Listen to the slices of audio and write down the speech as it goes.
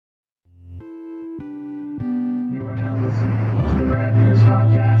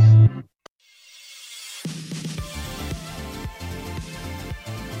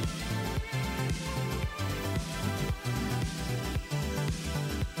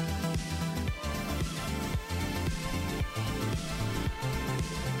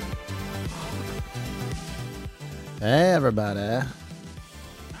Hey, everybody. Hi.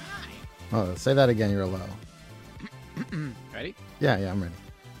 Oh, say that again. You're low. Ready? Yeah, I'm ready.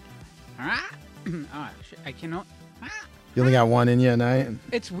 Oh, shit, I cannot. You only got one in you at night?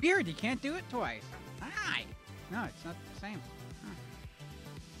 It's weird. You can't do it twice. Hi. No, it's not the same.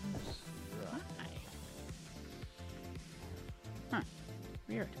 Hi. Huh.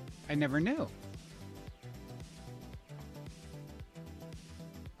 Weird. I never knew.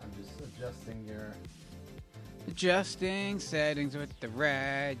 I'm just adjusting your... Adjusting settings with the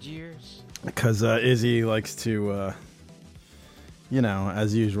rad years. Because Izzy likes to,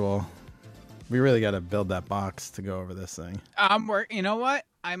 as usual, we really got to build that box to go over this thing. You know what?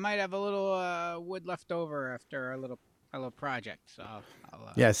 I might have a little wood left over after a little project. So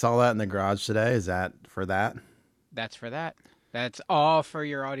I'll Yeah, I saw that in the garage today. Is that for that? That's for that. That's all for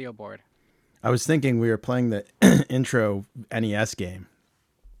your audio board. I was thinking we were playing the intro NES game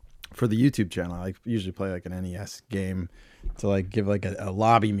for the YouTube channel. I usually play like an NES game to like give like a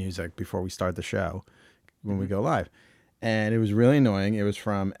lobby music before we start the show when we go live. And it was really annoying. It was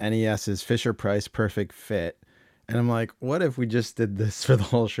from NES's Fisher-Price Perfect Fit. And I'm like, what if we just did this for the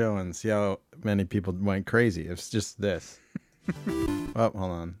whole show and see how many people went crazy? It's just this. Oh, hold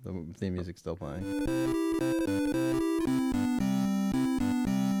on. The theme music's still playing.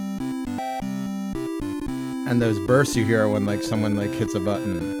 And those bursts you hear when like someone like hits a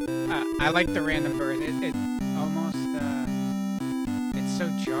button. I like the random burst. It almost it's so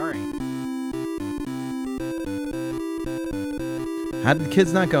jarring. How did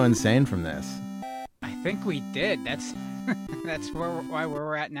kids not go insane from this? I think we did. That's why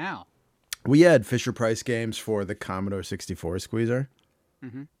we're at now. We had Fisher-Price games for the Commodore 64 squeezer,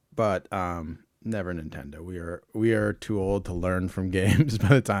 but never Nintendo. We are too old to learn from games by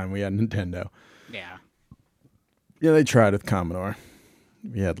the time we had Nintendo. Yeah. Yeah, they tried with Commodore.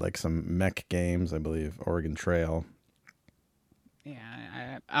 We had like some mech games, I believe, Oregon Trail.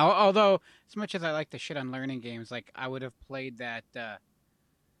 Yeah. Although, as much as I like to shit on learning games, like I would have played that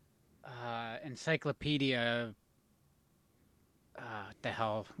Encyclopedia. What the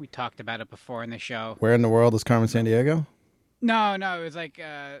hell? We talked about it before in the show. Where in the world is Carmen Sandiego? No, it was like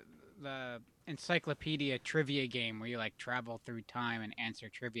the Encyclopedia trivia game where you like travel through time and answer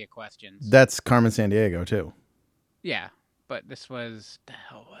trivia questions. That's Carmen Sandiego too. Yeah, but this was the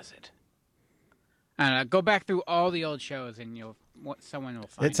hell was it? I don't know. Go back through all the old shows and someone will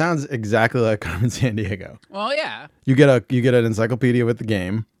find It sounds exactly like Carmen Sandiego. Well, yeah. You get an encyclopedia with the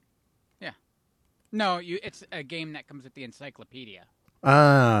game. Yeah. No, it's a game that comes with the encyclopedia.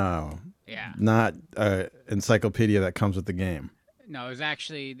 Oh. Yeah. Not an encyclopedia that comes with the game. No, it was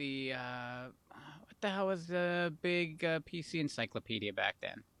actually the what the hell was the big PC encyclopedia back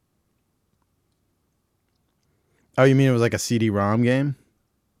then? Oh, you mean it was like a CD-ROM game?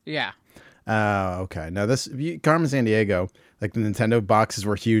 Yeah. Oh, okay. Now Carmen Sandiego, like the Nintendo boxes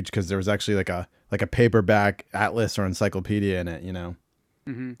were huge because there was actually like a paperback atlas or encyclopedia in it,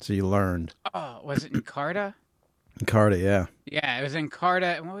 Mm-hmm. So you learned. Oh, was it Encarta? Encarta, yeah. Yeah, it was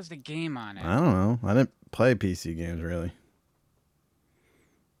Encarta. And what was the game on it? I don't know. I didn't play PC games really.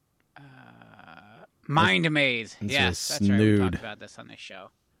 Mind Maze. Yes, that's right. We talked about this on this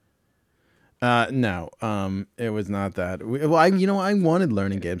show. No, it was not that. Well, I wanted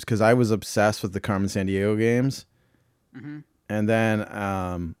learning games because I was obsessed with the Carmen Sandiego games, and then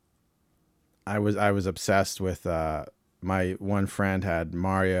I was obsessed with my one friend had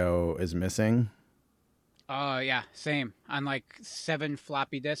Mario is Missing. Oh yeah, same. On like 7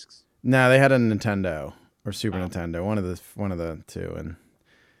 floppy disks. No, they had a Nintendo or Super Nintendo, one of the two, and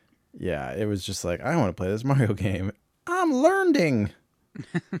yeah, it was just like I want to play this Mario game. I'm learning.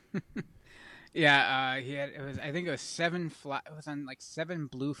 Yeah, he had. It was. I think it was 7. It was on like 7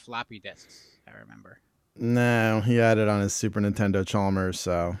 blue floppy disks. I remember. No, he had it on his Super Nintendo Chalmers,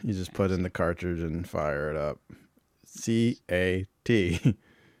 so you just put in the cartridge and fire it up. CAT.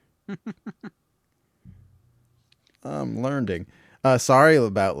 I'm learning. Sorry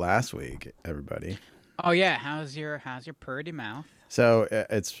about last week, everybody. Oh yeah, how's your purdy mouth? So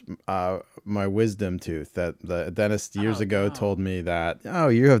it's my wisdom tooth that the dentist years ago told me that,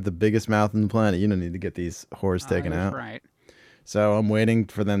 you have the biggest mouth on the planet. You don't need to get these whores taken out. Right. So I'm waiting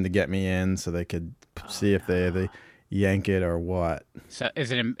for them to get me in so they could see if they yank it or what. So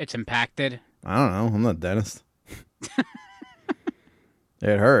it's impacted? I don't know. I'm not a dentist.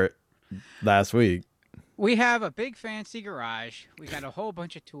 It hurt last week. We have a big fancy garage. We got a whole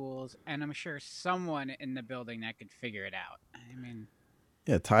bunch of tools, and I'm sure someone in the building that could figure it out. I mean,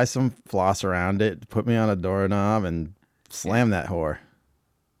 Yeah, tie some floss around it, put me on a doorknob, and yeah, slam that whore.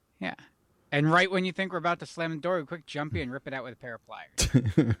 yeah. And right when you think we're about to slam the door, we quick jump you and rip it out with a pair of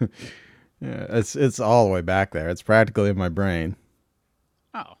pliers. Yeah, it's all the way back there. It's practically in my brain.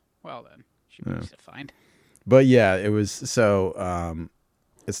 Oh, well then, should be Yeah. easy to find. But yeah, it was so.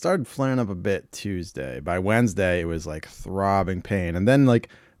 It started flaring up a bit Tuesday. By Wednesday, it was like throbbing pain, and then like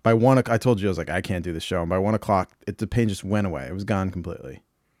by I told you I was like I can't do the show, and by 1 o'clock, the pain just went away. It was gone completely.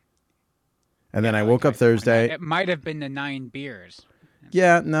 And then I woke up Thursday. It might have been the 9 beers.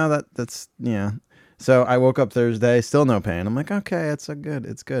 Yeah, no, that's yeah. So I woke up Thursday, still no pain. I'm like, okay, it's so good,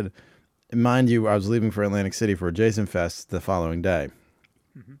 it's good. And mind you, I was leaving for Atlantic City for a Jason Fest the following day.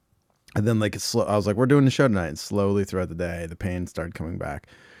 Mm-hmm. And then like I was like, we're doing the show tonight. And slowly throughout the day, the pain started coming back.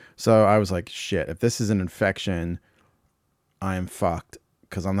 So I was like, shit, if this is an infection, I am fucked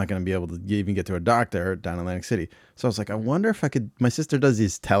because I'm not going to be able to even get to a doctor down in Atlantic City. So I was like, I wonder if I could. My sister does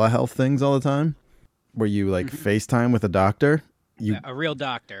these telehealth things all the time where you like FaceTime with a doctor. A real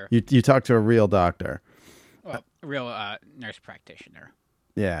doctor. You talk to a real doctor. Well, a real nurse practitioner.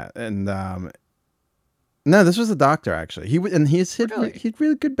 Yeah. And no, this was a doctor actually. He had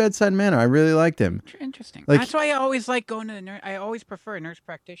really good bedside manner. I really liked him. Interesting. Like, that's why I always like going to the nurse. I always prefer a nurse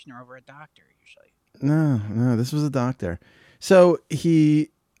practitioner over a doctor usually. No, this was a doctor. So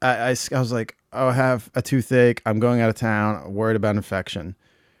I was like, oh, I have a toothache. I'm going out of town. Worried about infection.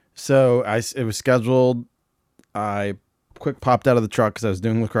 So it was scheduled. I quick popped out of the truck because I was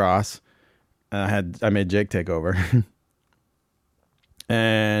doing lacrosse. I made Jake take over,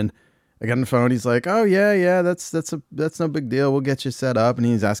 and I got on the phone. He's like, "Oh yeah, that's no big deal. We'll get you set up." And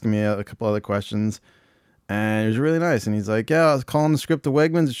he's asking me a couple other questions, and it was really nice. And he's like, "Yeah, I was calling the script to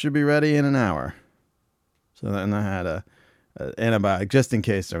Wegmans. It should be ready in an hour." So then I had a antibiotic just in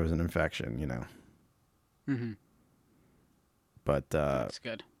case there was an infection, you know. Mm-hmm. But That's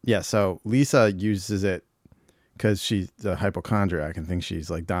good. yeah. So Lisa uses it because she's a hypochondriac and thinks she's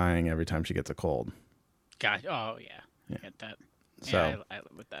like dying every time she gets a cold. Gosh. Oh yeah. I get that. So yeah, I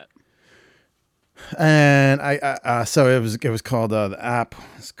live with that. and so it was called the app.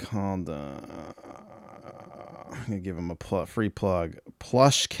 It's called. I'm gonna give him a free plug.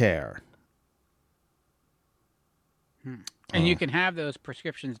 Plush Care. And you can have those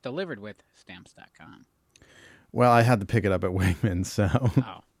prescriptions delivered with stamps.com. Well, I had to pick it up at Wegmans, so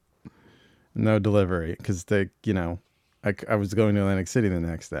Oh. no delivery because I was going to Atlantic City the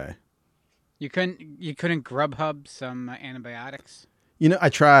next day. You couldn't Grubhub some antibiotics? You know, I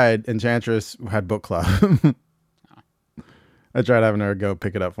tried. Enchantress had book club. I tried having her go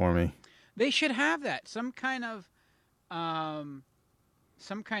pick it up for me. They should have that. Some kind of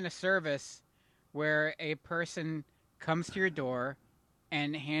service where a person comes to your door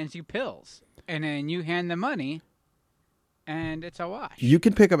and hands you pills, and then you hand the money, and it's a wash. You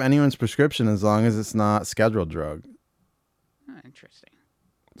can pick up anyone's prescription as long as it's not scheduled drug. Interesting.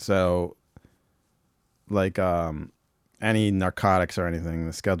 So, like any narcotics or anything,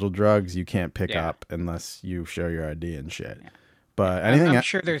 the scheduled drugs you can't pick up unless you show your ID and shit. Yeah. But anything, I'm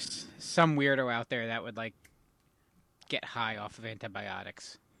sure there's some weirdo out there that would like get high off of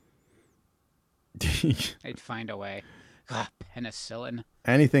antibiotics. They'd find a way. God, penicillin.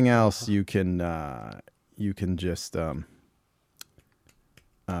 Anything else you can just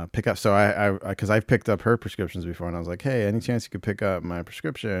pick up. So because I've picked up her prescriptions before, and I was like, hey, any chance you could pick up my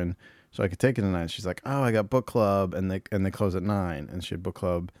prescription so I could take it tonight? She's like, oh, I got book club, and they close at 9, and she had book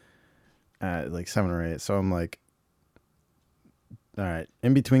club at like 7 or 8. So I'm like, all right,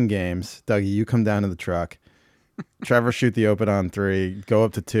 in between games, Dougie, you come down to the truck. Trevor shoot the open on 3, go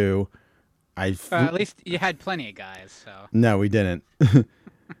up to 2. At least you had plenty of guys. So no, we didn't.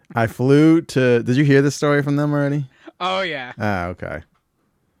 I flew to. Did you hear this story from them already? Oh yeah. Ah, okay.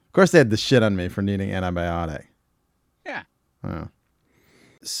 Of course, they had the shit on me for needing antibiotic. Yeah. Oh.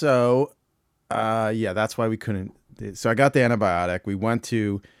 So, yeah, that's why we couldn't. So I got the antibiotic. We went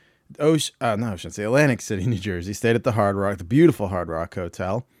to I shouldn't say Atlantic City, New Jersey. Stayed at the Hard Rock, the beautiful Hard Rock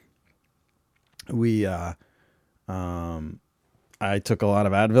Hotel. We I took a lot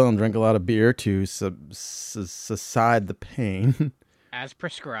of Advil and drank a lot of beer to subside the pain. As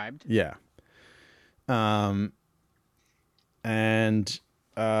prescribed. Yeah. And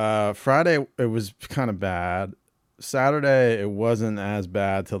Friday it was kind of bad. Saturday it wasn't as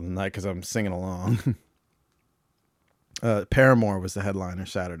bad till the night because I'm singing along. Paramore was the headliner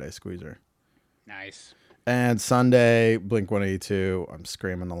Saturday, Squeezer. Nice. And Sunday, Blink-182. I'm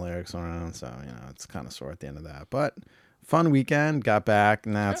screaming the lyrics around, so you know it's kind of sore at the end of that. But Fun weekend. Got back,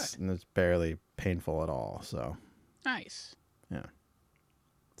 and Good. it's barely painful at all. So Nice. yeah,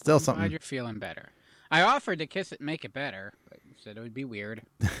 still I'm glad something. you're feeling better. I offered to kiss it and make it better, but you said it would be weird.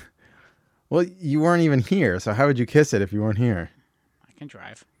 Well, you weren't even here, so how would you kiss it if you weren't here? I can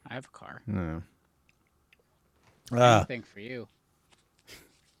drive. I have a car. No. Anything for you.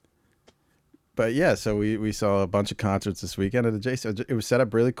 But yeah, so we saw a bunch of concerts this weekend at the JC. It was set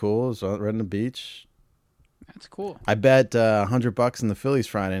up really cool. It was right on the beach. That's cool. I bet $100 in the Phillies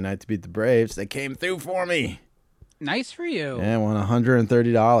Friday night to beat the Braves. They came through for me. Nice for you. Yeah, won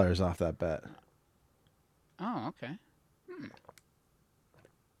 $130 off that bet. Oh, okay.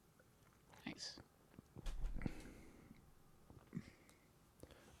 Nice.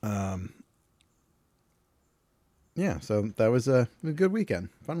 Yeah, so that was a good weekend,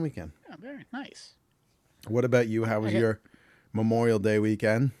 fun weekend. Yeah, very nice. What about you? How was Okay. your Memorial Day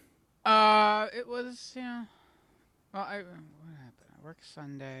weekend? It was, well, what happened? I worked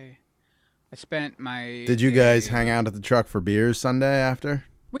Sunday. I spent my Did you guys day- hang out at the truck for beers Sunday after?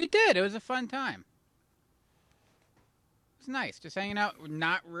 We did. It was a fun time. It was nice, just hanging out,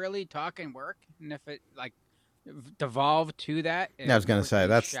 not really talking work, and if it like devolved to that, Yeah, I was gonna we say,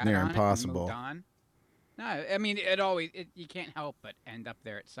 that's shat near on it and impossible. moved on. No, I mean you can't help but end up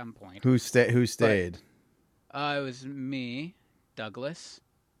there at some point. Who stayed? It was me, Douglas,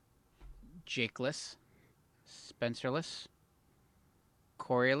 Jakeless, Spencerless,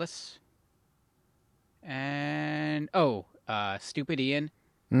 Coryless, and Stupid Ian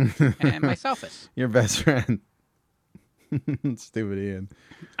and myselfus. Your best friend. Stupid Ian.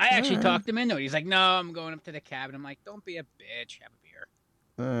 I actually Alright. talked him into it. He's like, "No, I'm going up to the cabin." I'm like, "Don't be a bitch. Have a beer."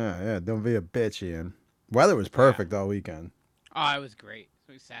 Yeah, don't be a bitch, Ian. Weather was perfect all weekend. Oh, it was great.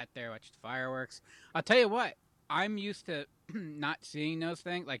 So we sat there, watched fireworks. I'll tell you what, I'm used to not seeing those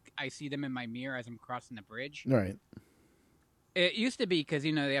things. Like, I see them in my mirror as I'm crossing the bridge. Right. It used to be because,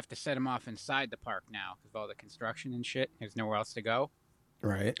 they have to set them off inside the park now because of all the construction and shit. There's nowhere else to go.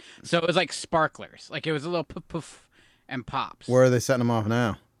 Right. So it was like sparklers. Like, it was a little poof poof and pops. Where are they setting them off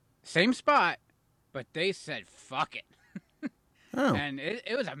now? Same spot, but they said, fuck it. Oh. And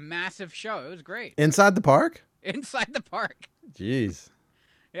it was a massive show. It was great. Inside the park? Inside the park. Jeez.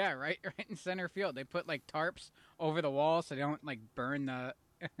 Yeah, right in center field. They put like tarps over the wall so they don't like burn the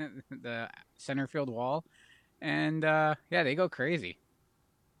the center field wall. And yeah, they go crazy.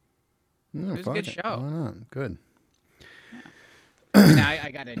 No, It was a good show. Why not? Good. And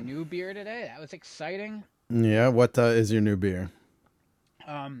I got a new beer today. That was exciting. Yeah, what is your new beer?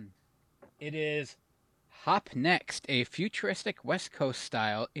 It is Hop Next, a futuristic West Coast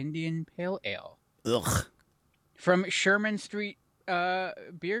style Indian Pale Ale Ugh. from Sherman Street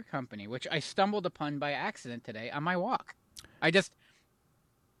Beer Company, which I stumbled upon by accident today on my walk. I just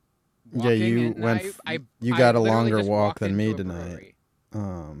Yeah, walking you and went. You I got a literally longer just walk walked than me into a tonight.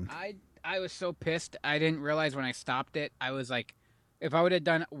 brewery. I was so pissed. I didn't realize when I stopped it. I was like, if I would have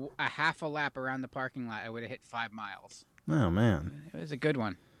done a half a lap around the parking lot, I would have hit 5 miles. Oh man, It was a good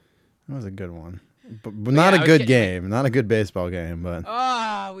one. that was a good one, but not yeah, a I was good getting- game, not a good baseball game, but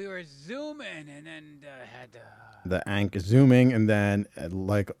Oh, we were zooming and then had the anchor zooming and then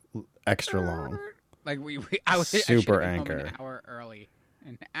like extra long. like I was I Super should've been home anchor. an hour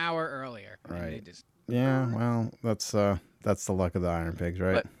earlier. And Right. they just, Yeah, well, that's the luck of the Iron Pigs,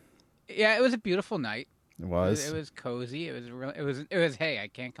 right? But- yeah, it was a beautiful night. It was. It was cozy. It was. Hey, I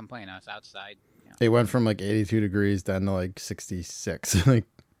can't complain. I was outside. It went from like 82 degrees down to like 66. Like,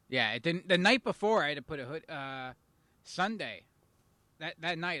 Yeah, it didn't. The night before, I had to put a hood. Sunday,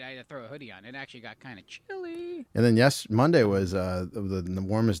 that night, I had to throw a hoodie on. It actually got kind of chilly. and then Monday was the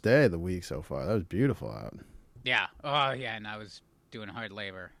warmest day of the week so far. That was beautiful out. Yeah. Oh, yeah. And I was doing hard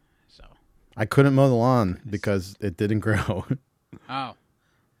labor, so. I couldn't mow the lawn because it didn't grow. Oh.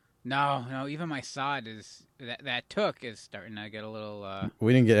 No. Even my sod is is starting to get a little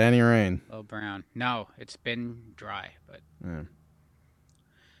We didn't get any rain. brown. No, it's been dry, but Yeah.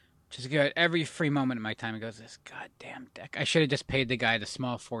 just good. Every free moment of my time, it goes this goddamn deck. I should have just paid the guy the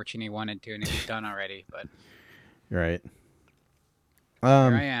small fortune he wanted to, and it was done already. But You're right. here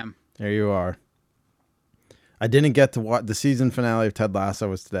I am. There you are. I didn't get to watch the season finale of Ted Lasso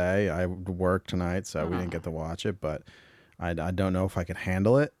was today. I worked tonight, so we didn't get to watch it. But I don't know if I could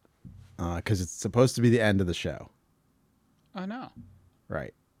handle it because it's supposed to be the end of the show, Oh no.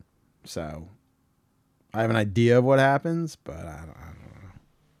 right? So I have an idea of what happens, but I don't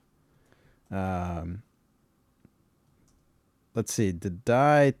know. Let's see. Did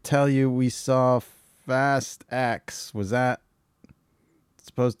I tell you we saw Fast X? Was that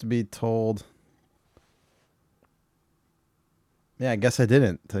supposed to be told? Yeah, I guess I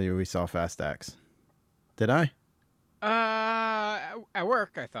didn't tell you we saw Fast X. Did I? At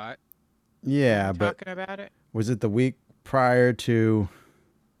work, I thought. Weren't Yeah, we but talking about it? was it the week prior to?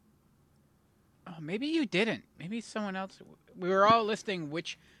 Oh, maybe you didn't. Maybe someone else. We were all listing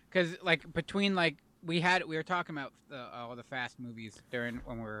which, because like between like we were talking about all the fast movies during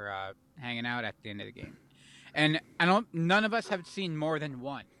when we were hanging out at the end of the game, and I don't. None of us have seen more than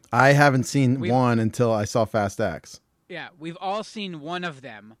one. I haven't seen We've one until I saw Fast X. Yeah, we've all seen one of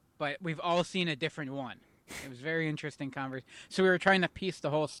them, but we've all seen a different one. It was very interesting conversation. So we were trying to piece the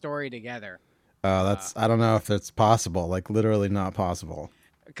whole story together. That's I don't know if it's possible. Like literally not possible.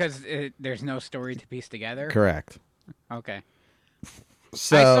 Because there's no story to piece together. Correct. Okay.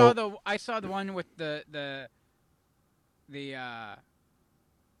 So I saw the one with the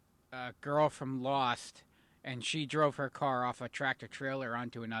girl from Lost, and she drove her car off a tractor trailer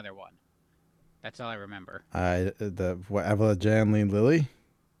onto another one. That's all I remember. Evelyn Janley Lilly.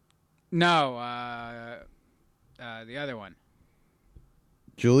 No, the other one.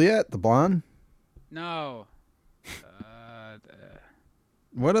 Juliet, the blonde. No.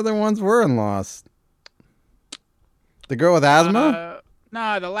 What other ones were in Lost? The girl with asthma.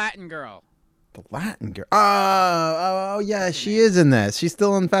 No, the Latin girl. The Latin girl. Oh, yeah, she is in this. She's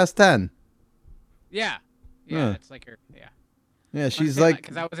still in Fast 10. Yeah. Yeah, Huh. it's like her. Yeah. Yeah, she's like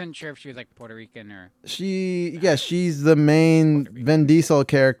because I wasn't sure if she was like Puerto Rican or. she's the main Vin Diesel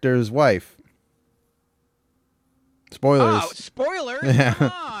character's wife. Spoilers. Oh, spoilers! Yeah.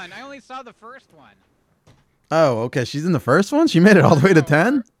 Come on! I only saw the first one. Oh, okay. She's in the first one. She made it all the way to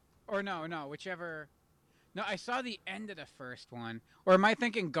 10. Or no, whichever. No, I saw the end of the first one. Or am I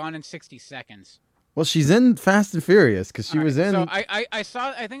thinking Gone in 60 Seconds? Well, she's in Fast and Furious because she was in. So I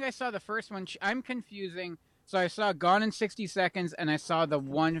saw. I think I saw the first one. I'm confusing. So I saw Gone in 60 Seconds, and I saw the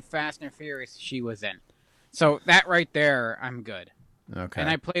one Fast and Furious she was in. So that right there, I'm good. Okay. And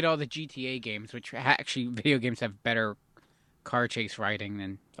I played all the GTA games, which actually video games have better car chase writing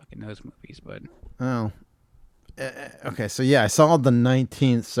than fucking those movies. But Oh. Okay, so yeah, I saw the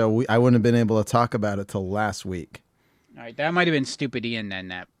 19th, so I wouldn't have been able to talk about it till last week. all right, that might have been Stupid Ian then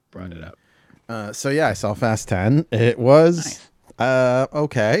that brought it up. So yeah, I saw Fast 10. It was Nice.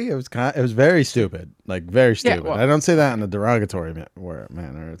 okay. It was very stupid, like very Yeah, stupid. well- I don't say that in a derogatory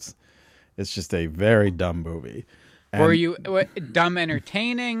manner. It's just a very dumb movie. Were you dumb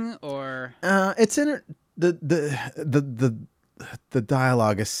entertaining or? It's in the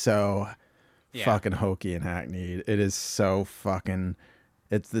dialogue is so Yeah. fucking hokey and hackneyed. It is so fucking.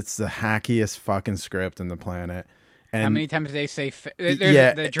 It's the hackiest fucking script in the planet. And How many times do they say? There's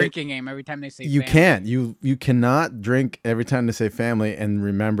yeah, the drinking game. Every time they say, you family. can't. You cannot drink every time they say family and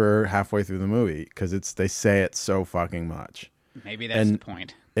remember halfway through the movie because they say it so fucking much. Maybe that's the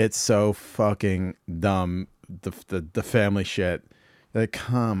point. It's so fucking dumb. The family shit. Like,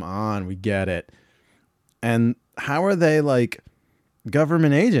 come on, we get it. And how are they like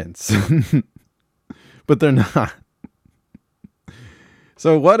government agents? But they're not.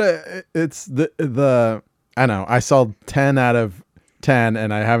 So it's the I know I saw 10 out of 10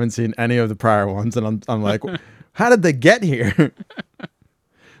 and I haven't seen any of the prior ones and I'm like, how did they get here?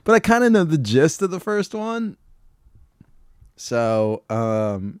 But I kind of know the gist of the first one. So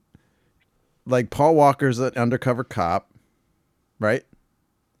like Paul Walker's an undercover cop, right?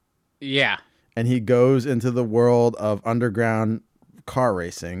 Yeah. And he goes into the world of underground car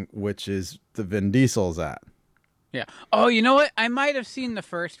racing, which is the Vin Diesel's at. Yeah. Oh, you know what? I might have seen the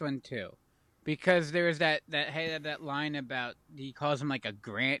first one too, because there was that line about he calls him like a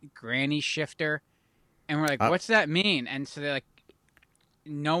granny shifter, and we're like, what's that mean? And so they're like,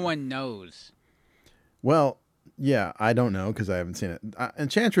 no one knows. Well, yeah, I don't know because I haven't seen it.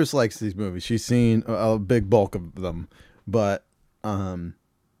 Enchantress likes these movies. She's seen a big bulk of them, but so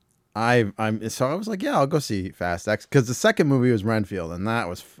I was like, yeah, I'll go see Fast X because the second movie was Renfield, and that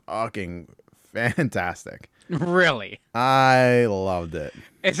was fucking fantastic. Really? I loved it.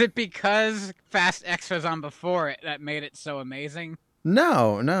 Is it because Fast X was on before it that made it so amazing?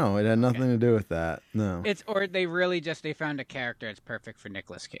 No, it had nothing to do with that. No, Or they really just they found a character that's perfect for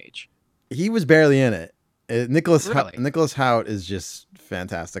Nicolas Cage. he was barely in it. Nicholas Really? Hoult is just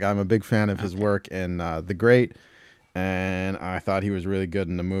fantastic. I'm a big fan of his work in The Great, and I thought he was really good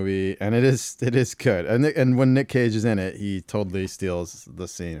in the movie. And it is good. And when Nick Cage is in it, he totally steals the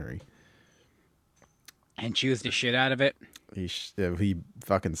scenery. And chews the shit out of it. He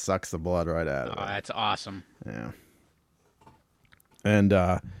fucking sucks the blood right out of Oh, it. that's awesome. Yeah. And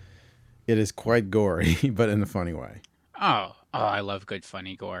it is quite gory, but in a funny way. Oh, I love good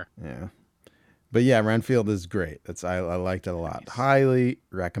funny gore. Yeah. But yeah, Renfield is great. I liked it a lot. Nice. Highly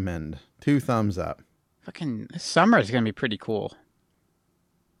recommend. 2 thumbs up. Fucking this summer is gonna be pretty cool.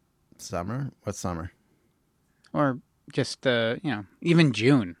 Summer? What summer? Or just even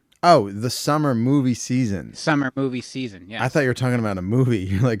June, Oh, the summer movie season. summer movie season. Yes. I thought you were talking about a movie.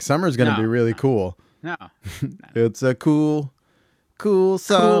 You're like, summer's going to be really cool. No. It's a cool Cool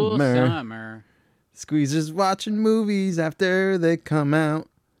summer. summer. Squeezers watching movies after they come out.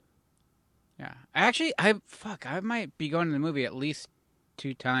 Yeah. Actually, I might be going to the movie at least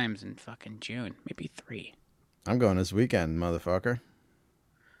 2 times in fucking June, maybe 3. I'm going this weekend, motherfucker.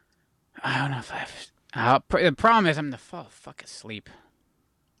 I don't know if the problem is I'm gonna fall fuck asleep.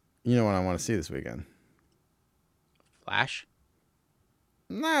 You know what I want to see this weekend? Flash?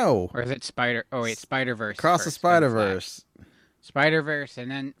 No. Or is it Spider-Verse. Across the Spider-Verse. Spider-Verse, and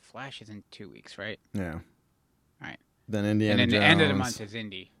then Flash is in 2 weeks, right? Yeah. Right. Then Indiana And then Jones. the end of the month is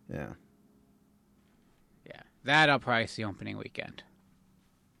Indy. Yeah. Yeah. That I'll probably see opening weekend.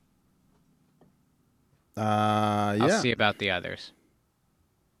 Yeah. I'll see about the others.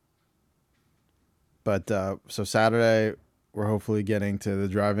 But so Saturday, we're hopefully getting to the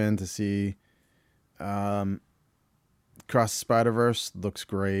drive-in to see Cross the Spider-Verse. Looks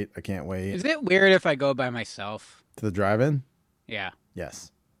great. I can't wait. Is it weird if I go by myself? To the drive-in? Yeah.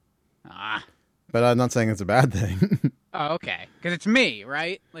 Yes. Ah. But I'm not saying it's a bad thing. Oh, okay. Because it's me,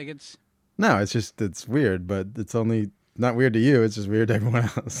 right? Like it's. No, it's weird, but it's only not weird to you. It's just weird to everyone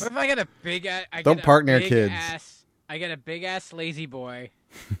else. What if I get a big ass? Don't park near kids. I get a big ass lazy boy.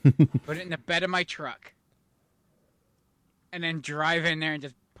 Put it in the bed of my truck. And then drive in there and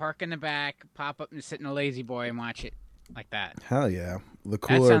just park in the back, pop up and sit in the lazy boy and watch it like that. Hell yeah. The That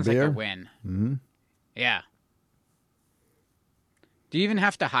cooler sounds beer. like a win. Mm-hmm. Yeah. Do you even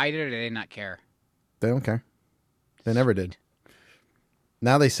have to hide it or do they not care? They don't care. They never did.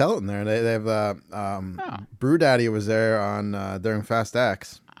 Now they sell it in there. They have Brew Daddy was there on during Fast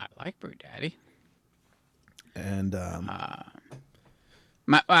X. I like Brew Daddy. And I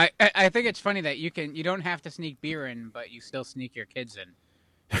think it's funny that you don't have to sneak beer in, but you still sneak your kids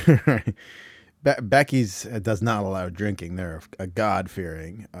in. Becky's does not allow drinking. They're a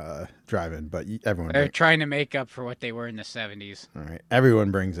God-fearing drive-in, but everyone. They're trying to make up for what they were in the 70s. All right, everyone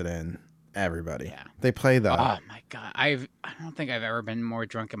brings it in. Everybody. Yeah. They play that. Oh my God, I don't think I've ever been more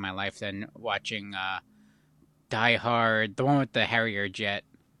drunk in my life than watching Die Hard, the one with the Harrier jet.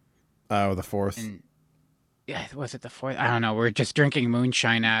 Oh, the fourth. And yeah, was it the fourth? I don't know. We're just drinking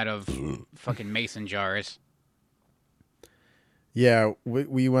moonshine out of fucking mason jars. Yeah,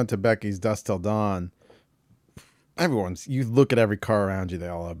 we went to Becky's Dusk Till Dawn. You look at every car around you, they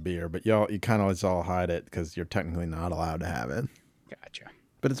all have beer, but you kind of just all hide it because you're technically not allowed to have it. Gotcha.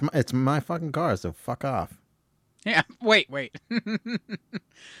 But it's my fucking car, so fuck off. Yeah, wait. Did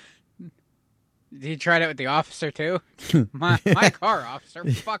you try that with the officer too? my car, officer,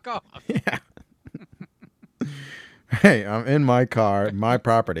 fuck off. Yeah. Hey, I'm in my car, my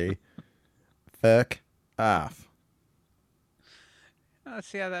property. Fuck off. Let's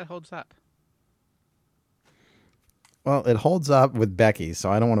see how that holds up. Well, it holds up with Becky,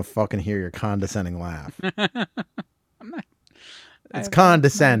 so I don't want to fucking hear your condescending laugh. I'm not. It's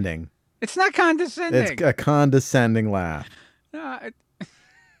condescending. It's not condescending. It's a condescending laugh. No,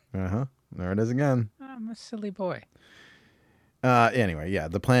 There it is again. I'm a silly boy. Anyway, yeah,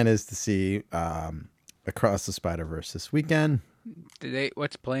 the plan is to see Across the Spider-Verse this weekend.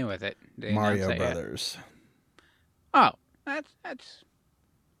 What's playing with it? Mario Brothers. Oh,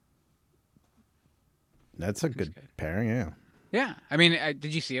 That's a good pairing, yeah. Yeah, I mean,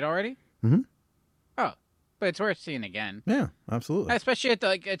 did you see it already? Mm-hmm. Oh, but it's worth seeing again. Yeah, absolutely. Especially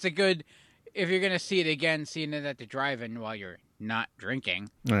it's a good, if you're gonna see it again, seeing it at the drive-in while you're not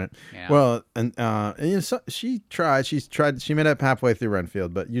drinking. All right. You know? Well, and she tried. She made it up halfway through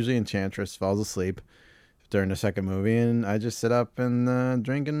Renfield, but usually Enchantress falls asleep during the second movie, and I just sit up and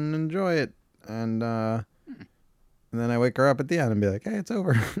drink and enjoy it, and then I wake her up at the end and be like, "Hey, it's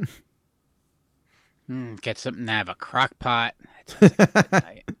over." Get something to have a crock pot. That sounds like a good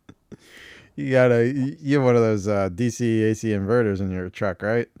night. You have one of those DC AC inverters in your truck,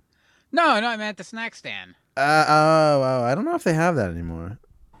 right? No, I meant the snack stand. I don't know if they have that anymore.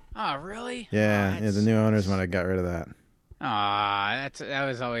 Oh, really? Yeah, the new owners might have got rid of that. That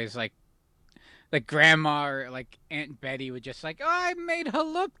was always like grandma or like Aunt Betty would just like, oh, I made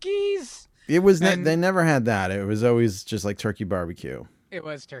halupkis. It was they never had that. It was always just like turkey barbecue. It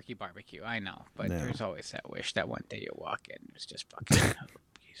was turkey barbecue, I know, but there's always that wish that one day you walk in, it's just fucking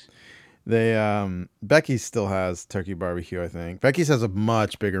halupkis. They Becky's still has turkey barbecue, I think. Becky's has a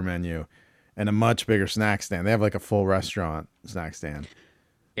much bigger menu and a much bigger snack stand. They have like a full restaurant snack stand.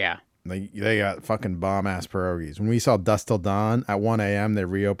 Yeah. They got fucking bomb ass pierogies. When we saw Dusk Till Dawn at 1 a.m., they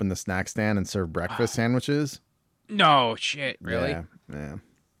reopened the snack stand and served breakfast sandwiches. No shit, really? Yeah.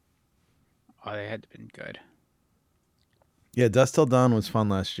 Oh, they had been good. Yeah, Dust Till Dawn was fun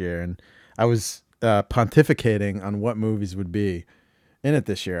last year, and I was pontificating on what movies would be in it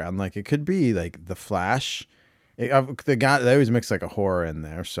this year. I'm like, it could be like The Flash. They always mix like a horror in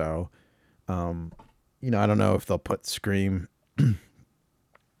there, so I don't know if they'll put Scream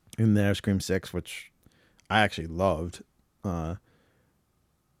in there, Scream 6, which I actually loved. I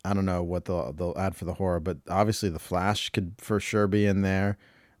don't know what they'll add for the horror, but obviously The Flash could for sure be in there.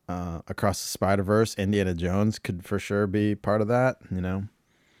 Across the Spider-Verse, Indiana Jones could for sure be part of that.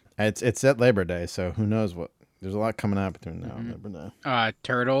 It's at Labor Day, so who knows what? There's a lot coming out between now and Labor Day.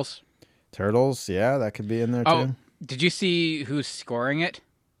 Turtles, yeah, that could be in there Oh, too. did you see who's scoring it?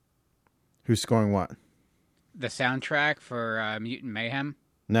 Who's scoring what? The soundtrack for Mutant Mayhem.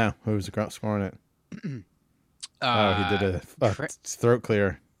 No, who's scoring it? He did a throat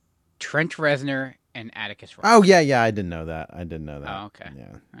clear. Trent Reznor and Atticus Ross. Oh yeah, I didn't know that. Oh, okay.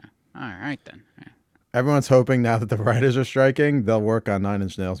 Yeah. All right then. Yeah. Everyone's hoping now that the writers are striking, they'll work on Nine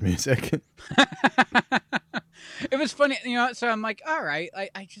Inch Nails music. It was funny, so I'm like, all right.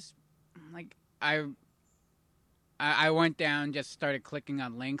 I just like I went down, just started clicking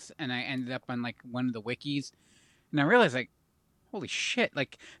on links, and I ended up on like one of the wikis, and I realized like, holy shit,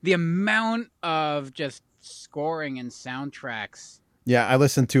 like the amount of just scoring and soundtracks. Yeah, I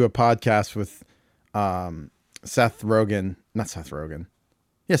listened to a podcast with Seth Rogen. Not Seth Rogen.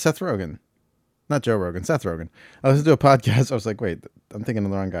 Yeah, Seth Rogen. Not Joe Rogan, Seth Rogen. I listened to a podcast. I was like, wait, I'm thinking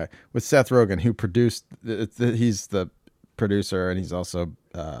of the wrong guy. With Seth Rogen, who produced, he's the producer, and he's also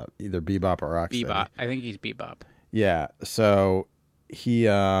either Bebop or Rocksteady. Bebop. I think he's Bebop. Yeah, so he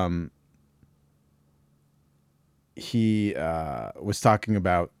was talking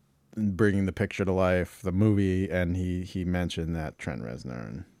about bringing the picture to life, the movie, and he mentioned that Trent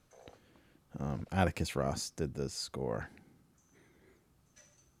Reznor and Atticus Ross did the score.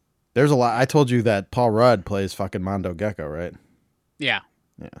 There's a lot. I told you that Paul Rudd plays fucking Mondo Gecko, right? Yeah.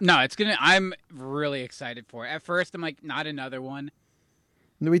 No, I'm really excited for it. At first, I'm like, not another one.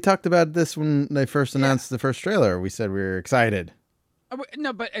 We talked about this when they first announced the first trailer. We said we were excited.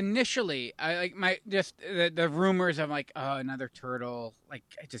 No, but initially, I like the rumors of like, oh, another turtle. Like,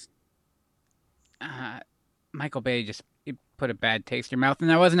 I just Michael Bay just put a bad taste in your mouth,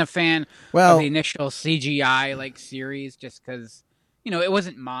 and I wasn't a fan of the initial CGI like series just because it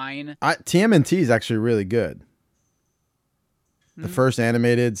wasn't mine. TMNT is actually really good. The first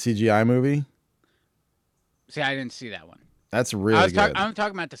animated CGI movie. See, I didn't see that one. That's really good. I'm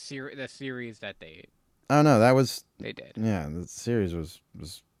talking about the series that they. Oh no, they did. Yeah, the series was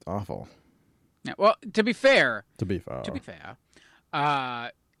awful. Yeah, well, to be fair,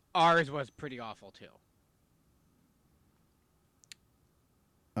 ours was pretty awful too.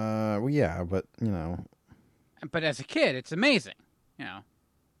 Well, yeah, but But as a kid, it's amazing.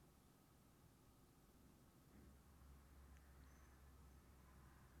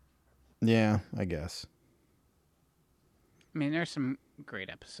 Yeah, I guess. I mean, there's some great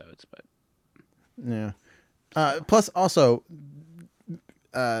episodes, but yeah. Plus, also,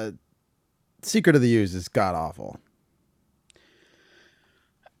 Secret of the Ooze is god awful.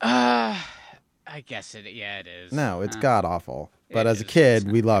 I guess it. Yeah, it is. No, it's god awful. But as a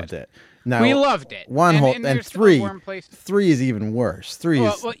kid, we loved it. Now, we loved it. And three is even worse. Three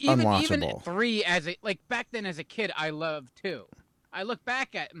is unwatchable. Even 3 back then as a kid, I loved 2. I look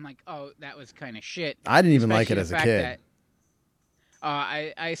back at it and I'm like, oh, that was kind of shit. I didn't even like it as a kid.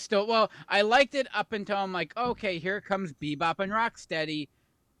 I liked it up until I'm like, okay, here comes Bebop and Rocksteady,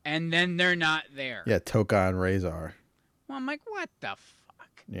 and then they're not there. Yeah, Toka and Razor. Well, I'm like, what the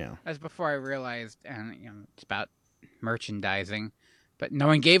fuck? Yeah. That's before I realized, it's about merchandising, but no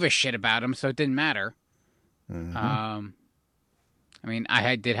one gave a shit about them, so it didn't matter. Mm-hmm. I mean,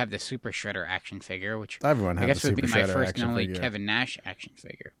 I did have the Super Shredder action figure, which everyone had I guess the would be Super my Shredder first action and only figure. Kevin Nash action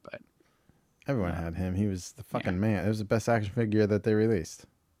figure, but everyone had him. He was the fucking man. It was the best action figure that they released.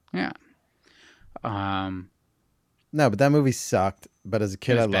 Yeah. No, but that movie sucked. But as a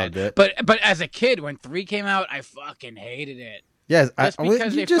kid, I loved it. But as a kid, when 3 came out, I fucking hated it. Yes,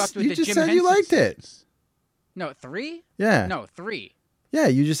 because you just said you liked it. No, 3? Yeah. No, 3. Yeah,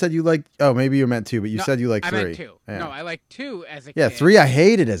 you just said you liked. Oh, maybe you meant 2, but you said you liked 3. I meant 2. Yeah. No, I liked 2 as a kid. Yeah, 3 I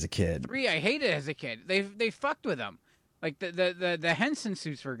hated as a kid. 3 I hated as a kid. They fucked with them. Like the Henson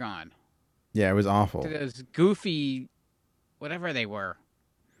suits were gone. Yeah, it was awful. Those goofy, whatever they were.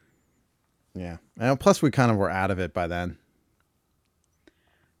 Yeah, and plus we kind of were out of it by then.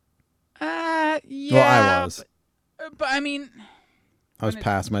 Yeah. Well, I was. But I mean, I was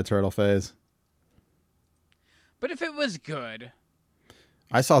past my turtle phase. But if it was good,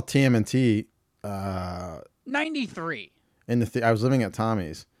 I saw TMNT. 93. I was living at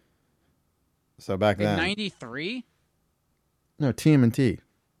Tommy's. So back then. 93. No, TMNT.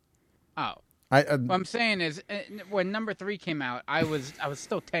 Oh, I what I'm saying is, when number 3 came out, I was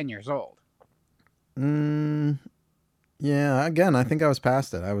still 10 years old. Yeah. Again, I think I was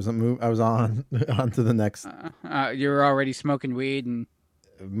past it. I was on on to the next. You were already smoking weed and.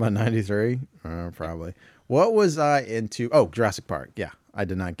 My 93, probably. What was I into? Oh, Jurassic Park. Yeah, I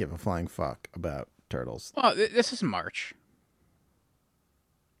did not give a flying fuck about turtles. Well, this is March.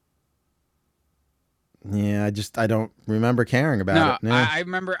 Yeah, I don't remember caring about it. No, Yeah. I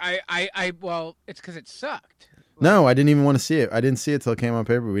remember. Well, it's because it sucked. No, I didn't even want to see it. I didn't see it till it came on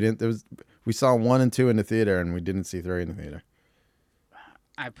paper. We saw 1 and 2 in the theater, and we didn't see 3 in the theater.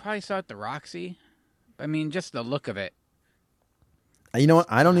 I probably saw it at the Roxy. I mean, just the look of it. You know what?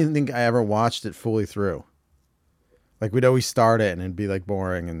 I don't even think I ever watched it fully through. Like, we'd always start it, and it'd be like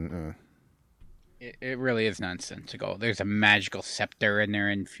boring, and. It really is nonsensical. There's a magical scepter in there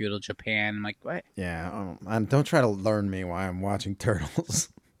in feudal Japan. I'm like, what? Yeah, don't try to learn me why I'm watching Turtles.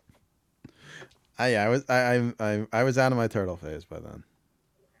 I was out of my turtle phase by then.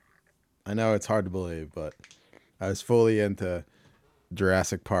 I know it's hard to believe, but I was fully into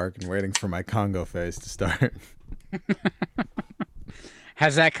Jurassic Park and waiting for my Congo phase to start.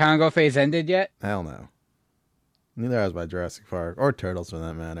 Has that Congo phase ended yet? Hell no. Neither has my Jurassic Park or Turtles for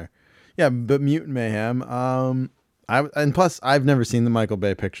that matter. Yeah, but Mutant Mayhem. And plus I've never seen the Michael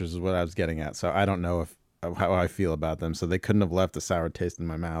Bay pictures is what I was getting at, so I don't know how I feel about them. So they couldn't have left a sour taste in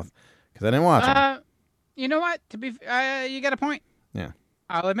my mouth because I didn't watch them. You know what? You got a point. Yeah,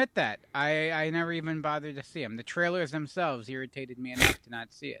 I'll admit that. I never even bothered to see them. The trailers themselves irritated me enough to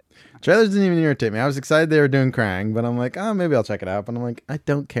not see it. Trailers didn't even irritate me. I was excited they were doing Krang, but I'm like, oh, maybe I'll check it out. But I'm like, I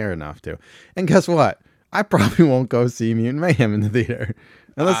don't care enough to. And guess what? I probably won't go see Mutant Mayhem in the theater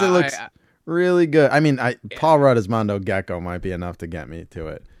unless it looks really good. I mean, Paul Rudd's Mondo Gecko might be enough to get me to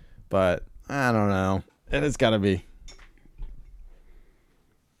it, but I don't know. It's got to be.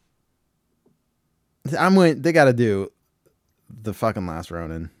 They got to do the fucking Last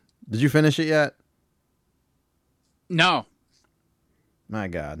Ronin. Did you finish it yet? No. My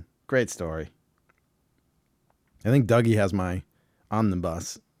God, great story. I think Dougie has my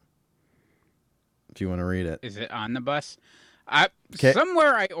omnibus. If you want to read it. Is it on the bus?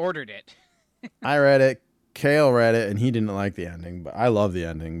 Somewhere I ordered it. I read it. Kale read it, and he didn't like the ending, but I love the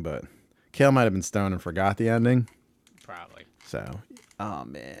ending. But Kale might have been stoned and forgot the ending. Probably. So, oh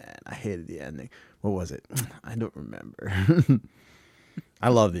man, I hated the ending. What was it? I don't remember. I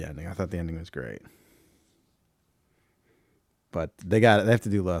love the ending. I thought the ending was great. But they have to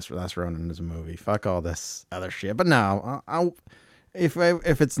do Last Ronin as a movie. Fuck all this other shit. But no,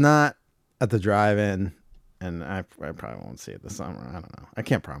 if it's not at the drive-in, and I probably won't see it this summer. I don't know. I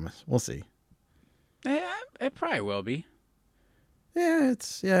can't promise. We'll see. Yeah, it probably will be. Yeah,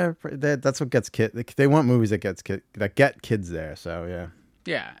 that's what gets kids. They want movies that get kids there. So yeah.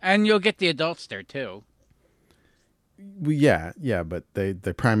 Yeah, and you'll get the adults there too. Yeah, but they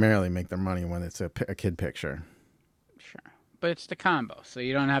primarily make their money when it's a kid picture. Sure, but it's the combo, so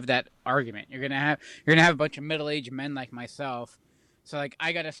you don't have that argument. You're gonna have a bunch of middle-aged men like myself. So like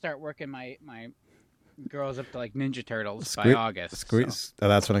I got to start working my girls up to like Ninja Turtles by August. So. Oh,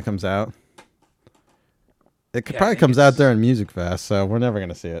 that's when it comes out. It probably comes out during Music Fest, so we're never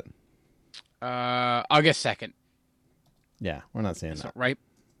gonna see it. August 2nd. Yeah, we're not seeing that. Right?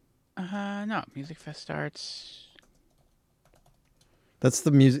 No, Music Fest starts. That's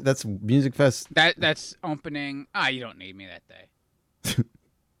Music Fest. That's opening. You don't need me that day.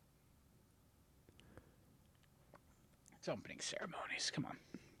 It's opening ceremonies. Come on.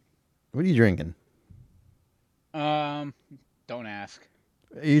 What are you drinking? Don't ask.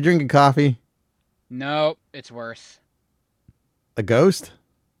 Are you drinking coffee? No, it's worse. A Ghost?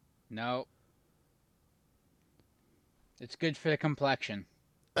 No. It's good for the complexion.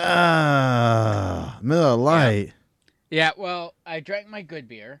 Miller Lite. Yeah, well, I drank my good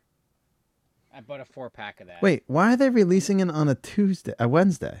beer. I bought a 4-pack of that. Wait, why are they releasing it on a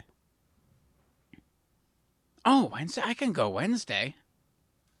Wednesday? Oh, Wednesday? I can go Wednesday.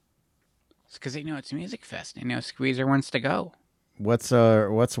 It's because they know it's Music Fest. They know Squeezer wants to go. What's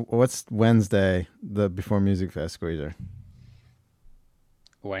Wednesday before Music Fest, Squeezer?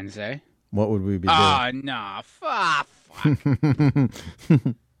 Wednesday. What would we be doing? Oh, no. Fuck.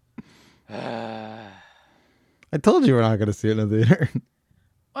 I told you we're not going to see it in the theater.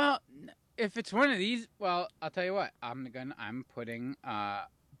 Well, if it's one of these, well, I'll tell you what. I'm putting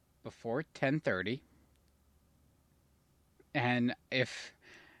before 10:30. And if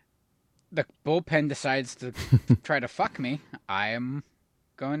the bullpen decides to try to fuck me, I am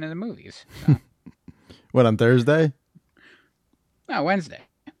going to the movies. So. What, on Thursday? No, Wednesday.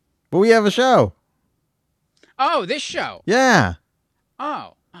 But we have a show. Oh, this show. Yeah.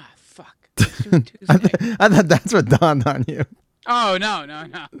 Oh, fuck. Tuesday. I thought that's what dawned on you. Oh, no.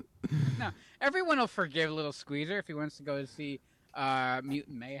 Everyone will forgive Little Squeezer if he wants to go to see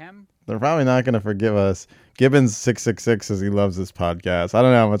Mutant Mayhem. They're probably not going to forgive us. Gibbons 666 says he loves this podcast. I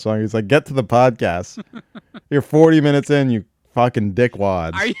don't know how much longer. He's like, get to the podcast. You're 40 minutes in, you fucking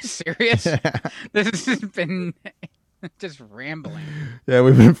dickwads. Are you serious? Yeah. This has been just rambling. Yeah,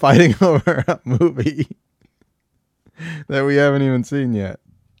 we've been fighting over a movie that we haven't even seen yet.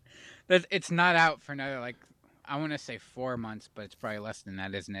 It's not out for another, like, I want to say 4 months, but it's probably less than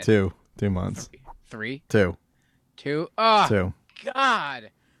that, isn't it? 2 months. 3? 2. 2? Oh, 2. God.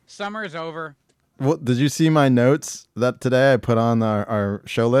 Summer's over. Well, did you see my notes that today I put on our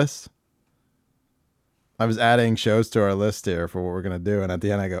show list? I was adding shows to our list here for what we're going to do. And at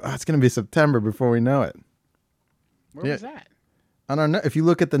the end, I go, it's going to be September before we know it. Where was that? I don't know. If you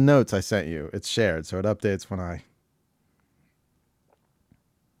look at the notes I sent you, it's shared. So it updates when I...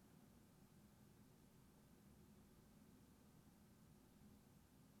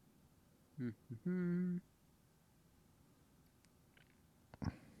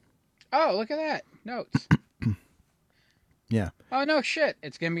 Oh, look at that. Notes. Yeah. Oh, no shit.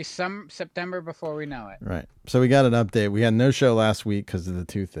 It's going to be some September before we know it. Right. So we got an update. We had no show last week because of the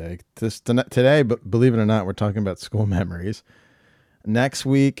toothache. Today, but believe it or not, we're talking about school memories. Next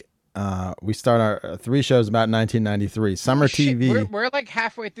week, we start our 3 shows about 1993. Summer TV. We're like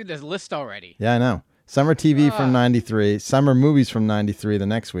halfway through this list already. Yeah, I know. Summer TV from 93. Summer movies from 93 the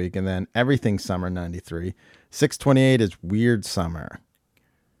next week. And then everything summer 93. 628 is Weird Summer.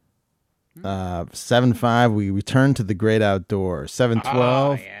 7.5, we return to the great outdoors.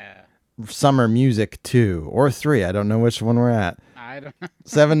 7.12, Summer Music 2 or 3. I don't know which one we're at. I don't know.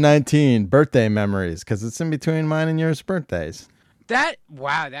 7.19, Birthday Memories, because it's in between mine and yours birthdays.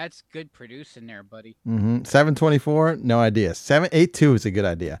 That's good producing there, buddy. 7.24, no idea. 7.82 is a good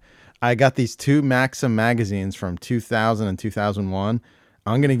idea. I got these 2 Maxim magazines from 2000 and 2001.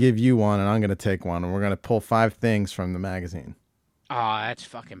 I'm going to give you one, and I'm going to take one, and we're going to pull 5 things from the magazine. Oh, that's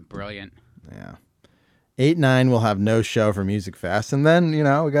fucking brilliant. Yeah. 8-9 will have no show for Music Fest, and then,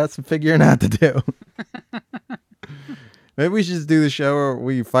 we got some figuring out to do. Maybe we should just do the show where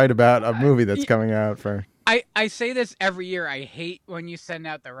we fight about a movie that's coming out for... I say this every year. I hate when you send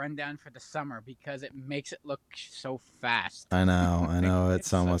out the rundown for the summer because it makes it look so fast. I know.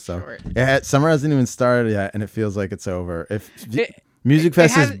 It's almost so over. Yeah, summer hasn't even started yet, and it feels like it's over. Music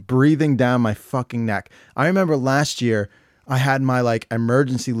Fest is breathing down my fucking neck. I remember last year... I had my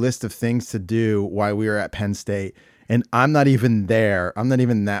emergency list of things to do while we were at Penn State, and I'm not even there. I'm not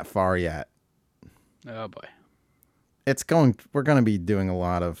even that far yet. Oh boy. We're going to be doing a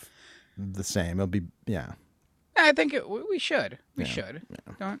lot of the same. It'll be, yeah. I think we should. We should.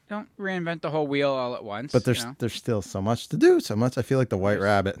 Yeah. Don't reinvent the whole wheel all at once. But there's still so much to do. So much. I feel like the White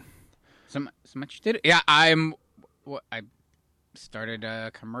Rabbit. So much to do. Yeah, I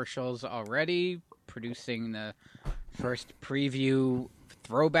started commercials already, producing the first preview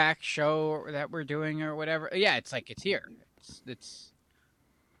throwback show that we're doing or whatever. Yeah, it's here. It's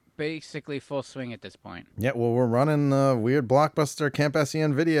basically full swing at this point. Yeah, well, we're running a weird Blockbuster Camp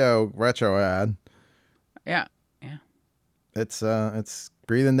SEN video retro ad. Yeah. It's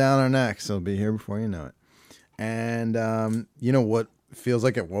breathing down our necks. It'll be here before you know it. And you know what feels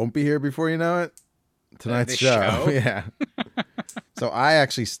like it won't be here before you know it? Tonight's show. Yeah. So I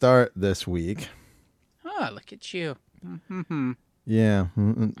actually start this week. Oh, look at you. Mm-hmm. Yeah.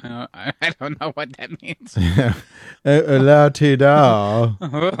 I don't know what that means. La-ti-da.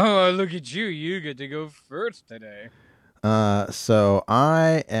 Oh, look at you. You get to go first today. So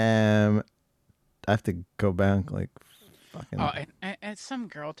I have to go back fucking... Oh, and some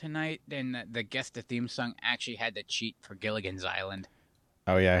girl tonight, then the guest the theme song actually had to cheat for Gilligan's Island.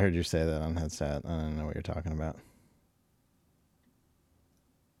 Oh, yeah, I heard you say that on headset. I don't know what you're talking about.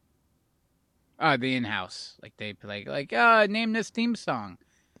 The in-house. They play, name this theme song.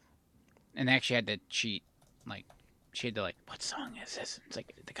 And they actually had to cheat. She had to, what song is this? It's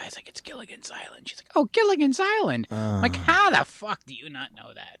the guy's it's Gilligan's Island. She's like, oh, Gilligan's Island. How the fuck do you not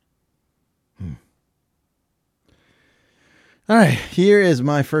know that? All right, here is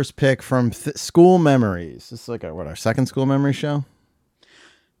my first pick from School Memories. This is our second School Memory show?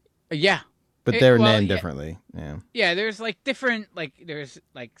 Yeah. But they're named differently. Yeah. Yeah, there's different there's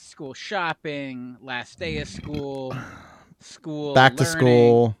school shopping, last day of school, school back to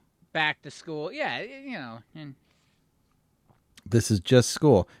school. Back to school. Yeah, and this is just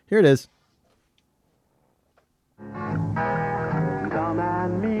school. Here it is. Come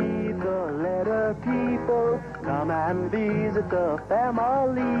and meet the letter people. Come and visit the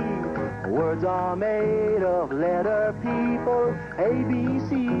family. Words are made of letter people. A, B,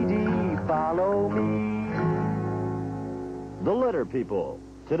 C, D, follow me. The letter people.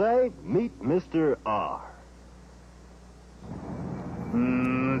 Today, meet Mr. R.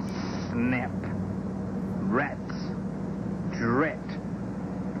 Snap. Rats. Dret.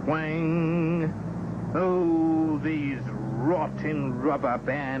 Twang. Oh, these rotten rubber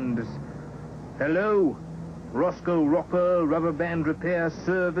bands. Hello? Roscoe Rocker Rubber Band Repair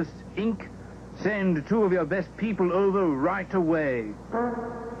Service, Inc. Send 2 of your best people over right away.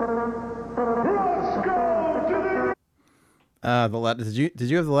 Did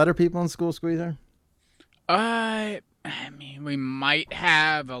you have the letter people in school, Squeezer? I mean, we might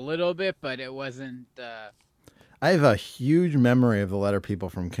have a little bit, but it wasn't. I have a huge memory of the letter people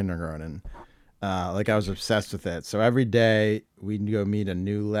from kindergarten. Like I was obsessed with it. So every day we'd go meet a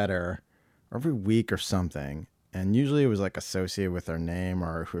new letter, every week or something. And usually it was like associated with our name,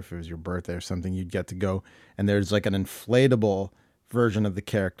 or if it was your birthday or something, you'd get to go. And there's like an inflatable version of the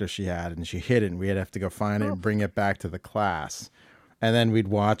character she had, and she hid it, and we'd have to go find it and bring it back to the class. And then we'd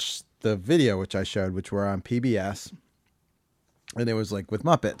watch the video, which I showed, which were on PBS. And it was like with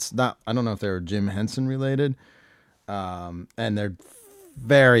Muppets. I don't know if they were Jim Henson related. And they're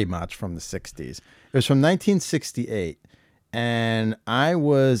very much from the 60s. It was from 1968. And I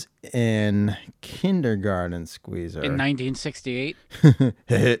was in kindergarten, Squeezer. In 1968?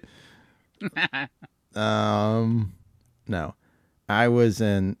 No. I was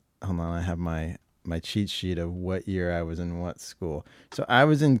in, hold on, I have my cheat sheet of what year I was in what school. So I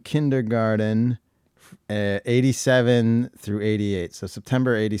was in kindergarten 87 through 88. So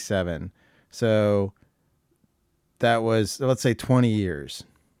September 87. So that was, let's say 20 years.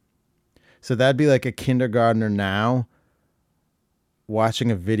 So that'd be like a kindergartner now watching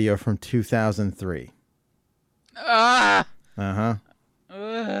a video from 2003. Ah! Uh-huh.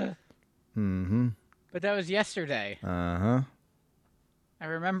 Mm-hmm. But that was yesterday. Uh-huh. I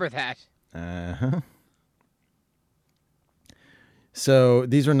remember that. Uh-huh. So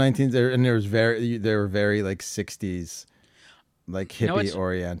these were 19, and they were very like 60s, like hippie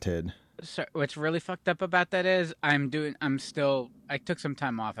oriented. So what's really fucked up about that is I took some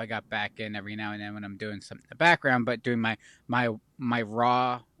time off. I got back in every now and then when I'm doing something in the background, but doing my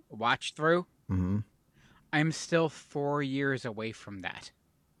raw watch through. Mm-hmm. I'm still 4 years away from that.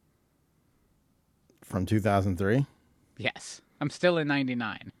 From 2003? Yes. I'm still in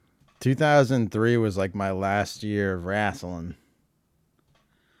 99. 2003 was like my last year of wrestling.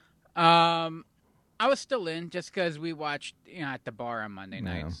 I was still in just because we watched at the bar on Monday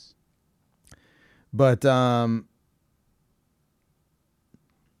nights. But the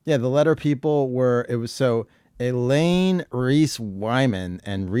letter people Elaine Reese Wyman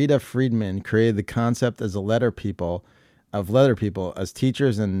and Rita Friedman created the concept as letter people as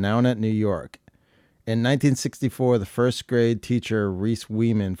teachers in Nownet, New York. In 1964, the first grade teacher Reese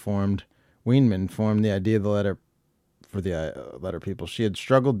Weinman formed the idea of the letter for the letter people. She had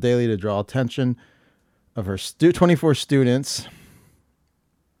struggled daily to draw attention of her 24 students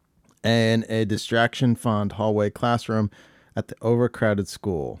in a distraction-fond hallway classroom at the overcrowded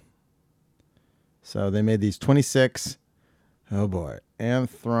school. So they made these 26,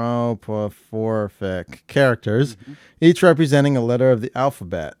 anthropomorphic characters, each representing a letter of the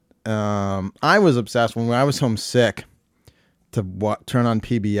alphabet. I was obsessed when I was homesick to turn on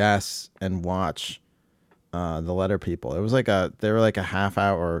PBS and watch the letter people. It was like they were like a half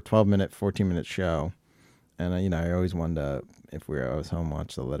hour, 12-minute, 14-minute show. And I always wanted to, I was home,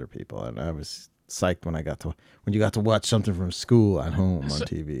 watch the letter people, and I was psyched when you got to watch something from school at home on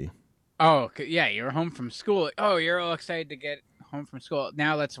TV. Oh yeah, you're home from school. Oh, you're all excited to get home from school.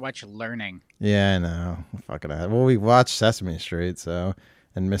 Now let's watch Learning. Yeah, I know. Fucking hell. Well, we watched Sesame Street, and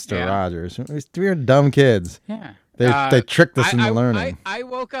Mr. Rogers. We were dumb kids. Yeah, they tricked us into learning. I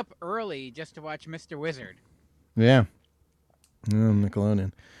woke up early just to watch Mr. Wizard. Yeah,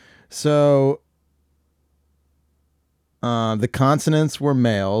 Nickelodeon. So. The consonants were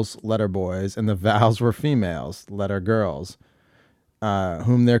males, letter boys, and the vowels were females, letter girls,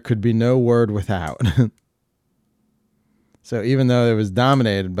 whom there could be no word without. So even though it was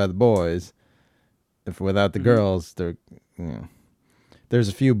dominated by the boys, without the girls, there's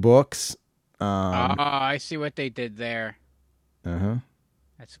a few books. I see what they did there. Uh-huh.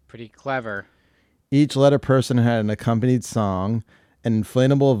 That's pretty clever. Each letter person had an accompanied song, an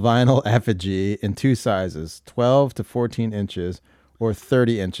inflatable vinyl effigy in 2 sizes, 12 to 14 inches, or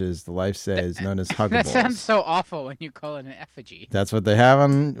 30 inches, the life says, known as Huggables. That sounds so awful when you call it an effigy. That's what they have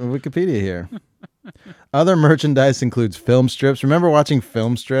on Wikipedia here. Other merchandise includes film strips. Remember watching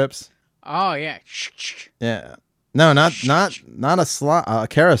film strips? Oh, yeah. Yeah. No, not a slot, a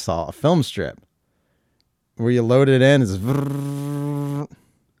carousel, a film strip, where you load it in. Is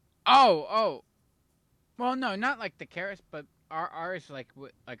Oh. Well, no, not like the carrots, but ours like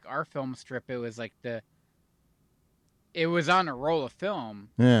our film strip. It was like it was on a roll of film,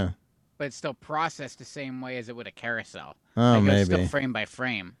 yeah. but it's still processed the same way as it would a carousel. Oh, like, maybe. It was still frame by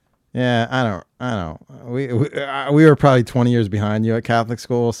frame. Yeah, I don't. We were probably 20 years behind you at Catholic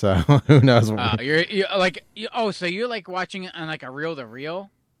school, so who knows? So you're like watching it on like a reel to reel.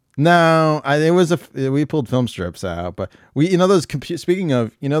 No, we pulled film strips out, but those speaking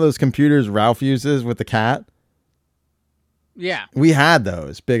of, those computers Ralph uses with the cat. Yeah, we had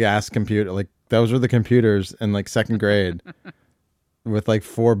those big ass computer, like those were the computers in like second grade. With like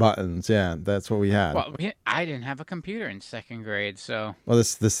 4 buttons. Yeah, that's what we had. Well, I didn't have a computer in second grade, so. Well,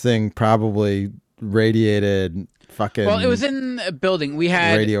 this thing probably radiated fucking. Well, it was in a building. We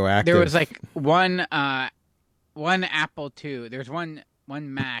had radioactive. There was like one Apple II. There's one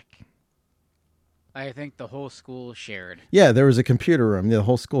Mac. I think the whole school shared. Yeah, there was a computer room. The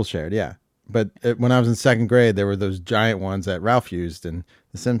whole school shared. Yeah, but when I was in second grade, there were those giant ones that Ralph used in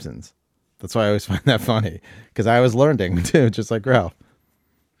The Simpsons. That's why I always find that funny, because I was learning too, just like Ralph.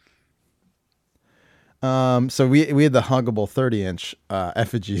 So we had the huggable 30-inch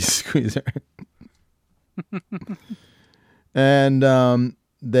effigy squeezer, and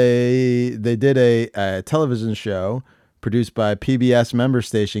they did a television show produced by PBS member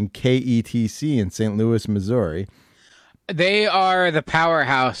station KETC in St. Louis, Missouri. They are the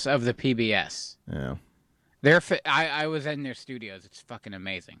powerhouse of the PBS. Yeah, I was in their studios. It's fucking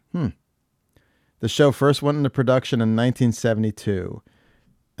amazing. The show first went into production in 1972.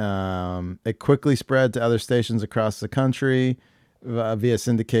 It quickly spread to other stations across the country via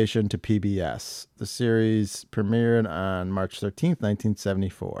syndication to PBS. The series premiered on March 13th,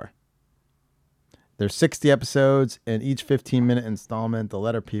 1974. There's 60 episodes, and each 15-minute installment, the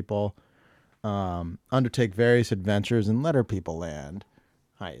Letter People undertake various adventures in Letter People land.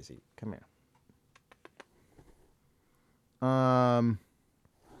 Hi, Izzy. Come here.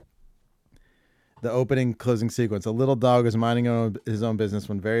 The opening closing sequence. A little dog is minding his own business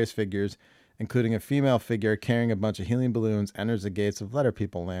when various figures, including a female figure carrying a bunch of helium balloons, enters the gates of Letter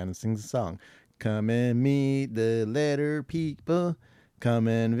People land and sings a song. Come and meet the Letter People. Come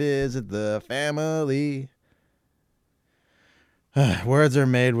and visit the family. Words are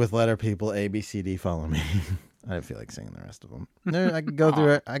made with Letter People. A, B, C, D. Follow me. I didn't feel like singing the rest of them. I could go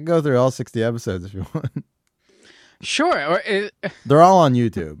through. I could go through all 60 episodes if you want. Sure. They're all on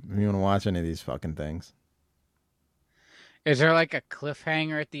YouTube if you want to watch any of these fucking things. Is there like a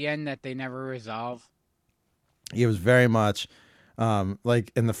cliffhanger at the end that they never resolve? It was very much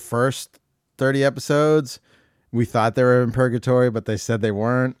like in the first 30 episodes, we thought they were in purgatory, but they said they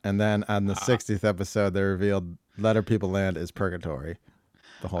weren't. And then on the 60th episode, they revealed Letter People Land is purgatory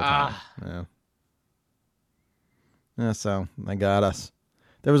the whole time. Yeah, so they got us.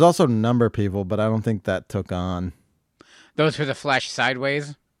 There was also Number People, but I don't think that took on. Those were the flash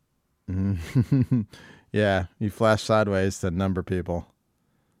sideways? Mm-hmm. Yeah, you flash sideways to Number People.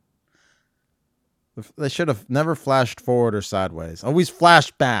 They should have never flashed forward or sideways. Always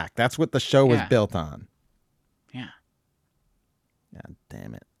flashed back. That's what the show was built on. Yeah. God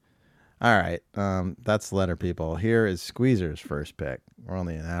damn it. All right. That's Letter People. Here is Squeezer's first pick. We're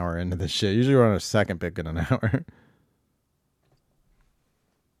only an hour into this shit. Usually we're on our second pick in an hour.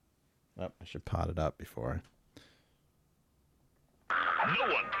 Oh, I should pot it up before.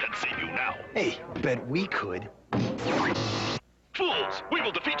 No one can save you now. Hey, bet we could. Fools, we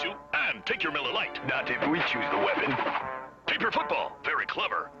will defeat you and take your Miller Lite. Not if we choose the weapon. Paper football, very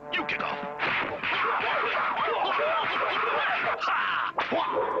clever. You kick off.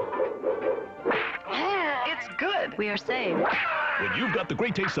 It's good. We are saved. When you've got the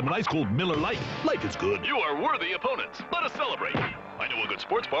great taste of an ice-cold Miller Lite, life is good. You are worthy opponents. Let us celebrate. I know a good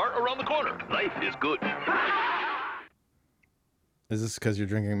sports bar around the corner. Life is good. Is this because you're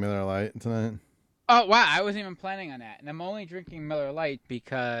drinking Miller Lite tonight? Oh, wow. I wasn't even planning on that. And I'm only drinking Miller Lite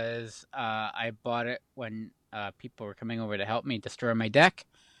because I bought it when people were coming over to help me destroy my deck.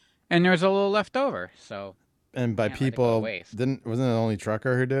 And there was a little left over, so... And by people, wasn't it only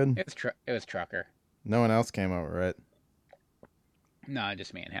Trucker who did? It was Trucker. No one else came over, right? No,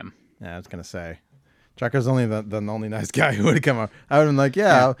 just me and him. Yeah, I was gonna say, Trucker's only the only nice guy who would come over. I would have been like,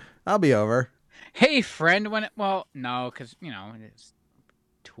 I'll be over. Hey, friend, no, because it's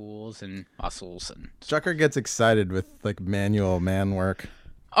tools and muscles and. Trucker gets excited with like manual man work.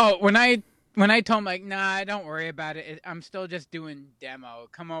 Oh, when I told him like, nah, don't worry about it. I'm still just doing demo.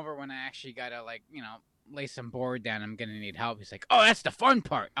 Come over when I actually gotta lay some board down. I'm gonna need help. He's like, oh, that's the fun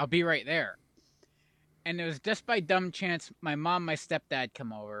part. I'll be right there. and it was just by dumb chance my mom, my stepdad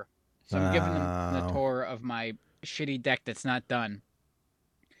come over. So I'm giving them the tour of my shitty deck that's not done.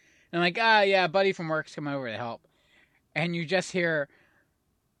 And I'm like, yeah, a buddy from work's coming over to help. And you just hear,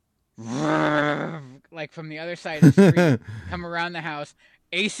 like from the other side of the street, come around the house,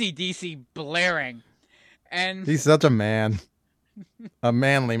 AC/DC blaring. And he's such a man. A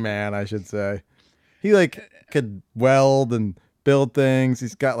manly man, I should say. He like could weld and build things.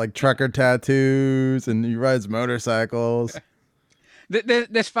 He's got like trucker tattoos and he rides motorcycles.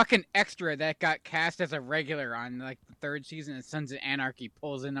 This fucking extra that got cast as a regular on like the 3rd season of Sons of Anarchy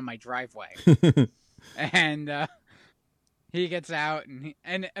pulls into my driveway. And he gets out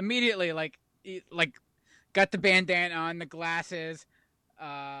and immediately like got the bandana on, the glasses.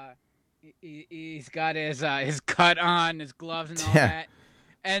 He's got his cut on, his gloves and all that.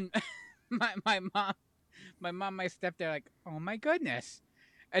 And my mom, my stepdad, like, oh my goodness.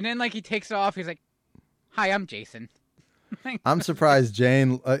 And then like he takes it off. He's like, "Hi, I'm Jason." I'm surprised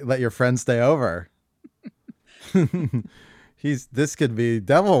Jane let your friend stay over. This could be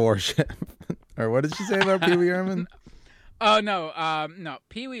devil worship. Or what did she say about Pee Wee Herman? Oh no,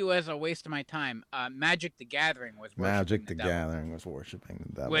 Pee Wee was a waste of my time. Magic the Gathering was worshiping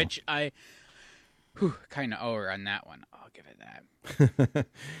the devil. Which I kind of owe her on that one. I'll give it that.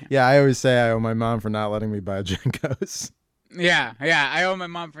 Yeah, I always say I owe my mom for not letting me buy Jinkos. Yeah, I owe my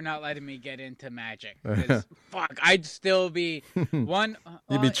mom for not letting me get into Magic. Fuck, I'd still be one.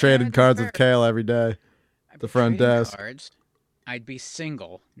 You'd be trading cards with Kale every day. The front desk. Cards. I'd be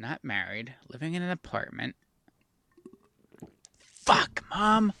single, not married, living in an apartment. Fuck,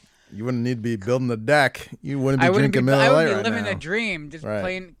 Mom. You wouldn't need to be building the deck. You wouldn't be drinking Miller Lite right now. I would be living a dream, just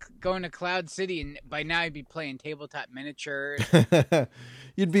going to Cloud City, and by now I'd be playing tabletop miniatures.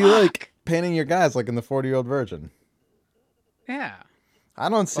 You'd be like painting your guys like in the 40-Year-Old Virgin. Yeah. I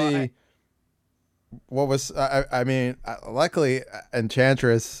don't see what was. I mean, luckily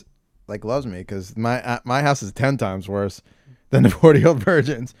Enchantress like loves me because my house is 10 times worse than the 40-Year-Old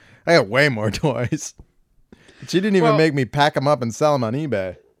Virgins. I got way more toys. She didn't even make me pack them up and sell them on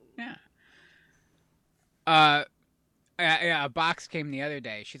eBay. Yeah. A box came the other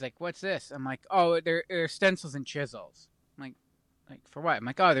day. She's like, "What's this?" I'm like, "Oh, they're stencils and chisels." I'm like for what? I'm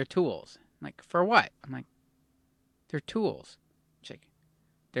like, "Oh, they're tools." I'm like, "For what?" I'm like, "They're tools." She's like,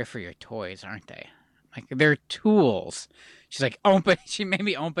 "They're for your toys, aren't they?" I'm like, "They're tools." She's like, "Open." She made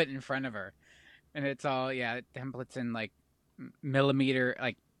me open it in front of her, and it's all templates and like millimeter,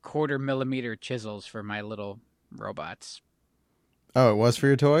 like 1/4 millimeter chisels for my little robots. Oh, it was for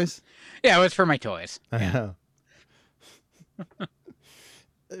your toys? Yeah, it was for my toys. Yeah.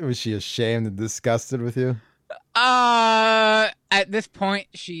 Was she ashamed and disgusted with you? At this point,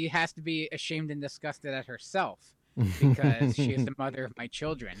 she has to be ashamed and disgusted at herself because she is the mother of my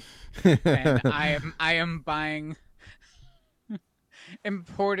children, and I am buying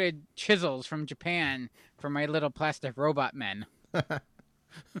imported chisels from Japan for my little plastic robot men.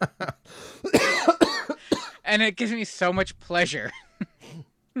 And it gives me so much pleasure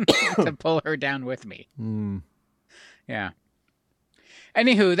to pull her down with me. Yeah.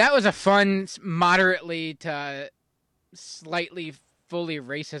 Anywho, that was a fun, moderately to slightly fully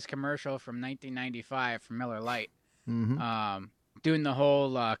racist commercial from 1995 from Miller Lite. Mm-hmm. Doing the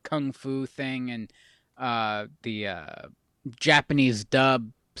whole kung fu thing and the Japanese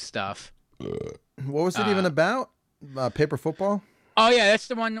dub stuff. What was it even about? Paper football? Oh yeah, that's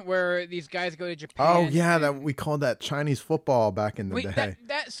the one where these guys go to Japan. Oh yeah, that we called that Chinese football back in the day.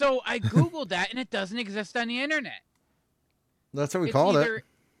 So I googled that and it doesn't exist on the internet. That's what we called it.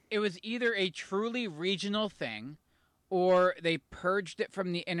 It was either a truly regional thing, or they purged it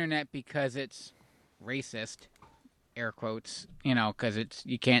from the internet because it's racist, air quotes. Because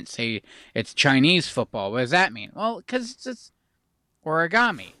you can't say it's Chinese football. What does that mean? Well, because it's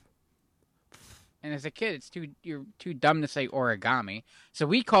origami. And as a kid, you're too dumb to say origami, so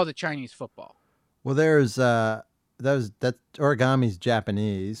we called it Chinese football. Well, that origami's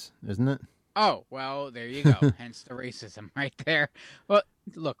Japanese, isn't it? Oh, well, there you go. Hence the racism right there. Well,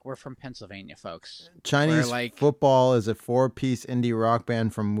 look, we're from Pennsylvania, folks. Chinese football is a 4-piece indie rock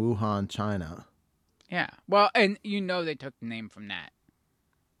band from Wuhan, China. Yeah. Well, and they took the name from that.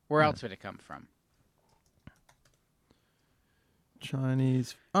 Where else would it come from?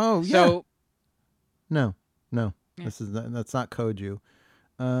 Chinese. Oh, yeah. So. No. Yeah. That's not Koju.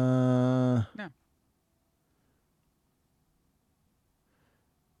 No.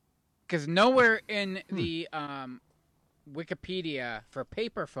 Because nowhere in the Wikipedia for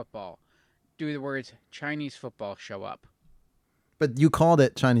paper football do the words Chinese football show up. But you called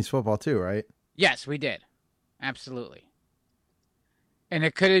it Chinese football too, right? Yes, we did. Absolutely. And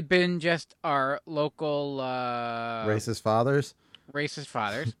it could have been just our local Racist fathers. racist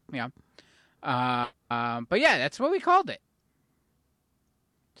fathers. Yeah. But yeah, that's what we called it.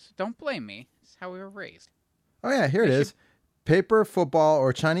 So don't blame me. It's how we were raised. Oh yeah, here it is. Paper football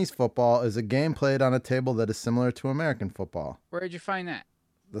or Chinese football is a game played on a table that is similar to American football. Where did you find that?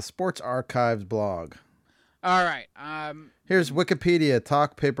 The Sports Archives blog. All right. Here's Wikipedia.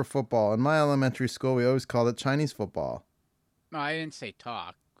 Talk paper football. In my elementary school, we always called it Chinese football. No, I didn't say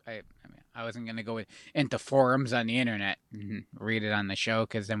talk. I mean, I wasn't going to go into forums on the internet and read it on the show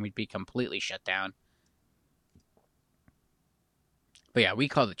because then we'd be completely shut down. But yeah, we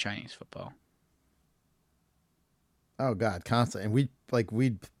called it Chinese football. Oh God, constantly. And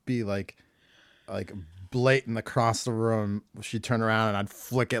we'd be like blatant across the room. She'd turn around and I'd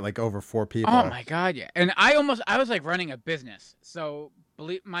flick it like over 4 people. Oh my God, yeah. And I was like running a business. So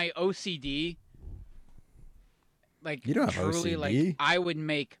believe my OCD, like You don't have truly, OCD? like I would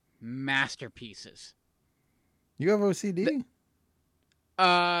make masterpieces. You have OCD?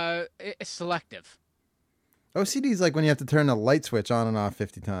 It's selective. OCD is like when you have to turn a light switch on and off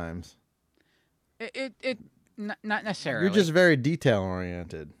 50 times. Not necessarily. You're just very detail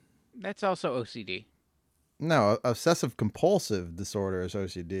oriented. That's also OCD. No, obsessive compulsive disorder is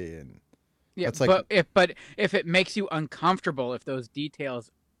OCD, and Yeah, that's like, but if it makes you uncomfortable, if those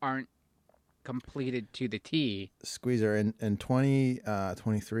details aren't completed to the T. Squeezer in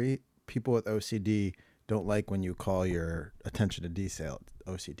 2023, people with OCD don't like when you call your attention to detail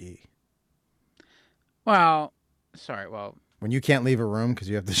OCD. Well, sorry. Well, When you can't leave a room because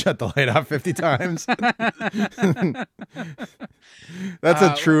you have to shut the light off 50 times. That's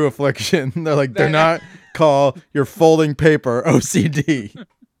a true affliction. They're like, they're not call your folding paper OCD.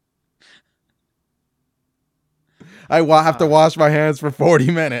 I have to wash my hands for 40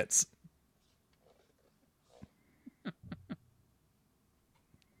 minutes.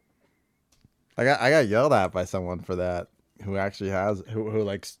 I got yelled at by someone for that who actually has who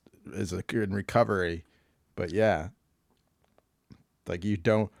like is in recovery. But yeah. Like you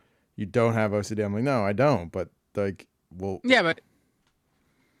don't have OCD. I'm like, no, I don't. But like, well, yeah,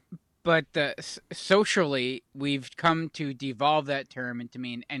 but socially, we've come to devolve that term into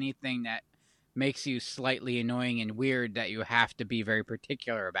mean anything that makes you slightly annoying and weird that you have to be very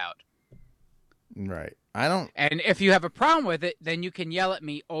particular about. Right. I don't. And if you have a problem with it, then you can yell at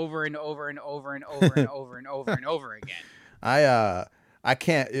me over and over and over and over and over and over and over again. I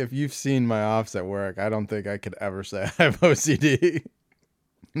can't. If you've seen my office at work, I don't think I could ever say I have OCD.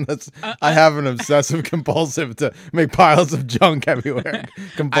 I have an obsessive compulsive to make piles of junk everywhere.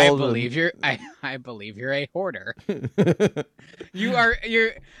 I believe you're a hoarder.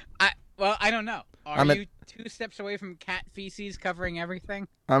 Well, I don't know. Are you 2 steps away from cat feces covering everything?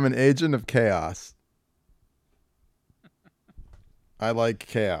 I'm an agent of chaos. I like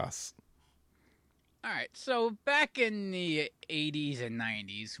chaos. All right, so back in the 80s and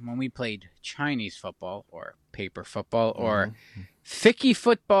 90s, when we played Chinese football or paper football or thicky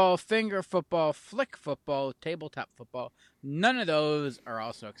football, finger football, flick football, tabletop football, none of those are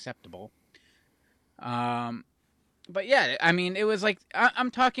also acceptable. But yeah, I mean, it was like, I'm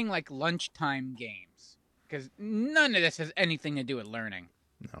talking like lunchtime games, because none of this has anything to do with learning.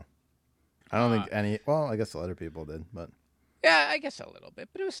 No. I don't think any, well, I guess other people did, but. Yeah, I guess a little bit,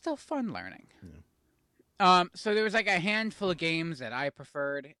 but it was still fun learning. Yeah. So there was like a handful of games that I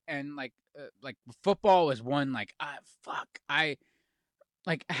preferred, and like football was one. Like, I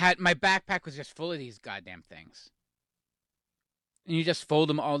had my backpack was just full of these goddamn things, and you just fold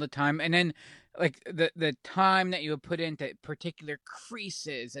them all the time, and then like the time that you would put into particular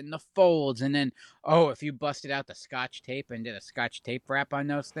creases and the folds, and then if you busted out the Scotch tape and did a Scotch tape wrap on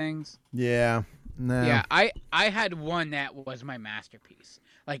those things. Yeah. No. Yeah, I had one that was my masterpiece.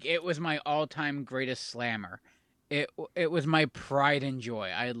 Like, it was my all-time greatest slammer. It was my pride and joy.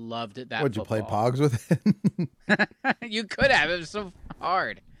 I loved it. Would you play Pogs with it? You could have. It was so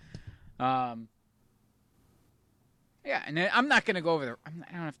hard. Yeah, and I'm not going to go over I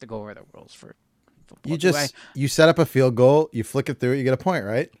don't have to go over the rules for football. You set up a field goal, you flick it through, you get a point,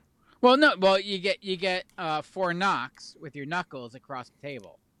 right? Well, no. Well, you get 4 knocks with your knuckles across the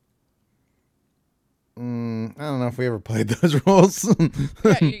table. I don't know if we ever played those rules.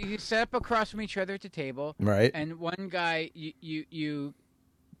 Yeah, you set up across from each other at the table, right? And one guy, you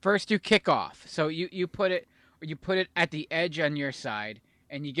first you kick off. So you put it at the edge on your side,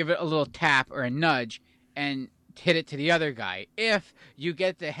 and you give it a little tap or a nudge, and hit it to the other guy. If you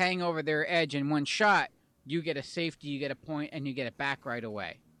get the hang over their edge in one shot, you get a safety, you get a point, and you get it back right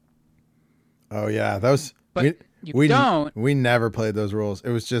away. Oh yeah, those. But we don't. We never played those rules.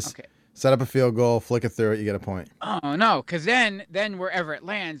 It was just. Okay. Set up a field goal, flick it through it, you get a point. Oh no, because then wherever it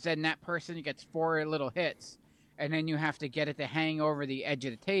lands, then that person gets 4 little hits, and then you have to get it to hang over the edge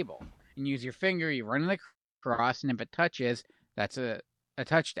of the table and use your finger. You run it across, and if it touches, that's a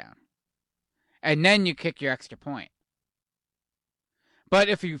touchdown. And then you kick your extra point. But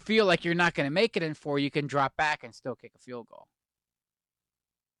if you feel like you're not going to make it in 4, you can drop back and still kick a field goal.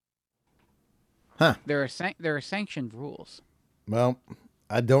 Huh. There are sanctioned rules. Well,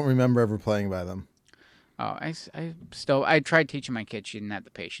 I don't remember ever playing by them. Oh, I tried teaching my kids. She didn't have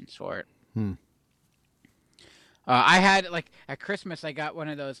the patience for it. I had, like, at Christmas, I got one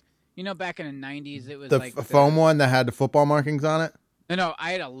of those, back in the 90s, it was The like... foam one that had the football markings on it? No,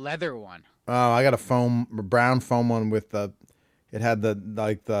 I had a leather one. Oh, I got a brown foam one with it had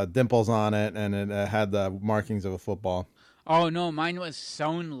the dimples on it, and it had the markings of a football. Oh, no, mine was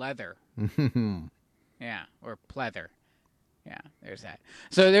sewn leather. Yeah, or pleather. Yeah, there's that.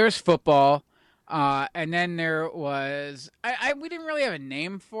 So there was football, and then there was... we didn't really have a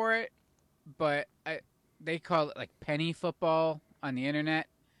name for it, but they call it, like, penny football on the internet.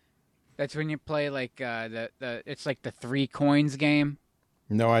 That's when you play, like, it's like the 3 coins game.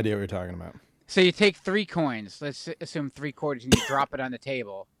 No idea what you're talking about. So you take 3 coins, let's assume 3 quarters, and you drop it on the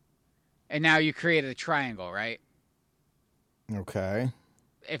table. And now you created a triangle, right? Okay.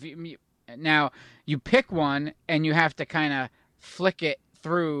 Now you pick one, and you have to kind of flick it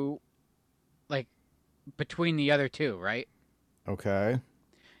through, like, between the other 2, right? Okay.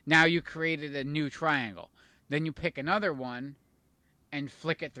 Now you created a new triangle. Then you pick another one and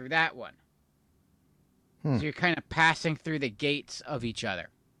flick it through that one. So you're kind of passing through the gates of each other.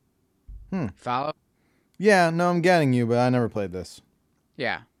 Follow? Yeah, no, I'm getting you, but I never played this.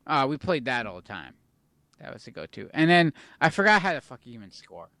 Yeah. We played that all the time. That was the go-to. And then I forgot how to fuck even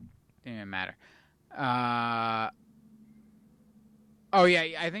score. Didn't even matter. Oh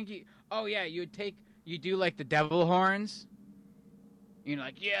yeah, I think you do like the devil horns.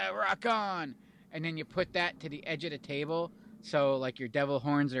 Like, yeah, rock on. And then you put that to the edge of the table. So, like, your devil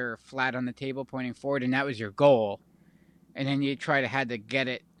horns are flat on the table pointing forward, and that was your goal. And then you had to get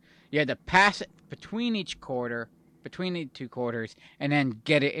it. You had to pass it between the 2 quarters, and then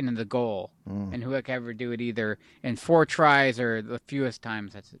get it into the goal. And whoever do it either in 4 tries or the fewest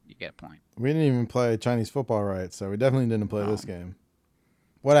times, you get a point. We didn't even play Chinese football right, so we definitely didn't play this game.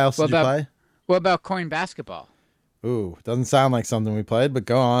 What else did you play? What about coin basketball? Ooh, doesn't sound like something we played, but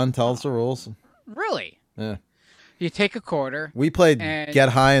go on, tell us the rules. Really? Yeah. You take a quarter. We played Get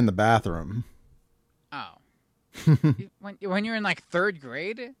High in the Bathroom. Oh. when you're in, like, 3rd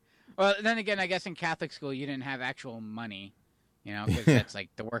grade? Well, then again, I guess in Catholic school you didn't have actual money, because that's, like,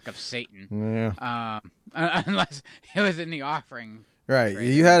 the work of Satan. Yeah. Unless it was in the offering. Right.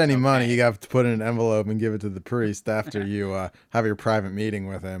 You had any money, you got to put in an envelope and give it to the priest after you have your private meeting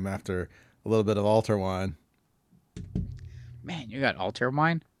with him after a little bit of altar wine. Man, you got altar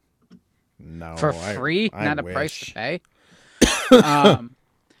wine? No. For free? I Not wish. a price to pay?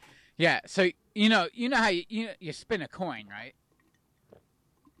 Yeah, so you know how you spin a coin, right?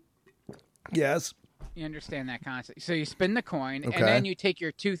 Yes. You understand that concept. So you spin the coin, Okay. and then you take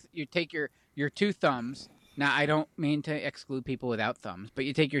your 2 thumbs. Now, I don't mean to exclude people without thumbs, but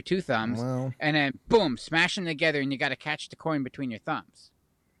you take your 2 thumbs, and then boom, smash them together, and you got to catch the coin between your thumbs.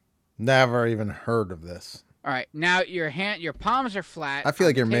 Never even heard of this. All right, now your palms are flat. I feel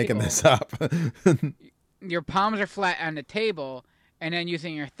like you're making this up. Your palms are flat on the table, and then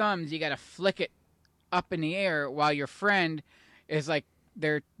using your thumbs, you got to flick it up in the air while your friend is, like,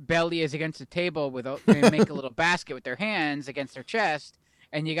 their belly is against the table they make a little basket with their hands against their chest,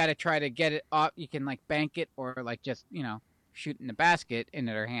 and you got to try to get it off. You can, like, bank it or, like, just, shoot in the basket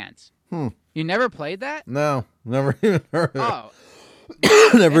into their hands. You never played that? No, never even heard of it. Oh.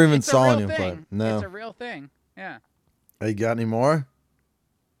 Never even saw anyone play. No. It's a real thing. Yeah. You got any more?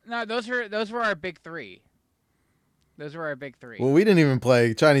 No, those were our big 3. Those were our big 3. Well, we didn't even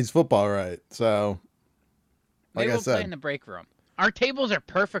play Chinese football right, so like Maybe I we'll said. play in the break room. Our tables are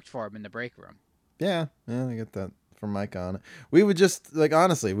perfect for them in the break room. Yeah, I get that from Mike on it. We would just, like,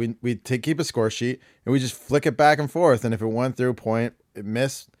 honestly, we'd keep a score sheet, and we just flick it back and forth, and if it went through, point, it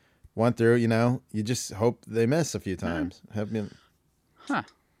missed, went through, you just hope they miss a few times. Huh.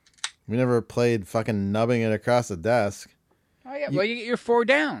 We never played fucking nubbing it across the desk. Oh, yeah, well, you get your 4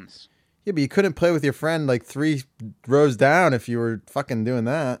 downs. Yeah, but you couldn't play with your friend, like, 3 rows down if you were fucking doing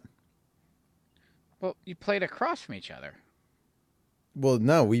that. Well, you played across from each other. Well,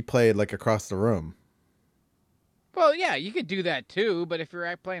 no, we played, like, across the room. Well, yeah, you could do that too, but if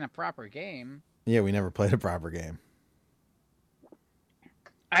you're playing a proper game... Yeah, we never played a proper game.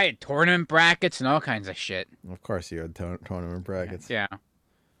 I had tournament brackets and all kinds of shit. Of course you had tournament brackets. Yeah.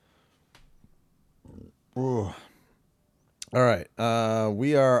 Ooh. All right.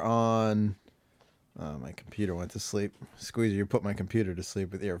 We are on. My computer went to sleep. Squeezer, you put my computer to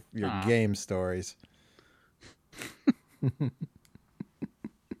sleep with your game stories.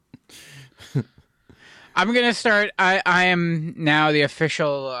 I'm gonna start. I am now the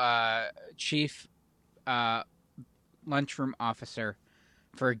official chief lunchroom officer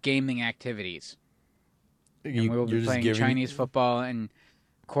for gaming activities. And we will be playing Chinese football and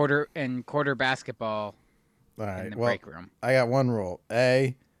quarter basketball. All right. In the break room. I got one rule.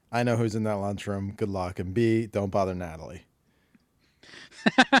 A, I know who's in that lunchroom. Good luck. And B, don't bother Natalie.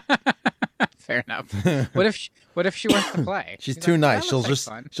 Fair enough. What if she wants to play? She's too nice. She'll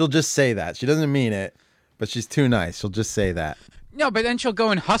just say that. She doesn't mean it, but she's too nice. She'll just say that. No, but then she'll go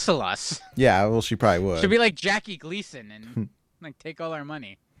and hustle us. Yeah, well, she probably would. She'll be like Jackie Gleason and like take all our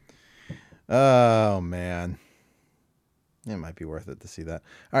money. Oh man, it might be worth it to see that.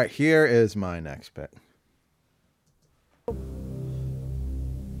 All right, here is my next pick.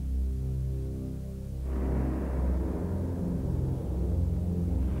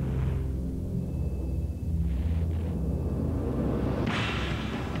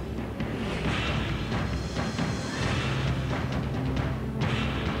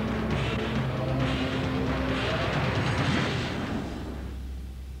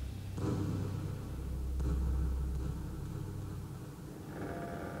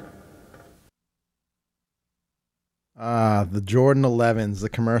 The Jordan 11s, the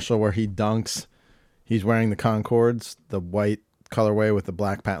commercial where he dunks. He's wearing the Concords, the white colorway with the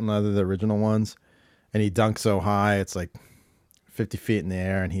black patent leather, the original ones, and he dunks so high it's like 50 feet in the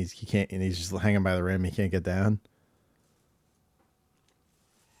air, and he's just hanging by the rim. He can't get down.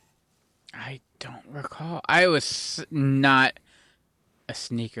 I don't recall. I was not a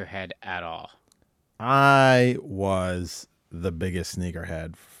sneakerhead at all. I was the biggest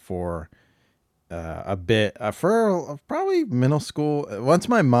sneakerhead for a bit for probably middle school. Once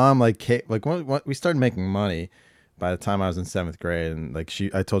my mom when we started making money, by the time I was in 7th grade, and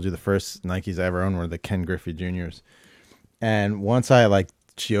I told you the first Nikes I ever owned were the Ken Griffey Juniors, and once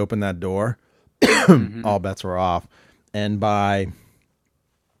she opened that door, all bets were off. And by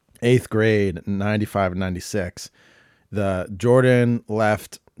 8th grade, 95 and 96, the Jordan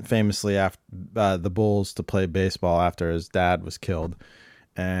left famously after the Bulls to play baseball after his dad was killed.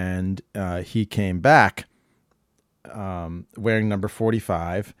 And he came back wearing number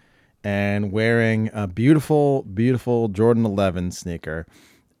 45 and wearing a beautiful, beautiful Jordan 11 sneaker.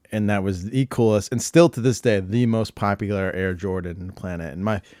 And that was the coolest, and still to this day, the most popular Air Jordan on the planet. And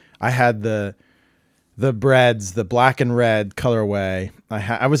I had the breads, the black and red colorway.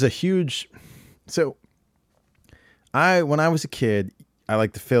 I was a huge... So when I was a kid, I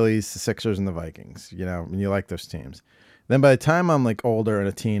liked the Phillies, the Sixers, and the Vikings. You know, and you like those teams. Then by the time I'm older and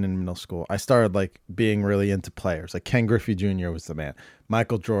a teen in middle school, I started being really into players. Like Ken Griffey Jr. was the man.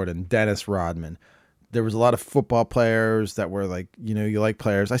 Michael Jordan, Dennis Rodman. There was a lot of football players that were you like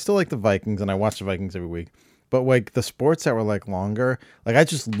players. I still like the Vikings, and I watch the Vikings every week. But the sports that were longer, I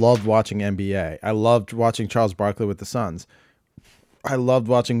just loved watching NBA. I loved watching Charles Barkley with the Suns. I loved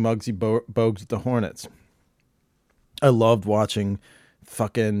watching Muggsy Bogues with the Hornets. I loved watching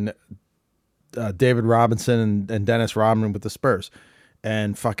fucking David Robinson and Dennis Rodman with the Spurs,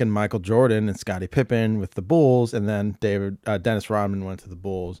 and fucking Michael Jordan and Scottie Pippen with the Bulls, and then Dennis Rodman went to the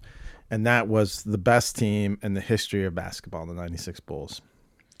Bulls, and that was the best team in the history of basketball, the '96 Bulls.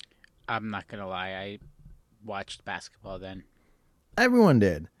 I'm not gonna lie, I watched basketball then. Everyone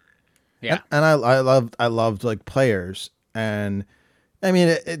did, yeah. And I loved players, and I mean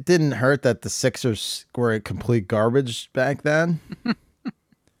it didn't hurt that the Sixers were complete garbage back then.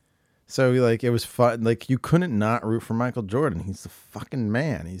 So it was fun. You couldn't not root for Michael Jordan. He's the fucking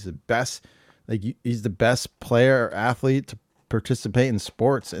man. He's the best. He's the best player or athlete to participate in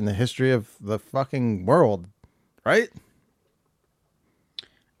sports in the history of the fucking world, right?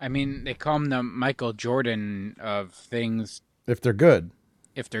 I mean, they call him the Michael Jordan of things. If they're good.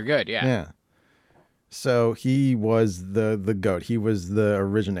 If they're good, yeah. Yeah. So he was the GOAT. He was the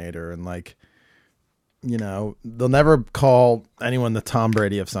originator, and they'll never call anyone the Tom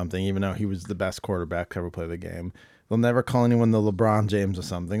Brady of something, even though he was the best quarterback to ever play the game. They'll never call anyone the LeBron James of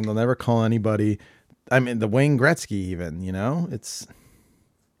something. They'll never call anybody, the Wayne Gretzky even,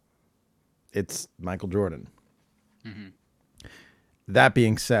 it's Michael Jordan. Mm-hmm. That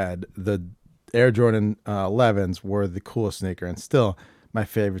being said, the Air Jordan 11s were the coolest sneaker, and still my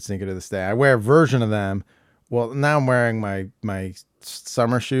favorite sneaker to this day. I wear a version of them. Well, now I'm wearing my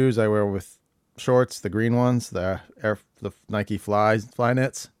summer shoes I wear with shorts, the green ones, the Nike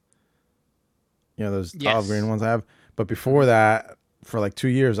Flyknits. Those olive green ones I have. But before that, for 2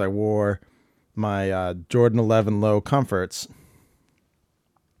 years, I wore my Jordan 11 Low Comforts.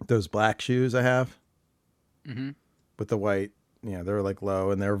 Those black shoes I have with the white, they're like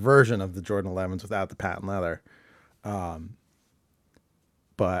low, and they're a version of the Jordan 11s without the patent leather.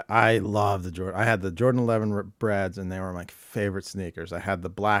 But I love the Jordan. I had the Jordan 11 Breads, and they were my favorite sneakers. I had the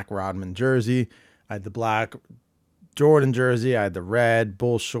black Rodman jersey. I had the black Jordan jersey. I had the red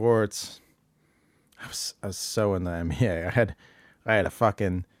Bull shorts. I was so in the NBA. I had a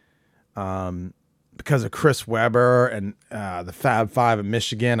fucking because of Chris Webber and the Fab Five of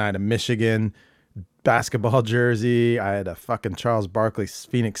Michigan. I had a Michigan basketball jersey. I had a fucking Charles Barkley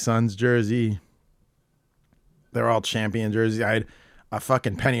Phoenix Suns jersey. They're all champion jerseys. I had a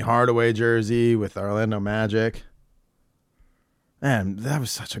fucking Penny Hardaway jersey with Orlando Magic. Man, that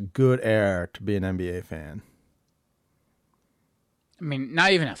was such a good era to be an NBA fan. I mean,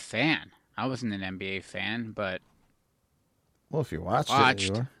 not even a fan. I wasn't an NBA fan, but well, if you watched it,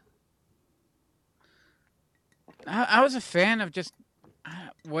 you were. I was a fan of just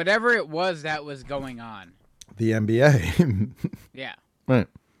whatever it was that was going on. The NBA. Yeah. Right.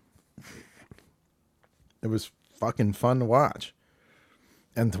 It was fucking fun to watch.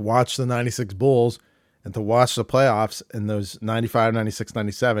 And to watch the 96 Bulls and to watch the playoffs in those 95, 96,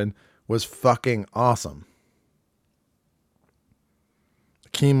 97 was fucking awesome.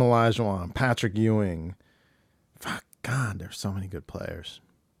 Hakeem Olajuwon, Patrick Ewing. Fuck, God, there's so many good players.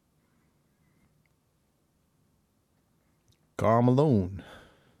 Karl Malone.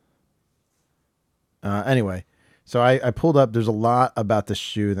 Anyway, so I pulled up. There's a lot about the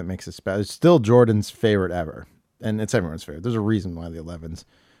shoe that makes it special. It's still Jordan's favorite ever. And it's everyone's favorite. There's a reason why the 11s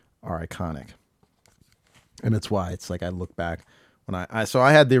are iconic. And it's why it's like I look back when I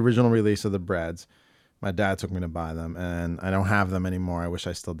had the original release of the Breads. My dad took me to buy them, and I don't have them anymore. I wish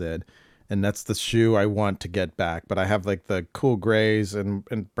I still did. And that's the shoe I want to get back. But I have like the cool grays and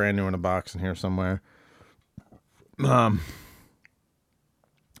brand new in a box in here somewhere.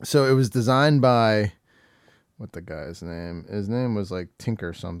 So it was designed by what the guy's name? His name was like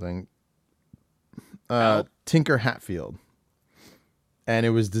Tinker something. Tinker Hatfield. And it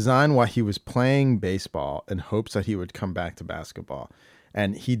was designed while he was playing baseball in hopes that he would come back to basketball.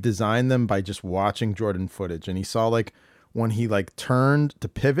 And he designed them by just watching Jordan footage. And he saw like when he like turned to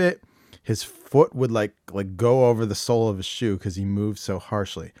pivot, his foot would like go over the sole of his shoe because he moved so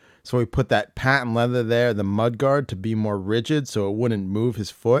harshly. So he put that patent leather there, the mud guard, to be more rigid so it wouldn't move his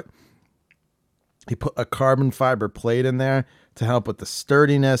foot. He put a carbon fiber plate in there to help with the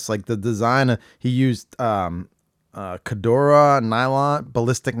sturdiness. Like the design, he used Cadora nylon,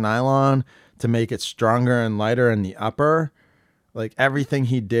 ballistic nylon, to make it stronger and lighter in the upper. Like everything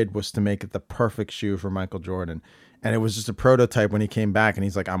he did was to make it the perfect shoe for Michael Jordan. And it was just a prototype when he came back, and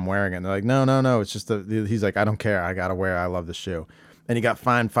he's like, I'm wearing it. And they're like, no. It's just he's like, I don't care. I got to wear it. I love the shoe. And he got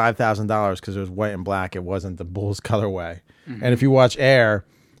fined $5,000 because it was white and black. It wasn't the Bulls colorway. Mm-hmm. And if you watch Air,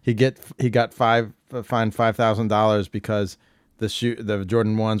 he got fined $5,000 because the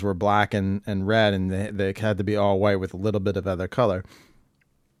Jordan 1s were black and red, and they had to be all white with a little bit of other color.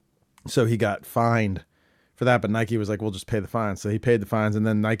 So he got fined for that, but Nike was like, we'll just pay the fines. So he paid the fines, and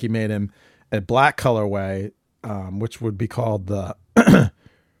then Nike made him a black colorway, which would be called the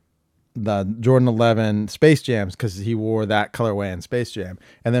the Jordan 11 Space Jams, because he wore that colorway in Space Jam.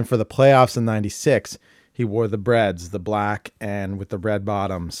 And then for the playoffs in 96, he wore the Breads, the black and with the red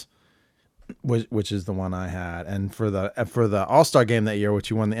bottoms, which is the one I had. And for the All-Star game that year, which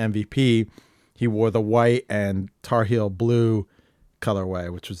he won the MVP, he wore the white and Tar Heel blue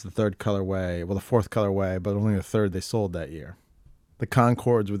colorway, which was the third colorway, well, the fourth colorway, but only the third they sold that year. The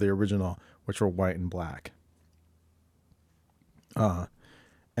Concords were the original, which were white and black.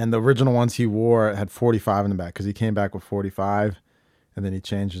 And the original ones he wore had 45 in the back because he came back with 45, and then he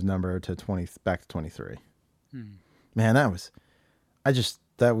changed his number to 20, back to 23. Man, that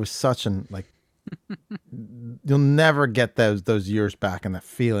was such an, like, you'll never get those years back, and that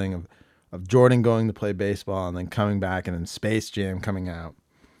feeling of Jordan going to play baseball and then coming back, and then Space Jam coming out.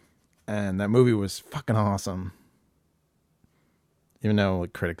 And that movie was fucking awesome. Even though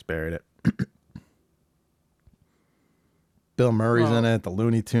critics buried it. Bill Murray's in it, the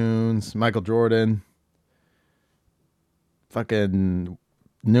Looney Tunes, Michael Jordan, fucking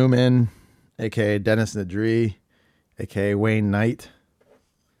Newman, a.k.a. Dennis Nedry, a.k.a. Wayne Knight.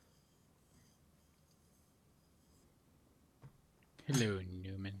 Hello,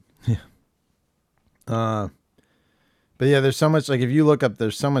 Newman. Yeah. But yeah, there's so much, like, if you look up,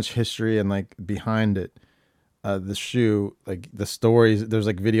 there's so much history and, like, behind it. The shoe, like, the stories, there's,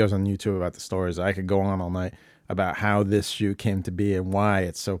 like, videos on YouTube about the stories. I could go on all night about how this shoe came to be and why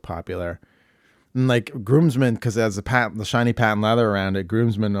it's so popular. And like groomsmen, because it has the shiny patent leather around it,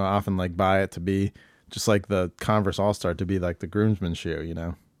 groomsmen will often like buy it to be just like the Converse All-Star, to be like the groomsman shoe, you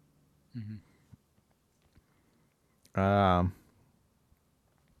know?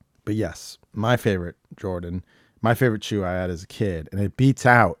 But yes, my favorite Jordan, my favorite shoe I had as a kid, and it beats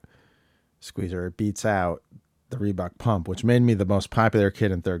out Squeezer. It beats out the Reebok Pump, which made me the most popular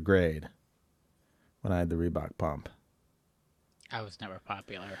kid in 3rd grade when I had the Reebok Pump. I was never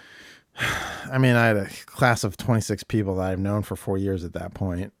popular. I mean, I had a class of 26 people that I've known for 4 years at that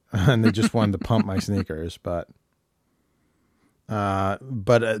point, and they just wanted to pump my sneakers. But in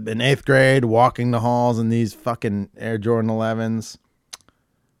 8th grade, walking the halls in these fucking Air Jordan 11s,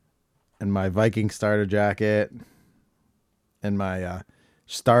 and my Viking starter jacket, and my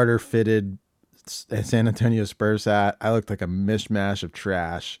starter fitted San Antonio Spurs hat, I looked like a mishmash of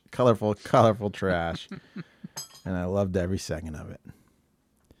trash, colorful trash, and I loved every second of it.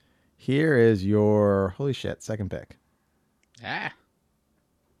 Here is your, holy shit, second pick. Ah.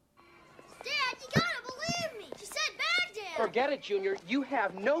 Dad, you gotta believe me. She said Baghdad. Forget it, Junior. You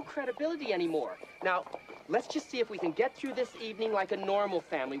have no credibility anymore. Now, let's just see if we can get through this evening like a normal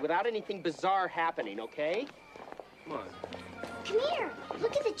family without anything bizarre happening, okay? Come on. Come here.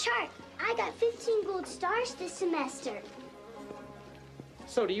 Look at the chart. I got 15 gold stars this semester.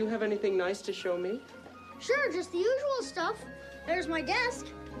 So, do you have anything nice to show me? Sure, just the usual stuff. There's my desk.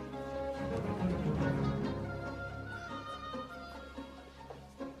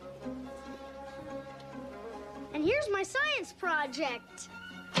 And here's my science project.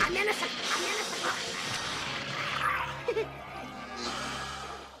 I'm innocent.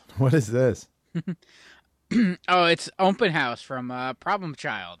 What is this? Oh, it's Open House from Problem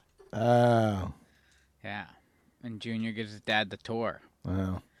Child. Oh. Yeah. And Junior gives his dad the tour.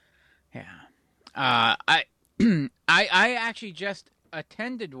 Wow. Yeah. I actually just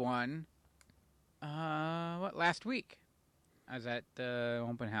attended one last week. I was at the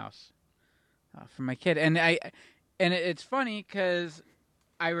Open House for my kid, and it's funny because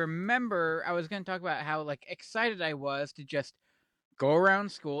I remember I was going to talk about how like excited I was to just go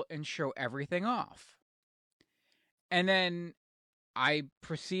around school and show everything off. And then I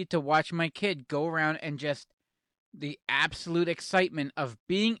proceed to watch my kid go around and just the absolute excitement of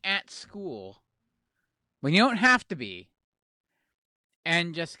being at school when you don't have to be,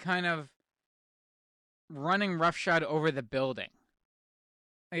 and just kind of running roughshod over the building.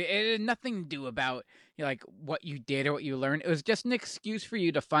 It had nothing to do about like what you did or what you learned. It was just an excuse for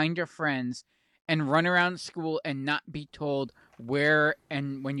you to find your friends and run around school and not be told where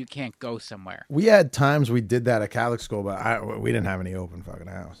and when you can't go somewhere. We had times we did that at Catholic school, but we didn't have any open fucking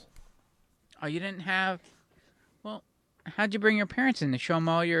house. Oh, you didn't have? Well, how'd you bring your parents in to show them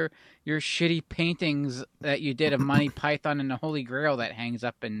all your shitty paintings that you did of Monty Python and the Holy Grail that hangs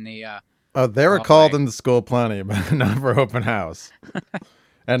up in the... Oh, they were called into school plenty, but not for open house.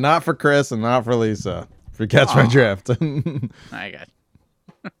 And not for Chris and not for Lisa. If you catch my drift. I got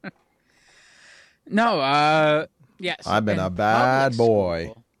No, yes. I've been a bad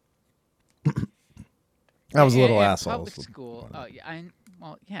boy. I was a little asshole. Public school. Oh, yeah.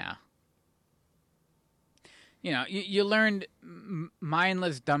 Yeah. You know, you learned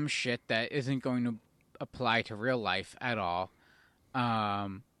mindless dumb shit that isn't going to apply to real life at all.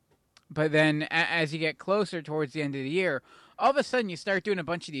 But then as you get closer towards the end of the year, all of a sudden you start doing a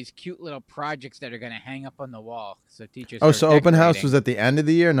bunch of these cute little projects that are going to hang up on the wall. So teachers. Oh, so open house was at the end of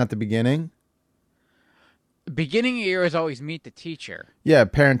the year, not the beginning? Beginning of the year is always meet the teacher. Yeah,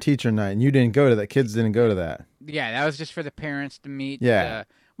 parent-teacher night, and you didn't go to that. Kids didn't go to that. Yeah, that was just for the parents to meet. Yeah.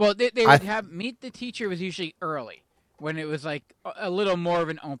 Well, they would have meet the teacher was usually early when it was like a little more of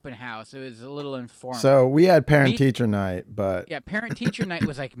an open house. It was a little informal. So we had parent-teacher night, but yeah, parent-teacher night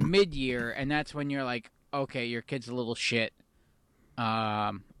was like mid-year, and that's when you're like, okay, your kid's a little shit,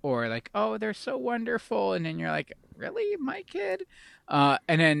 or like, oh, they're so wonderful, and then you're like, really, my kid? And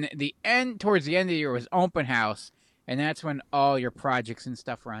then towards the end of the year was open house, and that's when all your projects and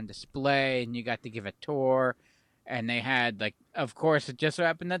stuff were on display, and you got to give a tour. And they had, like, of course, it just so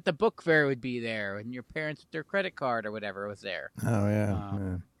happened that the book fair would be there, and your parents with their credit card or whatever was there. Oh,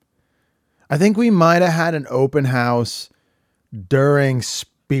 yeah. I think we might have had an open house during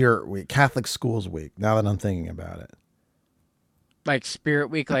Spirit Week, Catholic Schools Week, now that I'm thinking about it. Like Spirit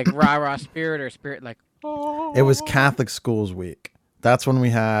Week, like rah-rah Spirit, or Spirit, like... Oh. It was Catholic Schools Week. That's when we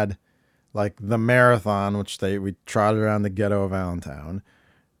had, like, the marathon, which we trotted around the ghetto of Allentown.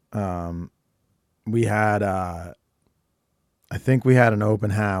 We had, I think we had an open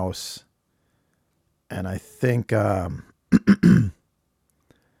house, and I think, sorry,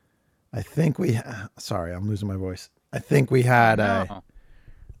 I'm losing my voice. I think we had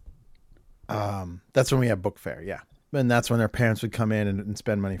That's when we had book fair. Yeah. And that's when our parents would come in and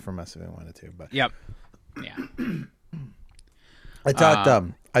spend money from us if they wanted to. But Yep. Yeah. I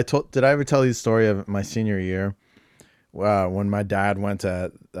talked. Did I ever tell you the story of my senior year, when my dad went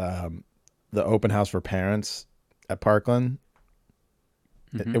to the open house for parents at Parkland?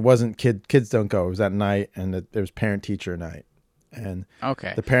 It wasn't kids don't go. It was at night, and it was parent teacher night. And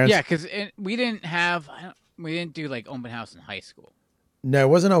okay, the parents. Yeah, because we didn't do like open house in high school. No, it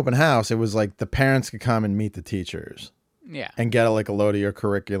wasn't open house. It was like the parents could come and meet the teachers. Yeah. And get like a load of your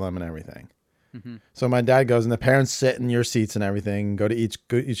curriculum and everything. So my dad goes, and the parents sit in your seats and everything, go to each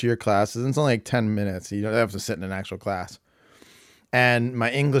of your classes. And it's only like 10 minutes. You don't have to sit in an actual class. And my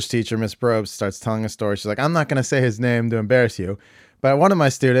English teacher, Miss Probst, starts telling a story. She's like, I'm not going to say his name to embarrass you. But one of my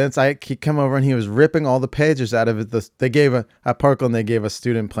students, he come over and he was ripping all the pages out of it. At Parkland, they gave us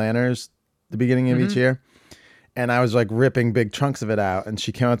student planners the beginning of each year. And I was like ripping big chunks of it out. And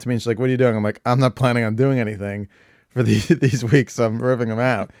she came up to me and she's like, what are you doing? I'm like, I'm not planning on doing anything for these weeks. So I'm ripping them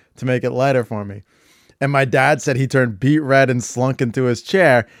out to make it lighter for me. And my dad said he turned beet red and slunk into his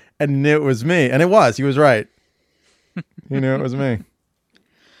chair and knew it was me. And it was. He was right. He knew it was me.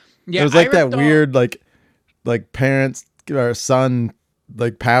 Yeah, it was like that weird, like parents or son,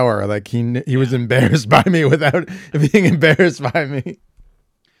 like power. Like he was embarrassed by me without being embarrassed by me.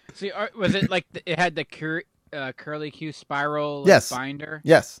 See, was it like it had the curly Q spiral binder?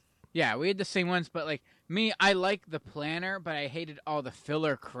 Yes. Yeah, we had the same ones, but like me, I like the planner, but I hated all the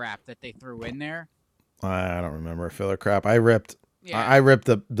filler crap that they threw in there. I don't remember filler crap. I ripped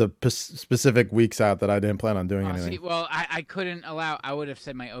the specific weeks out that I didn't plan on doing anything. See, well, I couldn't allow. I would have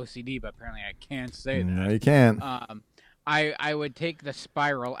said my OCD, but apparently I can't say that. No, you can't. I would take the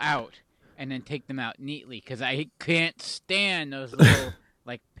spiral out and then take them out neatly because I can't stand those little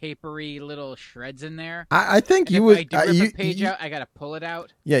like papery little shreds in there. I think and you if would. I do rip a page out, I gotta pull it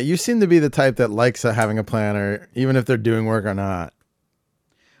out. Yeah, you seem to be the type that likes having a planner, even if they're doing work or not.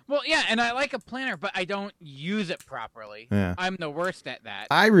 Well, yeah, and I like a planner, but I don't use it properly. Yeah. I'm the worst at that.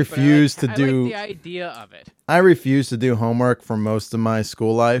 I refuse to do. I like the idea of it. I refuse to do homework for most of my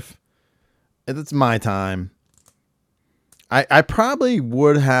school life. It's my time. I probably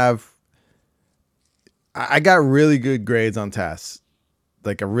would have. I got really good grades on tests,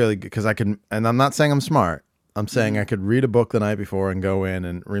 like a really good, because I can. And I'm not saying I'm smart. I'm saying I could read a book the night before and go in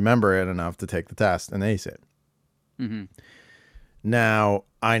and remember it enough to take the test and ace it. Mm-hmm. Now,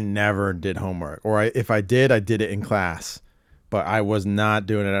 I never did homework, or if I did it in class, but I was not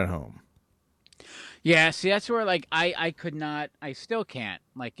doing it at home. Yeah, see, that's where like I could not, I still can't.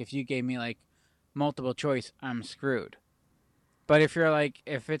 Like if you gave me like multiple choice, I'm screwed. But if you're like,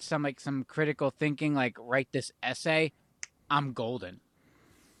 if it's some critical thinking, like write this essay, I'm golden.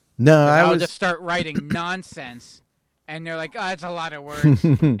 No, I'll just start writing nonsense, and they're like, oh, that's a lot of words.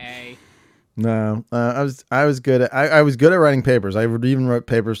 A. No, I was good at I was good at writing papers. I even wrote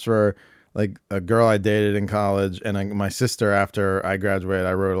papers for like a girl I dated in college, and my sister after I graduated.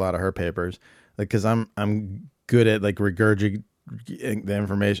 I wrote a lot of her papers, like because I'm good at like regurgitating the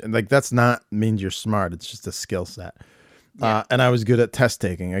information. Like that's not means you're smart. It's just a skill set. Yeah. And I was good at test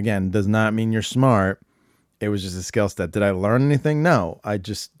taking. Again, does not mean you're smart. It was just a skill set. Did I learn anything? No. I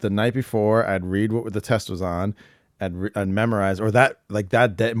just the night before I'd read what the test was on. I'd memorize, or that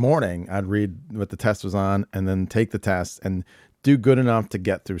morning I'd read what the test was on and then take the test and do good enough to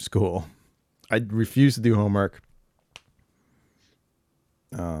get through school. I refused to do homework.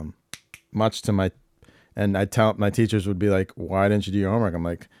 Much to my, and I tell my teachers would be like, "Why didn't you do your homework?" I'm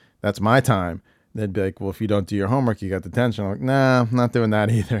like, "That's my time." They'd be like, "Well, if you don't do your homework, you got detention." I'm like, "Nah, I'm not doing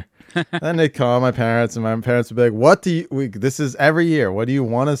that either." Then they'd call my parents, and my parents would be like, "What do you? This is every year. What do you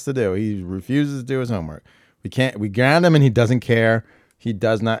want us to do?" He refuses to do his homework. We ground him and he doesn't care. He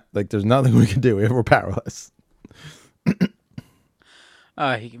does not, like, there's nothing we can do. We're powerless.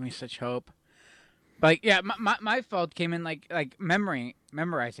 He gave me such hope. But yeah, my fault came in like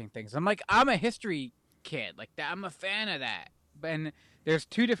memorizing things. I'm like, I'm a history kid. Like that, I'm a fan of that. And there's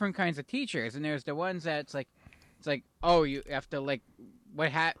two different kinds of teachers, and there's the ones that it's like, oh, you have to like,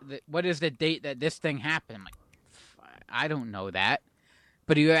 what is the date that this thing happened? I'm like, I don't know that.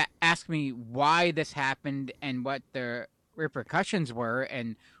 But you ask me why this happened and what the repercussions were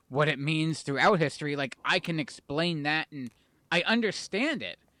and what it means throughout history. Like, I can explain that and I understand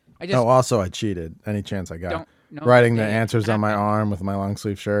it. Also, I cheated any chance I got. Writing the answers on my arm with my long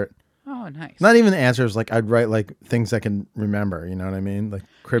sleeve shirt. Oh, nice. Not even answers. Like, I'd write, like, things I can remember. You know what I mean? Like,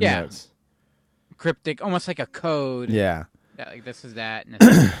 crib notes. Cryptic, almost like a code. Yeah. Like, this is that. And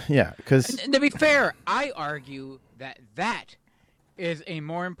this is yeah, because... To be fair, I argue that is a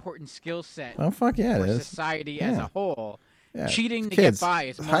more important skill set for society as a whole cheating to kids, get by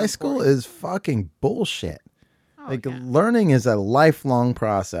is more high school important. is fucking bullshit. Oh, like yeah. learning is a lifelong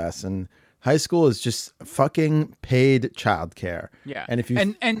process, and high school is just fucking paid childcare. Yeah. And if you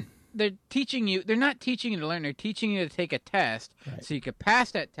and they're teaching you, they're not teaching you to learn, they're teaching you to take a test so you could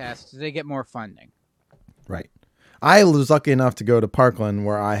pass that test so they get more funding. Right. I was lucky enough to go to Parkland,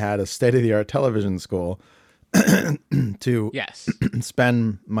 where I had a state-of-the-art television school to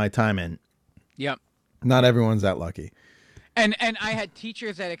spend my time in. Yep. Not everyone's that lucky. And I had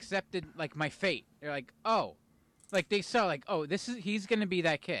teachers that accepted like my fate. They're like, oh, like they saw like, oh, he's gonna be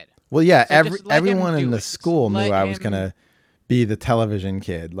that kid. Well, yeah, So just let him everyone in do the it. school Just knew let I was him- gonna be the television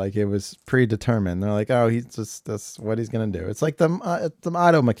kid. Like it was predetermined. They're like, oh, that's what he's gonna do. It's like the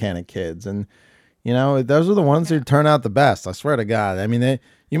auto mechanic kids, and you know, those are the ones who turn out the best. I swear to God. I mean,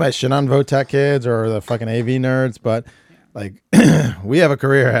 you might shit on Votech kids or the fucking AV nerds, but like, we have a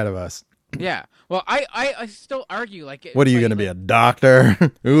career ahead of us. Yeah. Well, I still argue like. What are you gonna be, a doctor?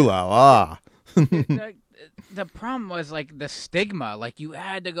 Ooh la la. The problem was like the stigma. Like you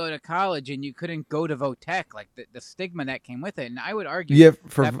had to go to college and you couldn't go to Votech. Like the stigma that came with it. And I would argue Yeah,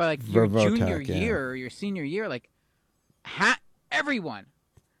 for- that by like for your junior Votech, yeah. year or your senior year, like everyone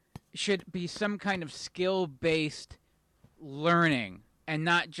should be some kind of skill-based learning and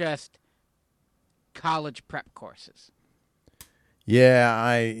not just college prep courses. Yeah,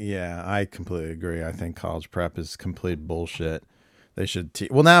 I completely agree. I think college prep is complete bullshit. They should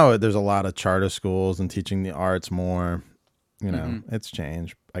well, now there's a lot of charter schools and teaching the arts more. You know, it's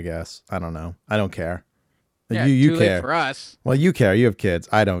changed, I guess. I don't know. I don't care. Yeah, you too late care. for us. Well, you care. You have kids.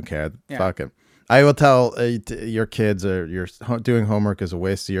 I don't care. Yeah. Fuck it. I will tell your kids you're doing homework is a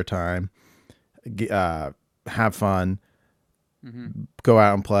waste of your time. Have fun. Go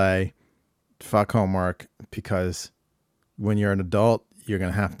out and play. Fuck homework, because when you're an adult, you're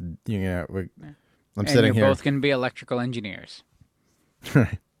gonna have to. I'm And sitting you're here. both going to be electrical engineers.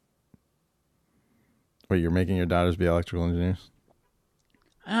 Right. Wait, you're making your daughters be electrical engineers?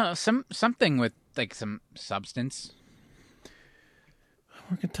 I don't know, something with like some substance. I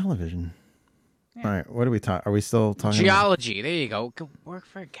work in television. All right, what are we talking? Are we still talking? Geology. There you go. Go work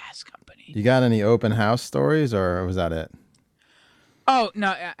for a gas company. You got any open house stories, or was that it? Oh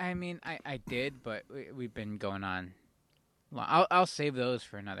no, I mean I did, but we've been going on. I'll save those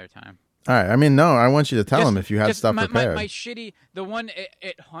for another time. All right. I mean, no, I want you to tell them if you had Just stuff my prepared. my shitty, the one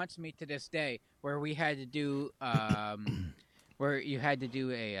it haunts me to this day, where we had to do where you had to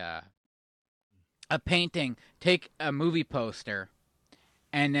do a painting, take a movie poster,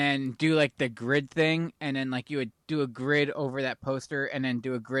 and then do like the grid thing, and then like you would do a grid over that poster, and then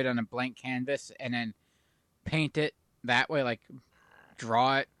do a grid on a blank canvas, and then paint it that way, like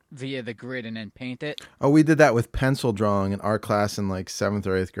draw it via the grid and then paint it. Oh, we did that with pencil drawing in art class in like 7th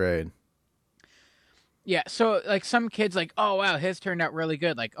or 8th grade. Yeah, so like some kids like, oh wow, his turned out really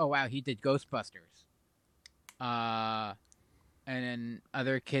good. Like, oh wow, he did Ghostbusters. And then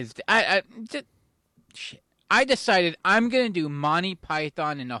other kids, I decided I'm gonna do Monty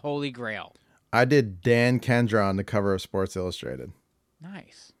Python and the Holy Grail. I did Dan Kendra on the cover of Sports Illustrated.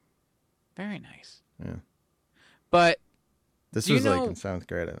 Nice, very nice. Yeah, but this do was you like know- in 7th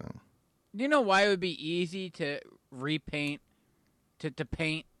grade. I think. Do you know why it would be easy to repaint, to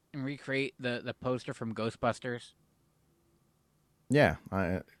paint and recreate the poster from Ghostbusters? Yeah,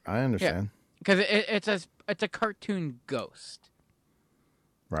 I understand. Because it's a cartoon ghost.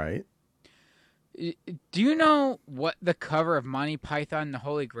 Right. Do you know what the cover of Monty Python and the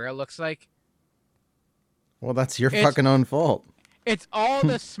Holy Grail looks like? Well, that's your It's- fucking own fault. It's all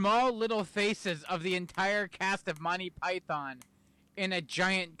the small little faces of the entire cast of Monty Python in a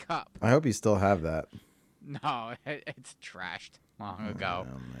giant cup. I hope you still have that. No, it's trashed long ago.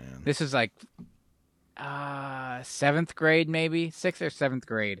 Oh man. This is like 7th grade, maybe 6th or 7th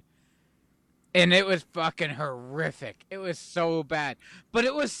grade. And it was fucking horrific. It was so bad. But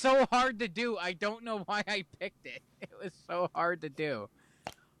it was so hard to do. I don't know why I picked it. It was so hard to do.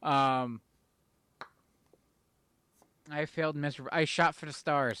 I failed miserably. I shot for the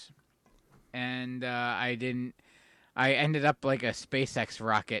stars. And I didn't. I ended up like a SpaceX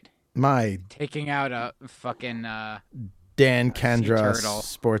rocket. My Taking out a fucking... Dan sea Kendra turtle.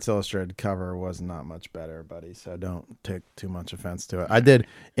 Sports Illustrated cover was not much better, buddy. So don't take too much offense to it. I did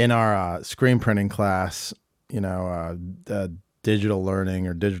in our screen printing class, digital learning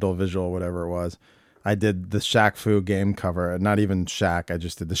or digital visual, whatever it was. I did the Shaq Fu game cover, not even Shaq. I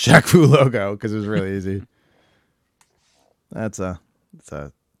just did the Shaq Fu logo because it was really easy. It's a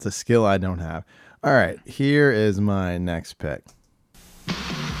skill I don't have. All right, here is my next pick.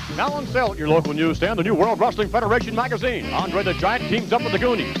 Now on sale at your local newsstand, the new World Wrestling Federation magazine. Andre the Giant teams up with the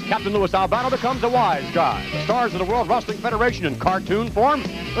Goonies. Captain Louis Albano becomes a wise guy. The stars of the World Wrestling Federation in cartoon form.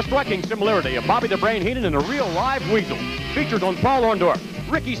 The striking similarity of Bobby the Brain Heenan and a real live weasel. Features on Paul Orndorff,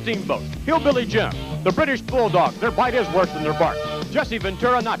 Ricky Steamboat, Hillbilly Jim, the British Bulldogs. Their bite is worse than their bark. Jesse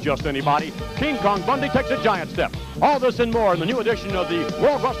Ventura, not just anybody. King Kong Bundy takes a giant step. All this and more in the new edition of the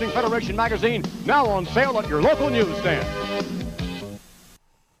World Wrestling Federation magazine, now on sale at your local newsstand.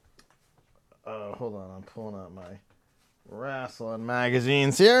 Hold on, I'm pulling out my wrestling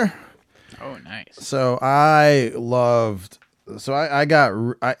magazines here. Oh, nice. So I liked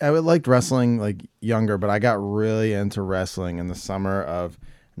wrestling like younger, but I got really into wrestling in the summer of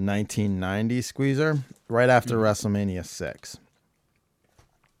 1990, Squeezer, right after WrestleMania 6.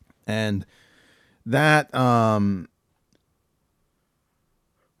 And that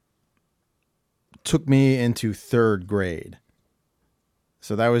took me into third grade.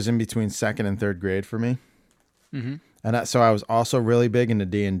 So that was in between second and third grade for me. Mm-hmm. And so I was also really big into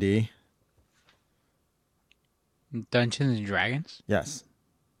D&D. Dungeons and Dragons? Yes.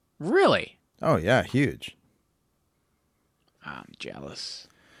 Really? Oh, yeah, huge. I'm jealous.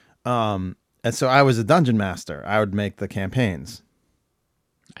 And so I was a dungeon master. I would make the campaigns.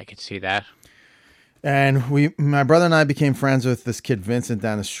 I could see that. And my brother and I became friends with this kid Vincent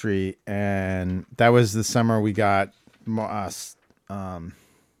down the street, and that was the summer we got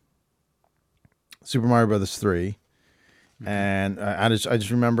Super Mario Brothers 3. And I just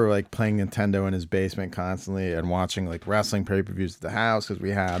remember like playing Nintendo in his basement constantly and watching like wrestling pay-per-views at the house because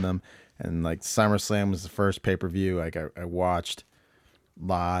we had them. And like SummerSlam was the first pay-per-view like I watched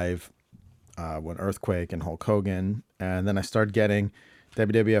live when Earthquake and Hulk Hogan. And then I started getting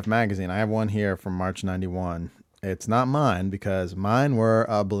WWF magazine. I have one here from March 91. It's not mine because mine were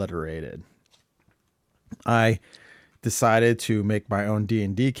obliterated. I decided to make my own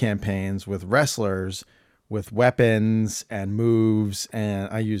D&D campaigns with wrestlers with weapons and moves, and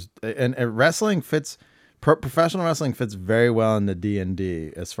I used and wrestling fits professional wrestling fits very well into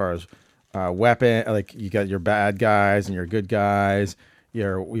D&D as far as weapon, like you got your bad guys and your good guys,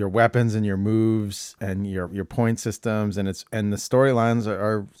 your weapons and your moves and your point systems, and the storylines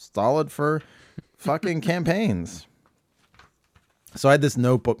are solid for fucking campaigns. So I had this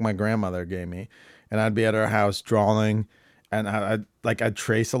notebook my grandmother gave me, and I'd be at her house drawing, and I'd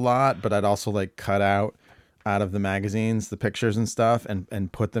trace a lot, but I'd also like cut out of the magazines the pictures and stuff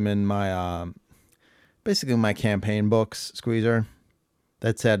and put them in my basically my campaign books, Squeezer,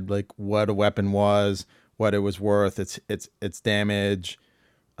 that said like what a weapon was, what it was worth, its damage,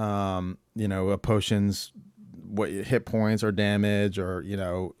 a potion's what hit points or damage or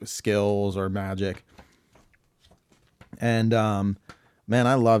skills or magic. And man,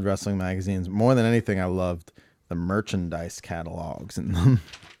 I loved wrestling magazines more than anything. I loved the merchandise catalogs in them.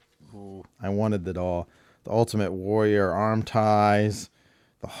 I wanted it all. The Ultimate Warrior arm ties,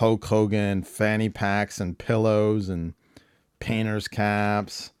 the Hulk Hogan fanny packs and pillows and painter's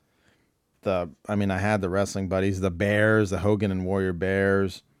caps. I had the Wrestling Buddies, the Bears, the Hogan and Warrior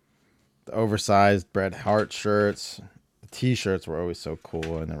Bears, the oversized Bret Hart shirts. The T-shirts were always so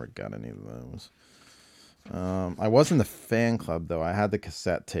cool. I never got any of those. I was in the fan club, though. I had the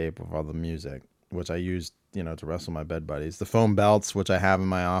cassette tape of all the music, which I used, to wrestle my bed buddies. The foam belts, which I have in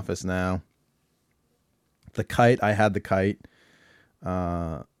my office now. The kite, I had the kite.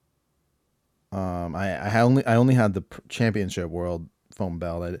 I only had the Championship World foam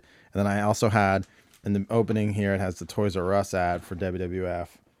belt, and then I also had in the opening here. It has the Toys R Us ad for WWF,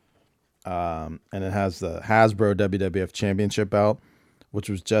 and it has the Hasbro WWF Championship belt, which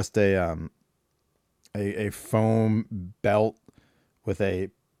was just a foam belt with a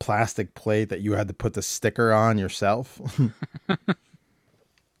plastic plate that you had to put the sticker on yourself.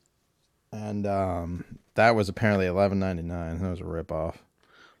 And that was apparently $11.99. That was a ripoff.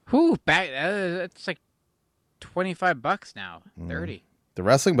 Whew, that's like $25 now. 30. The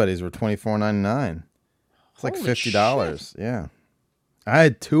Wrestling Buddies were $24.99. It's like $50. Shit. Yeah, I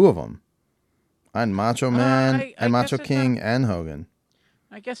had two of them. I had Macho Man and Macho King and Hogan.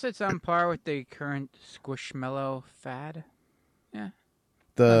 I guess it's on par with the current Squishmallow fad. Yeah,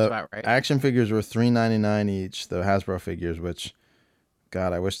 the about right. Action figures were $3.99 each. The Hasbro figures, which,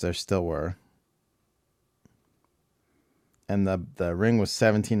 God, I wish there still were. And the ring was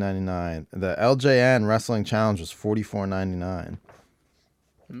 $17.99. The LJN Wrestling Challenge was $44.99.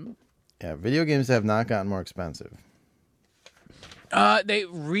 Yeah, video games have not gotten more expensive. They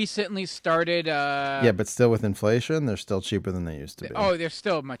recently started. Yeah, but still with inflation, they're still cheaper than they used to be. Oh, they're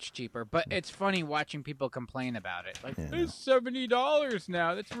still much cheaper. But it's funny watching people complain about it. Like, it's $70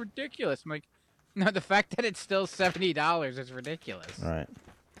 now. That's ridiculous. I'm like, no, the fact that it's still $70 is ridiculous. Right.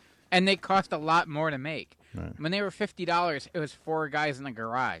 and they cost a lot more to make. Right. When they were $50, it was 4 guys in the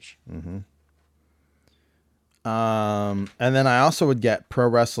garage. Mm-hmm. And then I also would get Pro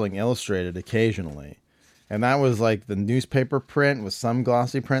Wrestling Illustrated occasionally. And that was like the newspaper print with some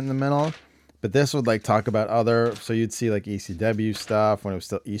glossy print in the middle. But this would like talk about other, so you'd see like ECW stuff when it was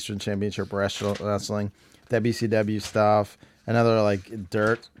still Eastern Championship Wrestling, WCW stuff, and other like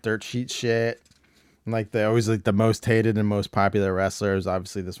dirt sheet shit. And like they always like the most hated and most popular wrestlers.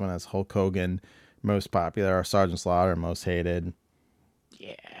 Obviously this one has Hulk Hogan, most popular, or Sergeant Slaughter, most hated.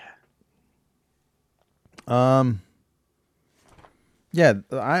 Yeah. Yeah,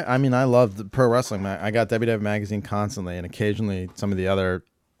 I mean, I love the pro wrestling. I got WWF Magazine constantly, and occasionally some of the other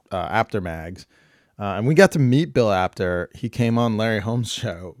Apter mags. And we got to meet Bill Apter. He came on Larry Holmes'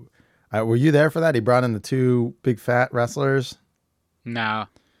 show. Were you there for that? He brought in the 2 big fat wrestlers. No.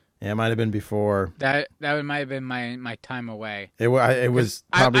 Yeah, it might have been before. That might have been my time away. It was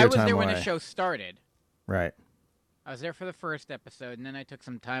probably I your was time there away. when the show started. Right. I was there for the first episode, and then I took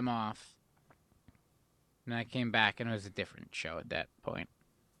some time off. And I came back, and it was a different show at that point.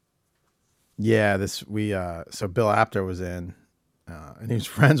 Yeah, so Bill Apter was in, and he was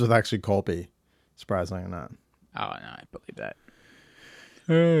friends with actually Colby, surprisingly or not. Oh, no, I believe that.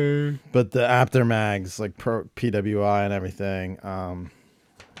 But the Apter mags, like Pro PWI and everything,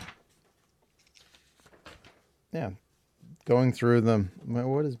 yeah, going through them.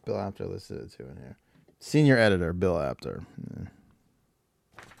 What is Bill Apter listed to in here? Senior editor, Bill Apter.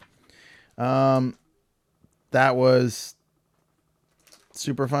 Yeah. That was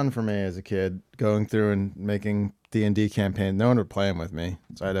super fun for me as a kid, going through and making D&D campaigns. No one would play them with me,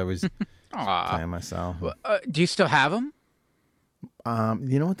 so I'd always play them myself. Do you still have them?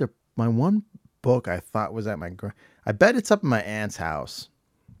 You know what? My one book I thought was at I bet it's up in my aunt's house.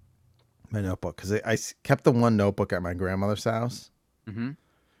 My notebook, because I kept the one notebook at my grandmother's house. Mm-hmm.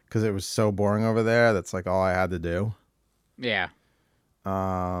 Because it was so boring over there. That's like all I had to do. Yeah.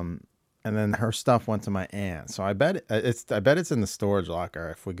 And then her stuff went to my aunt. So I bet it's in the storage locker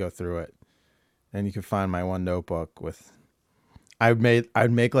if we go through it. And you can find my one notebook with I'd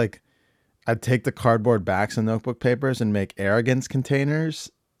take the cardboard backs and notebook papers and make Arrogance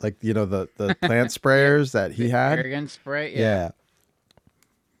containers, like the plant sprayers that he had. Arrogance spray, yeah.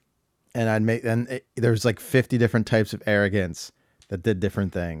 And I'd make there's like 50 different types of Arrogance that did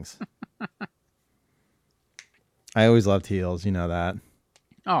different things. I always loved heels, you know that.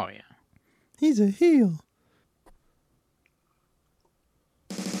 Oh yeah. He's a heel.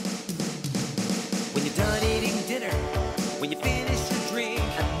 When you're done eating dinner, when you finish your drink,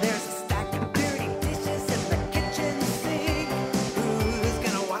 and there's a stack of dirty dishes in the kitchen sink, who's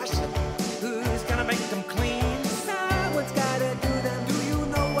gonna wash them? Who's gonna make them clean? Someone's gotta do them. Do you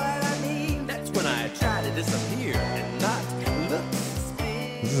know what I mean? That's when I try to disappear and not look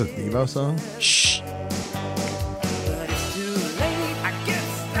suspicious. Is this a Devo song? Shh. But it's too late. I get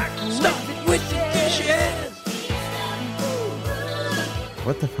stuck with the dishes.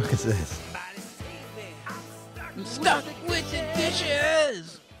 What the fuck is this? I'm stuck with the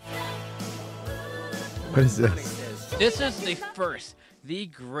dishes. What is this? This is the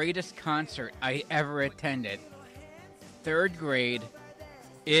greatest concert I ever attended. 3rd grade,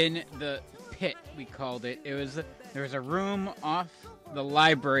 in the pit, we called it. There was a room off the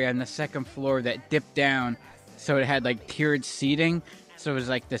library on the 2nd floor that dipped down, so it had like tiered seating. So it was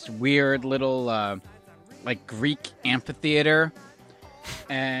like this weird little like Greek amphitheater,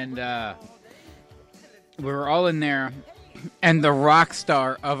 and we were all in there. And the rock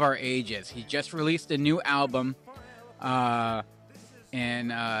star of our ages, he just released a new album, and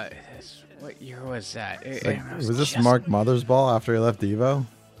what year was that? Was this Mark Mothersbaugh after he left Devo?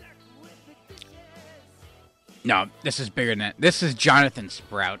 No, this is bigger than that. This is Jonathan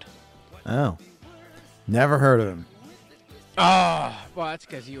Sprout. Oh, never heard of him. Oh, well, that's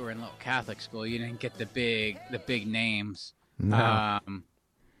because you were in little Catholic school. You didn't get the big names. No.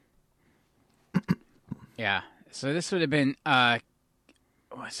 Yeah. So this would have been was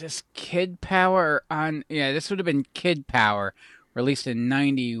this Kid Power on? Yeah, this would have been Kid Power, released in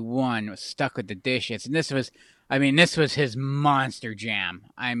 '91. Was Stuck with the Dishes, and this was his monster jam.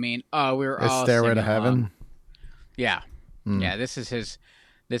 I mean, we were all Stairway to singing Heaven. along. Yeah, yeah. This is his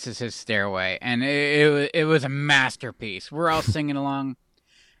Stairway, and it was a masterpiece. We're all singing along,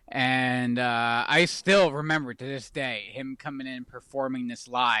 and I still remember to this day him coming in and performing this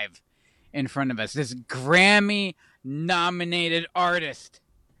live in front of us. This Grammy-nominated artist.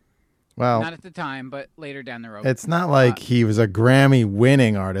 Well, not at the time, but later down the road. It's not like he was a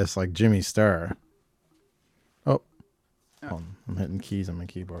Grammy-winning artist like Jimmy Sturr. Oh, I'm hitting keys on my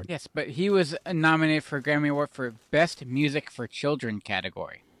keyboard. Yes, but he was nominated for a Grammy Award for Best Music for Children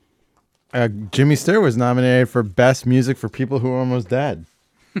category. Jimmy Sturr was nominated for Best Music for People Who Are Almost Dead.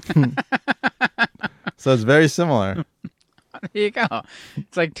 So it's very similar. There you go.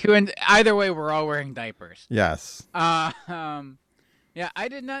 It's like two, and either way, we're all wearing diapers. Yes. Yeah, I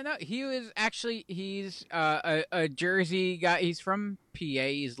did not know. He's a Jersey guy. He's from PA.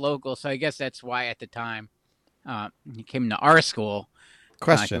 He's local, so I guess that's why at the time he came to our school.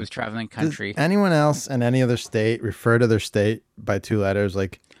 Question. He was traveling country. Does anyone else in any other state refer to their state by 2 letters?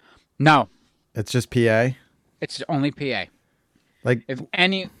 Like, no. It's just PA? It's only PA. Like, if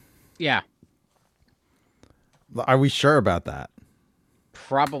any, yeah. Are we sure about that?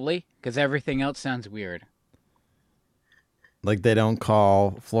 Probably, because everything else sounds weird. Like they don't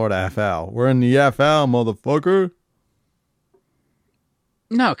call Florida FL. We're in the FL, motherfucker.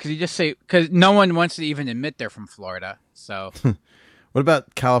 No, because you just say, because no one wants to even admit they're from Florida. So, what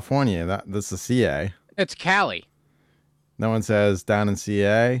about California? That's the CA. It's Cali. No one says down in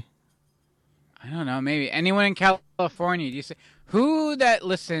CA. I don't know. Maybe anyone in California. Do you say who that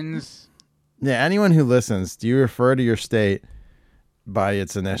listens? Yeah, anyone who listens. Do you refer to your state by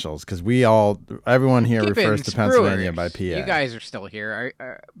its initials? Because everyone here refers to Pennsylvania by PA. You guys are still here,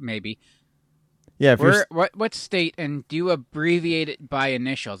 maybe. Yeah. If what state, and do you abbreviate it by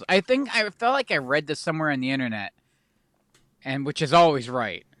initials? I felt like I read this somewhere on the internet, and which is always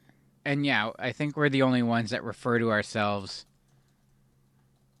right. And yeah, I think we're the only ones that refer to ourselves.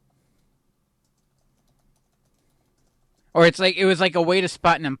 Or it was like a way to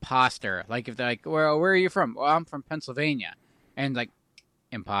spot an imposter. Like if they're like, where are you from? Well, I'm from Pennsylvania. And like,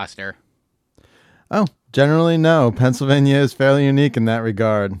 imposter. Oh, generally no. Pennsylvania is fairly unique in that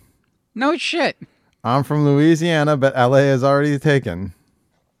regard. No shit. I'm from Louisiana, but LA is already taken.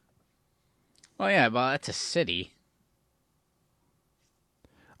 Well, yeah, well, that's a city.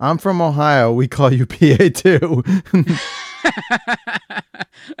 I'm from Ohio. We call you PA too.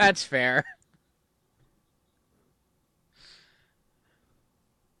 That's fair.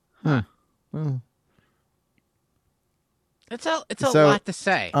 Huh. Well. It's a lot to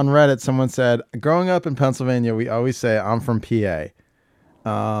say. On Reddit, someone said, growing up in Pennsylvania, we always say, I'm from PA.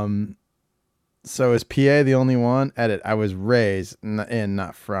 So is PA the only one? Edit, I was raised in,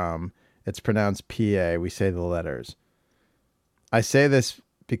 not from. It's pronounced PA. We say the letters. I say this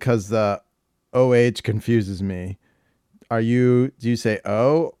because the OH confuses me. Do you say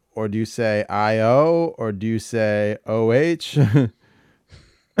O, or do you say IO, or do you say OH?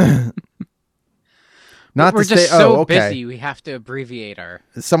 We're just so busy, we have to abbreviate our...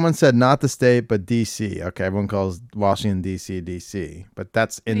 Someone said not the state, but D.C. Okay, everyone calls Washington, D.C., D.C., but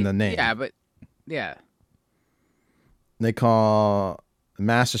that's in the name. Yeah, but... Yeah. They call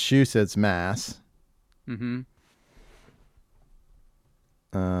Massachusetts Mass. Mm-hmm.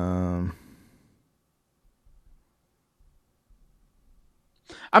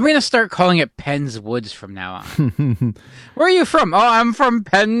 I'm going to start calling it Penn's Woods from now on. Where are you from? Oh, I'm from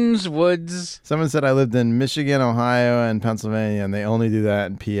Penn's Woods. Someone said I lived in Michigan, Ohio, and Pennsylvania, and they only do that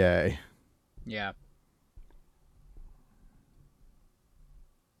in PA. Yeah.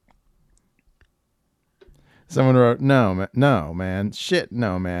 Someone wrote, no, man. Shit,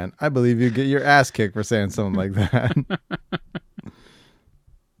 no, man. I believe you get your ass kicked for saying something like that.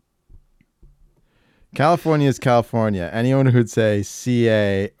 California is California. Anyone who'd say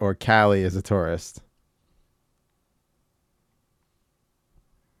CA or Cali is a tourist.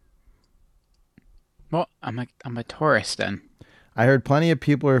 Well, I'm a tourist then. I heard plenty of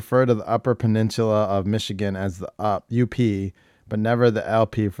people refer to the Upper Peninsula of Michigan as the UP, but never the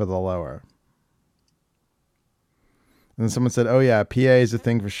LP for the lower. And then someone said, oh yeah, PA is a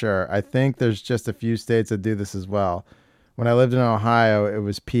thing for sure. I think there's just a few states that do this as well. When I lived in Ohio, it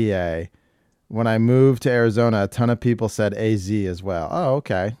was PA. When I moved to Arizona, a ton of people said AZ as well. Oh,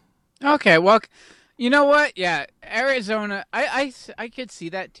 okay. Okay, well, you know what? Yeah, Arizona, I could see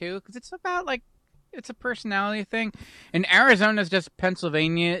that too, because it's about like, it's a personality thing. And Arizona's just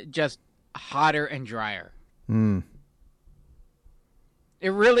Pennsylvania, just hotter and drier. Mm.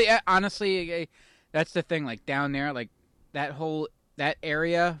 It really, honestly, that's the thing. Like down there, like that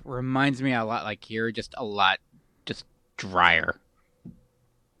area reminds me a lot like here, just a lot, just drier.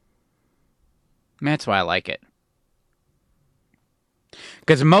 That's why I like it.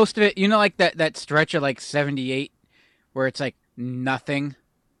 Because most of it, you know, like that stretch of like 78 where it's like nothing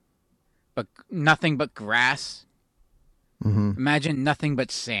but grass. Mm-hmm. Imagine nothing but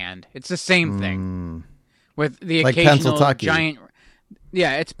sand. It's the same thing with the like occasional Pennsyltucky. Giant.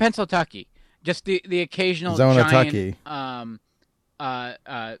 Yeah, it's Pennsyltucky. Just the occasional Zonatucky.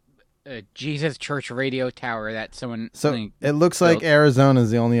 giant Jesus Church radio tower that someone. So it looks like Arizona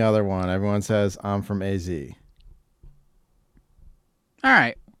is the only other one. Everyone says I'm from AZ. All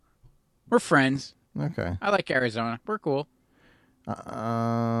right. We're friends. Okay. I like Arizona. We're cool.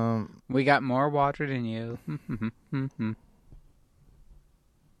 We got more water than you.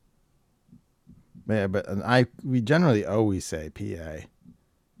 Yeah, but we generally always say PA.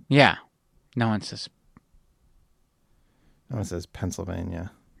 Yeah. No one says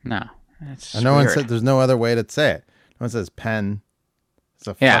Pennsylvania. no. That's And no weird. one said there's no other way to say it. No one says Penn. It's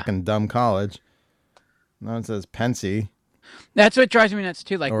a fucking dumb college. No one says Pensy. That's what drives me nuts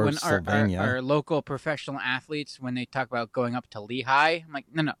too. Like Or when Sylvania. our local professional athletes, when they talk about going up to Lehigh, I'm like,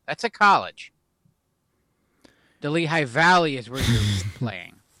 no, that's a college. The Lehigh Valley is where you're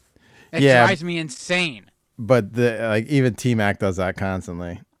playing. It drives me insane. But even T-Mac does that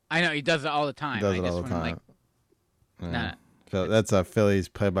constantly. I know he does it all the time. He does it all the time. Like, Yeah. So that's a Phillies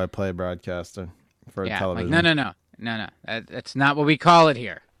play-by-play broadcaster for television. Like, no. That's not what we call it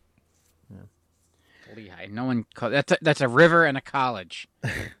here. Yeah. Lehigh. No one that's a river and a college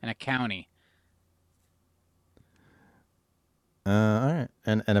and a county. All right,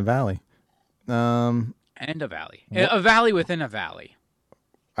 and a valley. And a valley. A valley within a valley.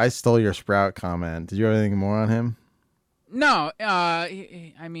 I stole your Sprout comment. Did you have anything more on him? No,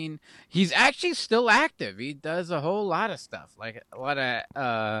 I mean, he's actually still active. He does a whole lot of stuff, like a lot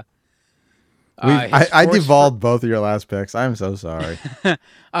of. I devolved both of your last picks. I'm so sorry.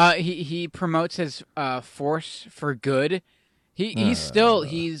 He promotes his Force for Good. He's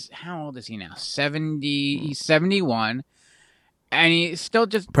how old is he now? 70. He's 71, and he still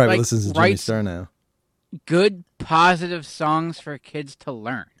just Probably listens to Jimmy writes Star now. good, positive songs for kids to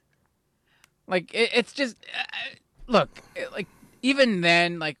learn. Like it's just. Look, like even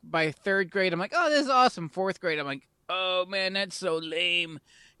then, like by third grade, I'm like, oh, this is awesome. Fourth grade, I'm like, oh man, that's so lame.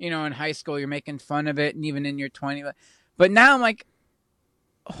 You know, in high school, you're making fun of it, and even in your 20s. But now I'm like,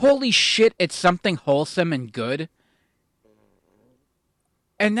 holy shit, it's something wholesome and good.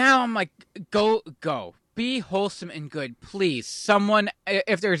 And now I'm like, go, be wholesome and good, please. Someone,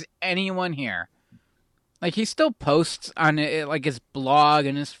 if there's anyone here, like he still posts on it, like his blog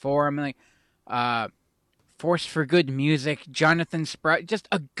and his forum, and like, Force for Good music, Jonathan Sprout, just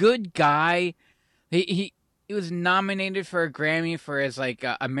a good guy. He was nominated for a Grammy for his like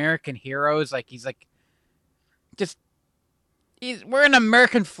American Heroes. Like he's wearing an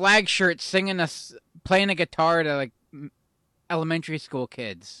American flag shirt, playing a guitar to like elementary school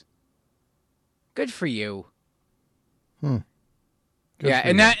kids. Good for you. Good yeah, for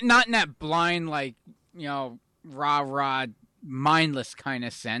and you. that not in that blind like rah mindless kind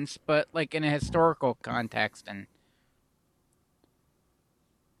of sense, but like in a historical context, and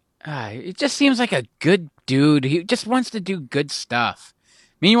it just seems like a good dude. He just wants to do good stuff.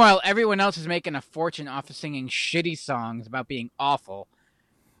 Meanwhile, everyone else is making a fortune off of singing shitty songs about being awful.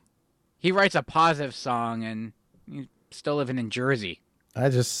 He writes a positive song, and he's still living in Jersey. I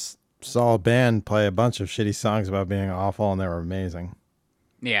just saw a band play a bunch of shitty songs about being awful, and they were amazing.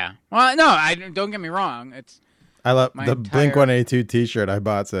 Yeah. Well, no, don't get me wrong. I love the Blink-182 T-shirt I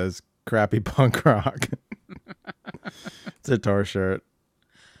bought says "Crappy Punk Rock." It's a tour shirt.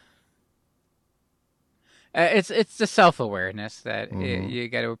 It's the self-awareness that you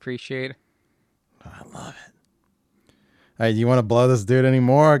got to appreciate. I love it. Hey, do you want to blow this dude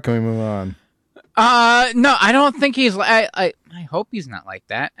anymore, or can we move on? No, I don't think he's. I hope he's not like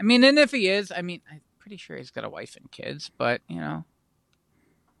that. I mean, and if he is, I mean, I'm pretty sure he's got a wife and kids. But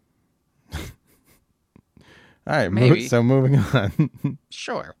All right, maybe. So moving on.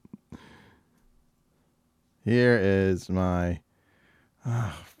 Sure. Here is my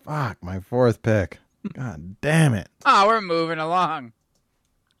fourth pick. God damn it. Oh, we're moving along.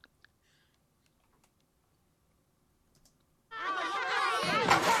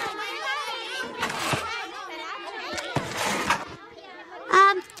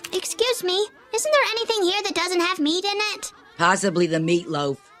 Excuse me. Isn't there anything here that doesn't have meat in it? Possibly the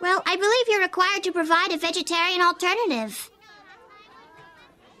meatloaf. Well, I believe you're required to provide a vegetarian alternative.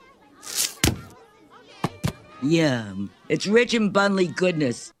 Yum. It's rich in bunly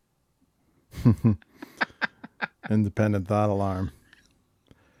goodness. Independent thought alarm.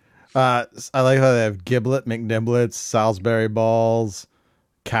 I like how they have giblet, McNiblets, Salisbury balls,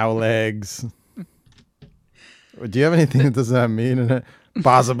 cow legs. Do you have anything that doesn't have meat in it?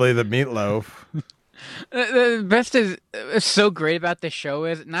 Possibly the meatloaf. The best is so great about this show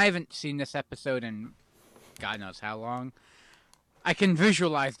is, and I haven't seen this episode in God knows how long. I can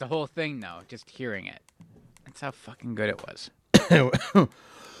visualize the whole thing though, just hearing it. That's how fucking good it was.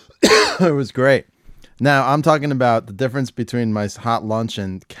 It was great. Now, I'm talking about the difference between my hot lunch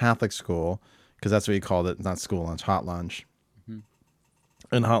in Catholic school, because that's what you called it, not school lunch, hot lunch,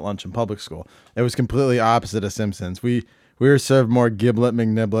 and hot lunch in public school. It was completely opposite of Simpsons. We we were served more giblet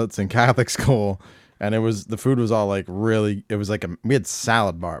McNiblets in Catholic school, and the food was all like really. It was like we had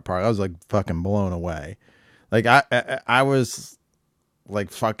salad bar at Park. I was like fucking blown away. Like I was like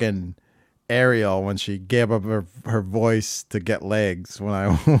fucking Ariel when she gave up her voice to get legs when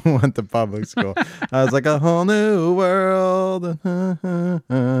I went to public school. I was like a whole new world.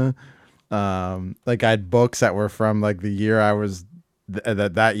 Like I had books that were from like the year I was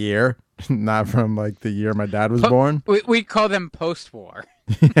that year, not from like the year my dad was born. We call them post-war.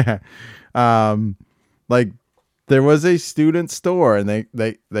 Yeah. Like there was a student store and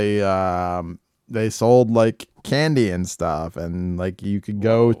they sold like candy and stuff, and like you could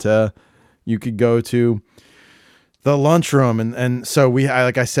go to the lunchroom, and so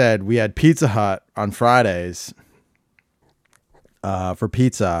like I said, we had Pizza Hut on Fridays for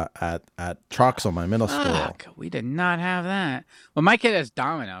pizza at Troxel, my middle school. Fuck, we did not have that. Well, my kid has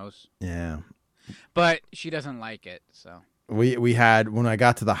Domino's. Yeah. But she doesn't like it, so. We had, when I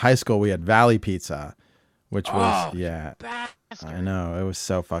got to the high school, we had Valley Pizza, which was, I know, it was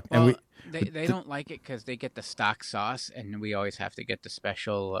so fucking. Well, and they don't like it because they get the stock sauce, and we always have to get the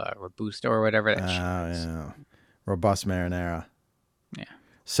special Robusto or whatever. Yeah. Robust marinara. Yeah.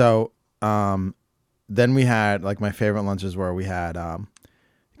 So, then we had, like, my favorite lunches were we had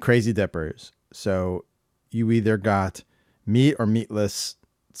Crazy Dippers. So you either got meat or meatless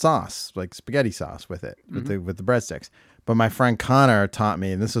sauce, like spaghetti sauce with it, with the breadsticks. But my friend Connor taught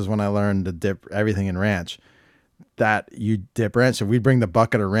me, and this is when I learned to dip everything in ranch, that you dip ranch. So we'd bring the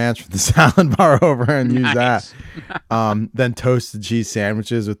bucket of ranch from the salad bar over and use that. Then toasted cheese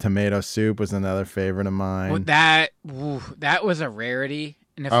sandwiches with tomato soup was another favorite of mine. Well, that was a rarity.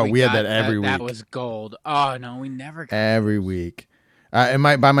 And if we had that every week. That was gold. Oh, no, we never got every week. And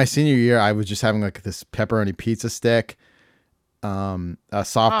by my senior year, I was just having like this pepperoni pizza stick, a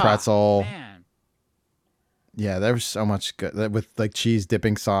soft pretzel. Man. Yeah, there was so much good with like cheese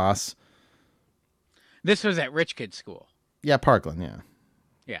dipping sauce. This was at Rich Kid School. Yeah, Parkland. Yeah.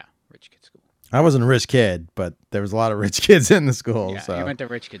 Yeah, Rich Kid School. I wasn't a rich kid, but there was a lot of rich kids in the school. Yeah, so you went to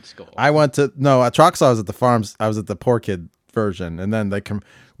Rich Kid School. I went to at Troxel. I was at the farms. I was at the poor kid version, and then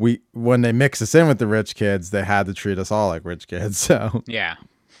when they mix us in with the rich kids, they had to treat us all like rich kids. So yeah.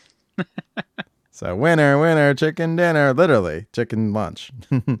 So winner, chicken dinner, literally chicken lunch,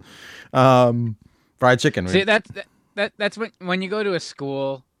 fried chicken. See, that's when you go to a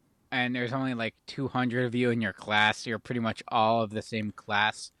school and there's only like 200 of you in your class. You're pretty much all of the same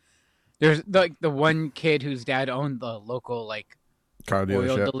class. There's the one kid whose dad owned the local like car oil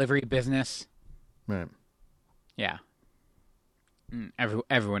dealership delivery business. Right. Yeah.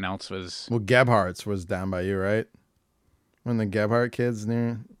 Everyone else was. Well, Gebhardt's was down by you, right? When the Gebhardt kids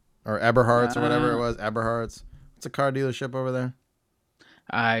near, or Eberhardt's or whatever it was, Eberhardt's. What's a car dealership over there?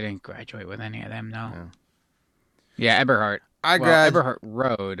 I didn't graduate with any of them, no. Yeah, Eberhardt. Eberhardt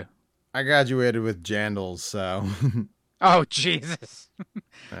Road. I graduated with Jandals, so. Oh, Jesus.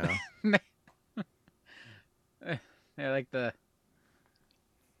 Yeah. They're like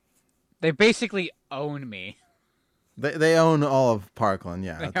they basically own me. They own all of Parkland,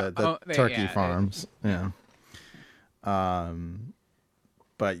 yeah. The turkey farms, yeah.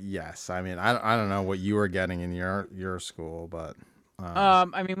 But yes, I mean, I don't know what you were getting in your school, but.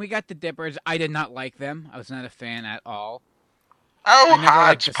 I mean, we got the dippers. I did not like them. I was not a fan at all. Oh,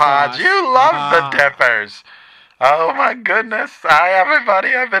 Hodgepodge, you love the dippers. Oh my goodness. Hi,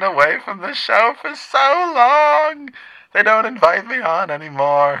 everybody. I've been away from the show for so long. They don't invite me on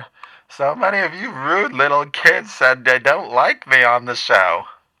anymore. So many of you rude little kids said they don't like me on the show.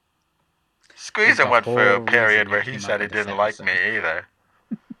 Squeezer went through a period where he said he didn't like me either.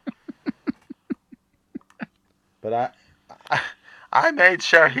 But I made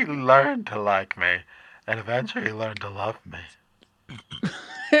sure he learned to like me, and eventually he learned to love me.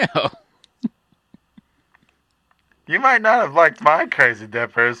 You might not have liked my Crazy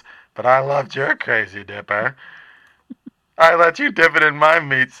Dippers, but I loved your Crazy Dipper. I let you dip it in my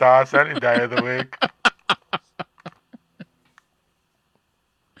meat sauce any day of the week.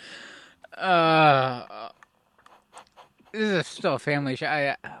 This is still a family show.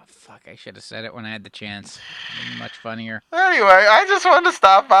 I should have said it when I had the chance. It'd be much funnier. Anyway, I just wanted to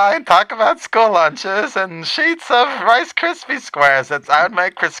stop by and talk about school lunches and sheets of Rice Krispie squares that I would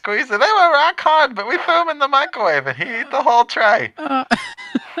make for Squeezer. They were rock hard, but we threw them in the microwave and he ate the whole tray. I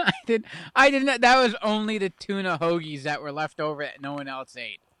didn't. That was only the tuna hoagies that were left over that no one else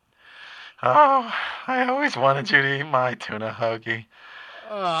ate. Oh, I always wanted you to eat my tuna hoagie.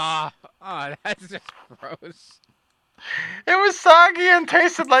 Oh, that's just gross. It was soggy and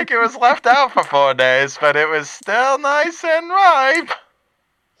tasted like it was left out for 4 days, but it was still nice and ripe.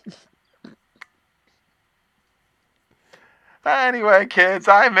 Anyway, kids,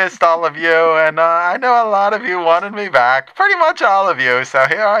 I missed all of you, and I know a lot of you wanted me back. Pretty much all of you, so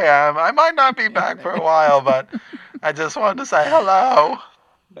here I am. I might not be back for a while, but I just wanted to say hello.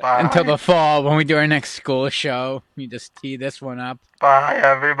 Bye. Until the fall, when we do our next school show, you just tee this one up. Bye,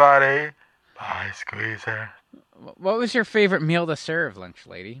 everybody. Bye, Squeezer. What was your favorite meal to serve, lunch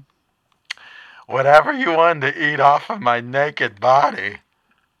lady? Whatever you wanted to eat off of my naked body.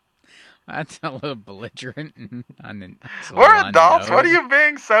 That's a little belligerent. We're adults. What are you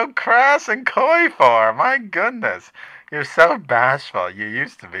being so crass and coy for? My goodness. You're so bashful. You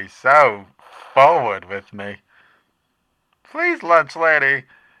used to be so forward with me. Please, lunch lady,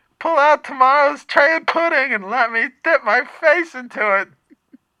 pull out tomorrow's tray of pudding and let me dip my face into it.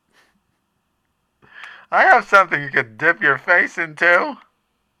 I have something you could dip your face into.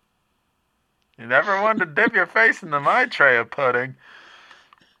 You never wanted to dip your face into my tray of pudding.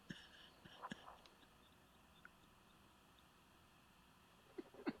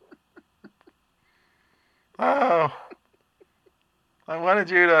 Oh, I wanted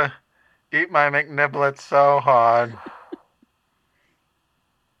you to eat my McNiblets so hard.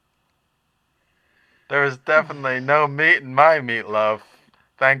 There was definitely no meat in my meatloaf.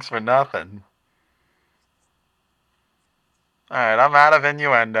 Thanks for nothing. Alright, I'm out of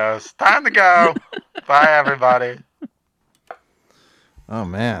innuendos. Time to go. Bye, everybody. Oh,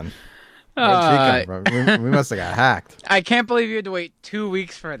 man. Where'd she come from? We must have got hacked. I can't believe you had to wait 2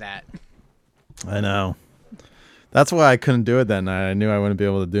 weeks for that. I know. That's why I couldn't do it that night. I knew I wouldn't be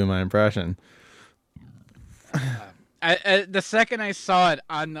able to do my impression. The second I saw it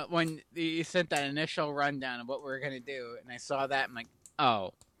when you sent that initial rundown of what we were going to do, and I saw that, I'm like,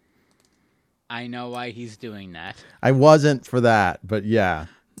 oh, I know why he's doing that. I wasn't for that, but yeah.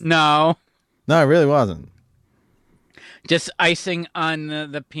 No, I really wasn't. Just icing on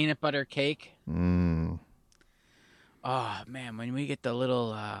the peanut butter cake. Mm. Oh, man, when we get the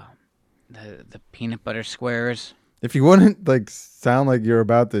little the peanut butter squares. If you wouldn't sound like you're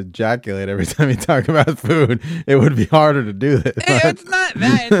about to ejaculate every time you talk about food, it would be harder to do this. It's not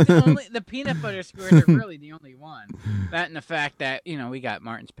that. It's the peanut butter squares are really the only one. That and the fact that we got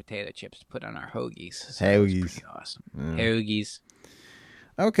Martin's potato chips to put on our hoagies. So hoagies, pretty awesome. Yeah. Hoagies.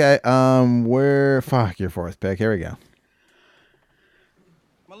 Okay. Your fourth pick. Here we go.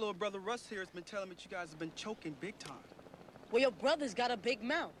 My little brother Russ here has been telling me that you guys have been choking big time. Well, your brother's got a big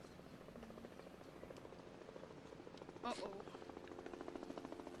mouth. Uh-oh.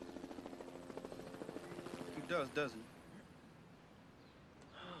 He does, doesn't he?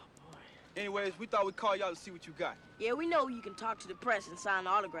 Oh, boy. Anyways, we thought we'd call y'all to see what you got. Yeah, we know you can talk to the press and sign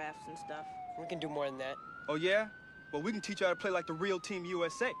autographs and stuff. We can do more than that. Oh, yeah? Well, we can teach you how to play like the real Team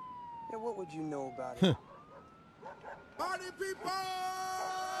USA. Yeah, what would you know about it? Party people!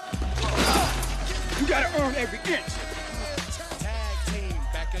 You gotta earn every inch.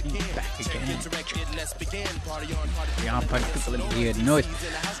 Back again. Beyond Punch people in the noise.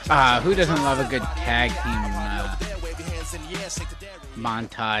 Who doesn't love a good tag team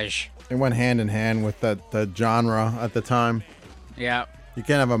montage? It went hand in hand with the genre at the time. Yeah. You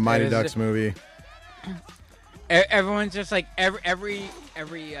can't have a Mighty Ducks movie. Everyone's just like every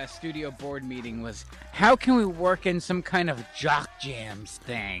studio board meeting was, how can we work in some kind of jock jams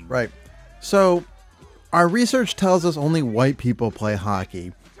thing? Right. So our research tells us only white people play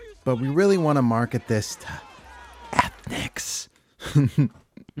hockey, but we really want to market this to ethnics.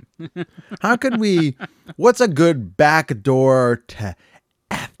 How could we? What's a good backdoor to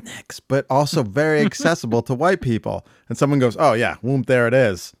ethnics, but also very accessible to white people? And someone goes, "Oh yeah, whoop, there it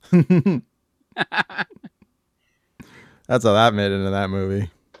is." That's how that made it into that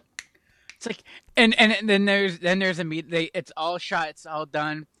movie. It's like, and then there's a meet. It's all shot. It's all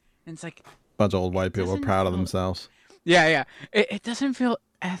done. And it's like bunch of old white people proud of themselves. Yeah. It doesn't feel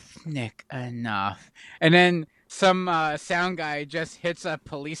ethnic enough. And then some sound guy just hits a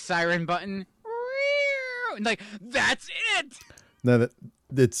police siren button. And like, that's it. No,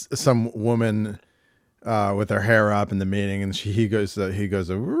 it's some woman with her hair up in the meeting, and he goes. It's she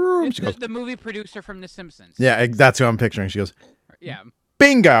goes, the movie producer from The Simpsons. Yeah, that's who I'm picturing. She goes, yeah,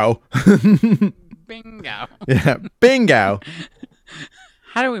 bingo. Bingo. Yeah, bingo.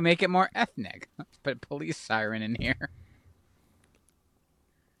 How do we make it more ethnic? Let's put a police siren in here.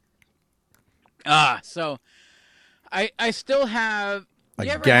 So I still have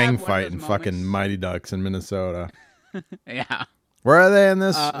a gang fight in fucking Mighty Ducks in Minnesota. Yeah. Where are they in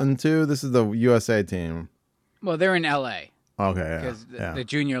this? In two? This is the USA team. Well, they're in LA. Okay, yeah. Because the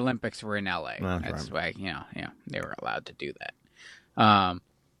Junior Olympics were in LA. That's why, they were allowed to do that.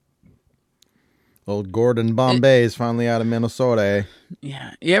 Old Gordon Bombay is finally out of Minnesota.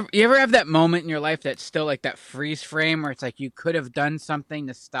 Yeah. You ever have that moment in your life that's still like that freeze frame where it's like you could have done something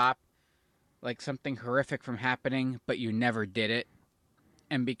to stop like something horrific from happening, but you never did it?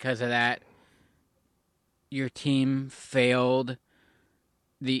 And because of that, your team failed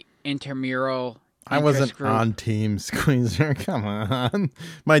the intramural. I wasn't on Team Squeezer. Come on.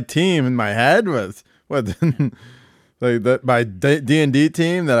 My team in my head was what? Like that my D&D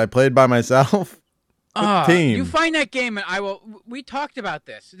team that I played by myself. Team. You find that game, and I will. We talked about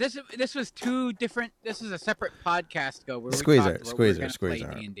this. This was two different. This is a separate podcast ago where Squeezer.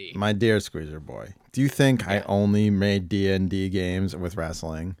 D&D. My dear Squeezer boy, do you think I only made D&D games with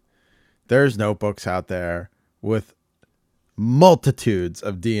wrestling? There's notebooks out there with multitudes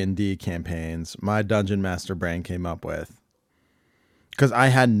of D&D campaigns my dungeon master brain came up with, because I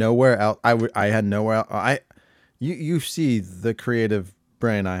had nowhere else. I had nowhere else. You see the creative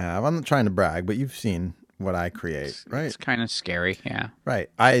brain I have. I'm not trying to brag, but you've seen what I create, right? It's kind of scary, yeah.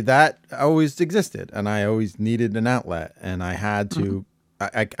 Right. That always existed, and I always needed an outlet, and I had to.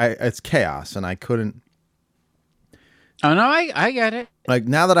 It's chaos, and I couldn't. Oh no, I get it. Like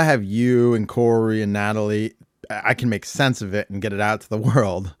now that I have you and Corey and Natalie, I can make sense of it and get it out to the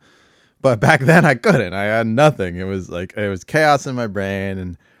world. But back then I couldn't. I had nothing. It was chaos in my brain,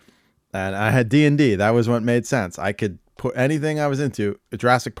 and I had D&D. That was what made sense. I could put anything I was into.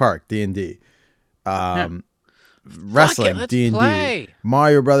 Jurassic Park, D&D, wrestling, D&D, play.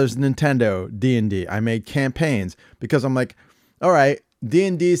 Mario Brothers, Nintendo, D&D. I made campaigns because I'm like, all right,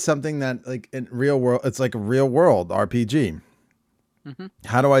 D&D is something that like in real world, it's like a real world RPG. Mm-hmm.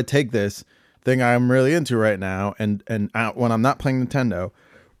 How do I take this thing I'm really into right now and when I'm not playing Nintendo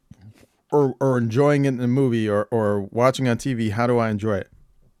or enjoying it in a movie or watching on TV, how do I enjoy it?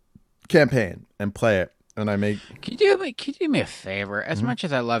 Campaign and play it. And I make. Can you do me a favor? As much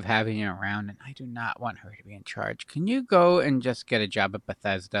as I love having you around, and I do not want her to be in charge, can you go and just get a job at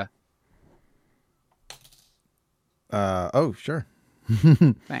Bethesda? Oh, sure.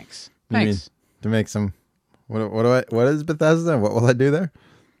 Thanks. Thanks. To make some. What is Bethesda? What will I do there?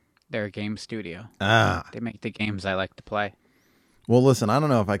 They're a game studio. They make the games I like to play. Well, listen, I don't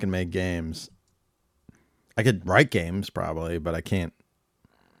know if I can make games. I could write games probably, but I can't.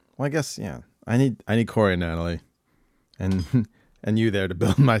 Well, I guess yeah. I need Corey and Natalie, and you there to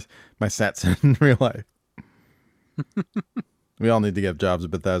build my sets in real life. We all need to get jobs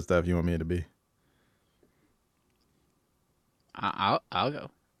at Bethesda if you want me to be. I'll go.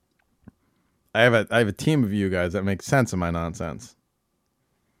 I have a team of you guys that make sense of my nonsense.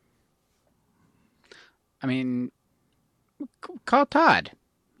 I mean, call Todd.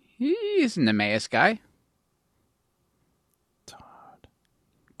 He's an Emmaus guy.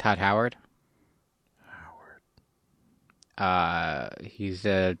 Todd Howard. He's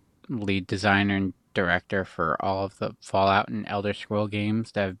a lead designer and director for all of the Fallout and Elder Scroll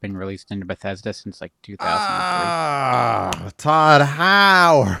games that have been released into Bethesda since like 2003. Todd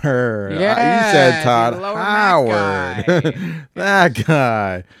Howard. Yeah, you said Todd Howard. That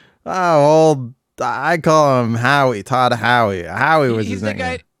guy. Oh, I call him Howie. Todd Howie. Howie was his name.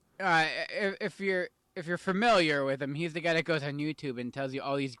 He's the guy. If you're familiar with him, he's the guy that goes on YouTube and tells you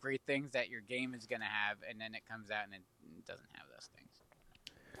all these great things that your game is gonna have, and then it comes out and it doesn't have those things.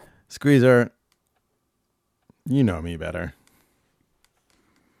 Squeezer, you know me better.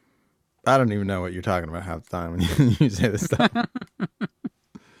 I don't even know what you're talking about half the time when you say this stuff.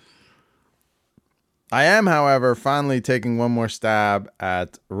 I am, however, finally taking one more stab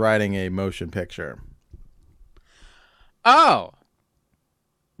at writing a motion picture. Oh.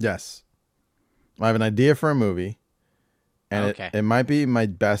 Yes. I have an idea for a movie, and it might be my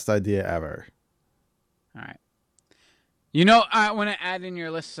best idea ever. All right. You know, I want to add in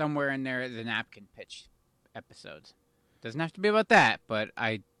your list somewhere in there the napkin pitch episodes. Doesn't have to be about that, but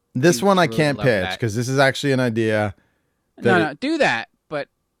This one I can't pitch because this is actually an idea. No, do that. But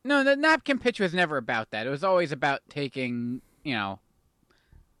no, the napkin pitch was never about that. It was always about taking,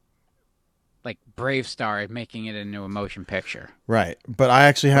 like Brave Star and making it into a motion picture. Right. But I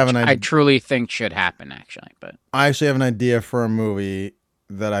actually have an idea. I truly think should happen, actually. But I actually have an idea for a movie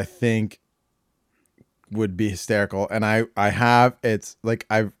that I think would be hysterical. And it's like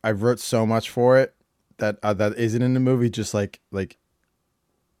I've wrote so much for it that isn't in the movie, just like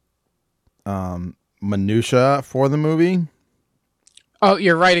minutia for the movie. Oh,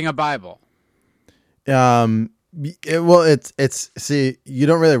 you're writing a Bible. See, you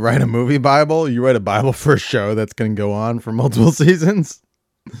don't really write a movie Bible. You write a Bible for a show that's going to go on for multiple seasons.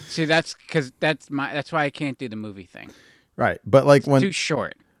 See, that's why I can't do the movie thing. Right. But like it's too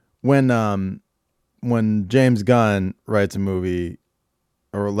short. When James Gunn writes a movie,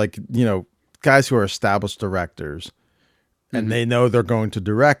 or guys who are established directors, and they know they're going to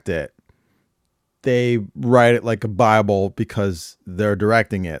direct it. They write it like a Bible because they're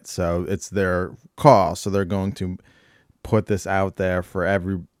directing it, so it's their call. So they're going to put this out there for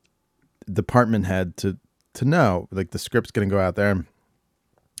every department head to know. Like the script's going to go out there.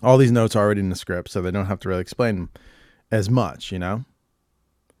 All these notes are already in the script, so they don't have to really explain them as much, you know?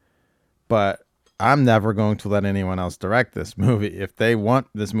 But I'm never going to let anyone else direct this movie. If they want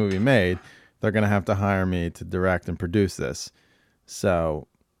this movie made, they're going to have to hire me to direct and produce this. So,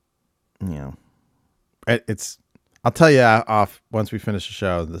 you know, I'll tell you off once we finish the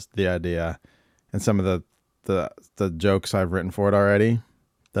show, the idea and some of the jokes I've written for it already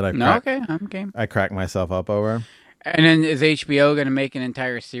that I'm game. I crack myself up over. And then is HBO going to make an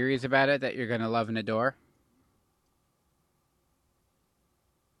entire series about it that you're going to love and adore?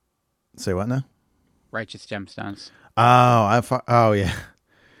 Say what now? Righteous Gemstones. Oh yeah.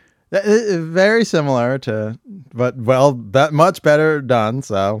 Very similar to, but that much better done.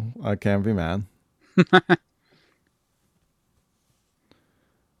 So I can't be mad.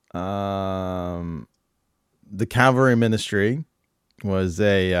 The Calvary Ministry was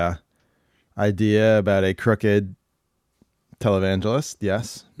a idea about a crooked televangelist.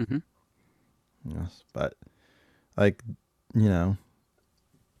 Yes. Mm-hmm. Yes, but like, you know,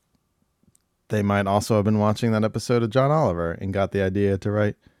 they might also have been watching that episode of John Oliver and got the idea to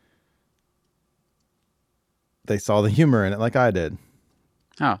write. They saw the humor in it like I did.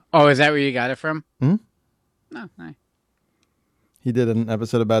 Oh, is that where you got it from? Hmm? No, nice. He did an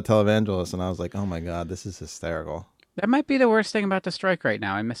episode about televangelists, and I was like, oh my God, this is hysterical. That might be the worst thing about the strike right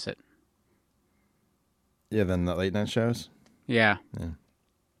now. I miss it. Yeah, than the late night shows? Yeah.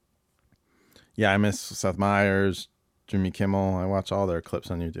 Yeah, I miss Seth Meyers, Jimmy Kimmel. I watch all their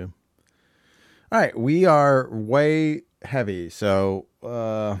clips on YouTube. All right, we are way heavy. So,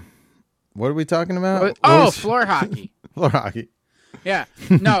 what are we talking about? Floor hockey. Floor hockey. Yeah.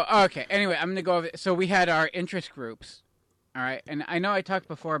 No, okay. Anyway, I'm going to go over. So we had our interest groups. All right. And I know I talked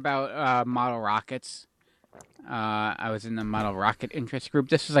before about model rockets. I was in the model rocket interest group.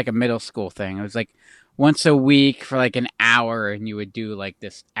 This was like a middle school thing. It was like once a week for like an hour, and you would do like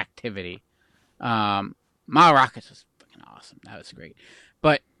this activity. Model rockets was fucking awesome. That was great.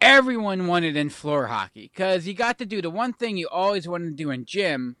 But everyone wanted in floor hockey because you got to do the one thing you always wanted to do in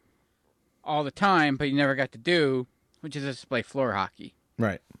gym all the time, but you never got to do, which is just play floor hockey.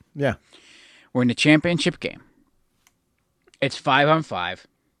 Right. Yeah. We're in the championship game. It's 5-on-5.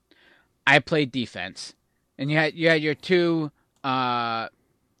 I played defense, and you had your two.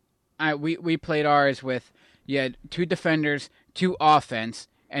 We played ours with you had two defenders, two offense,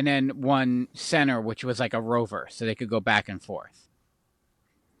 and then one center, which was like a rover, so they could go back and forth.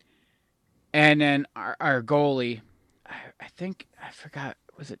 And then our goalie, I think I forgot,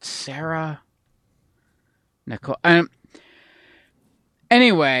 was it Sarah? Nicole.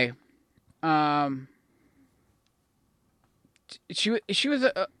 Anyway, she was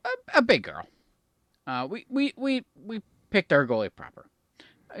a big girl. We picked our goalie proper.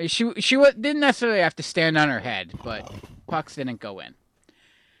 She didn't necessarily have to stand on her head, but pucks didn't go in.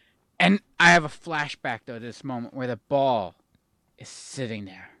 And I have a flashback though to this moment where the ball is sitting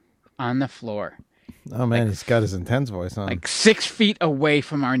there on the floor. Oh man, he's got his intense voice on. Like 6 feet away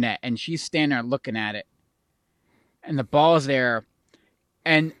from our net, and she's standing there looking at it. And the ball's there,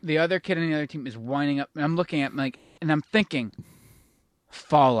 and the other kid on the other team is winding up, and I'm looking at him like, and I'm thinking,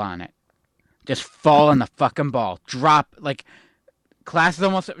 fall on it. Just fall on the fucking ball. Drop, like, class is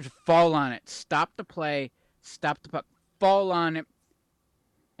almost, fall on it. Stop the play, stop the puck, fall on it.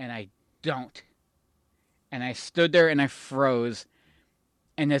 And I don't. And I stood there and I froze.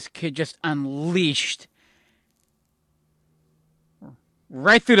 And this kid just unleashed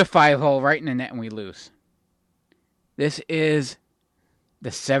right through the 5-hole, right in the net, and we lose. This is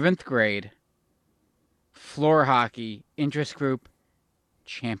the 7th grade floor hockey interest group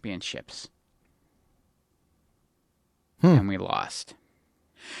championships. And we lost.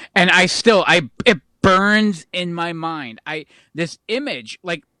 And it burns in my mind. This image,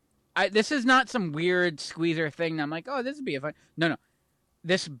 like, this is not some weird squeezer thing that I'm like, oh, this would be a fun. No.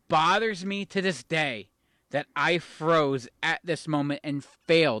 This bothers me to this day that I froze at this moment and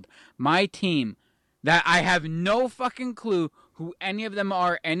failed my team, that I have no fucking clue who any of them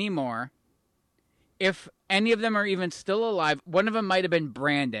are anymore. If any of them are even still alive, one of them might have been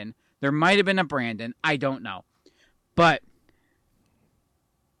Brandon. There might have been a Brandon. I don't know. But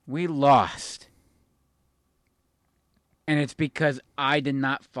we lost. And it's because I did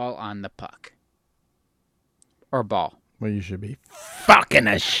not fall on the puck. Or ball. Well, you should be fucking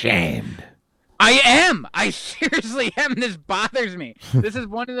ashamed. I am. I seriously am. This bothers me. This is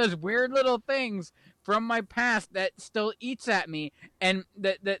one of those weird little things from my past that still eats at me, and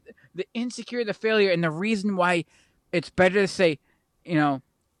the insecure, the failure, and the reason why it's better to say,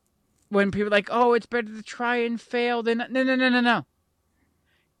 when people are like, oh, it's better to try and fail than no.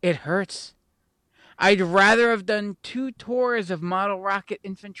 It hurts. I'd rather have done 2 tours of Model Rocket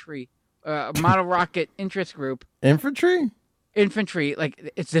Infantry, Model Rocket Interest Group. Infantry.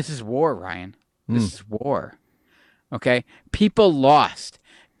 Like this is war, Ryan. This is war. Okay? People lost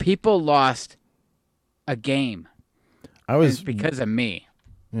a game. It's because of me.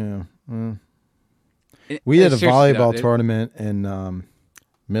 Yeah. We did a volleyball tournament in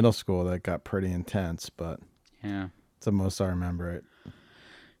middle school that got pretty intense, but yeah, it's the most I remember it.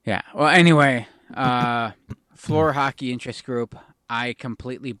 Yeah. Well, anyway, floor hockey interest group. I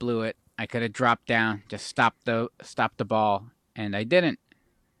completely blew it. I could have dropped down, just stopped the ball, and I didn't.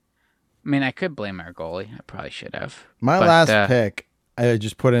 I mean, I could blame our goalie. I probably should have. My last pick, I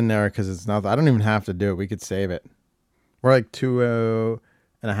just put in there because it's not. I don't even have to do it. We could save it. We're like 2.5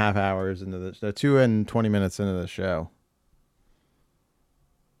 hours into the 2 and 20 minutes into the show.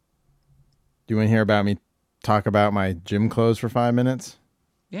 Do you want to hear about me talk about my gym clothes for 5 minutes?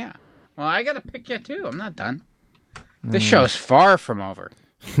 Yeah. Well, I got to pick you too. I'm not done. This show's far from over.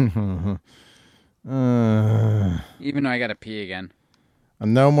 Even though I got to pee again.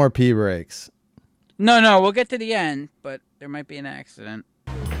 No more pee breaks. No, we'll get to the end, but there might be an accident.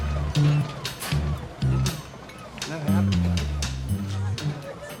 That happened.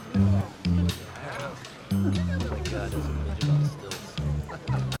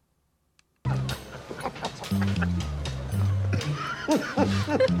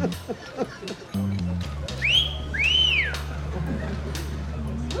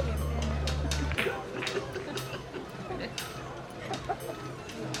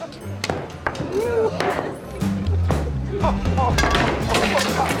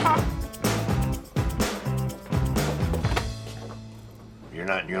 You're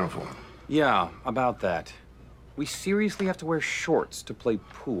not in uniform. Yeah, about that. We seriously have to wear shorts to play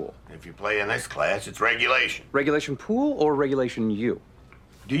pool. If you play in this class, it's regulation. Regulation pool or regulation you?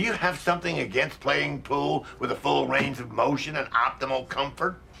 Do you have something against playing pool with a full range of motion and optimal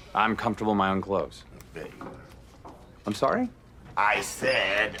comfort? I'm comfortable in my own clothes. I'm sorry? I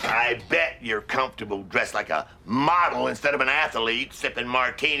said, I bet you're comfortable dressed like a model instead of an athlete, sipping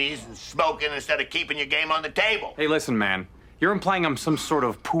martinis and smoking instead of keeping your game on the table. Hey, listen, man. You're implying I'm some sort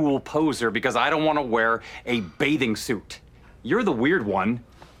of pool poser because I don't want to wear a bathing suit. You're the weird one.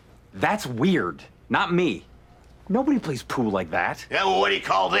 That's weird, not me. Nobody plays pool like that. Yeah, well, what do you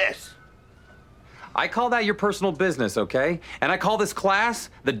call this? I call that your personal business, okay? And I call this class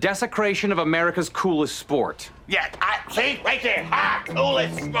the desecration of America's coolest sport. Yeah, see, right there. Ah,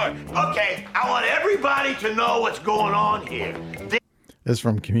 coolest sport. Okay, I want everybody to know what's going on here. This is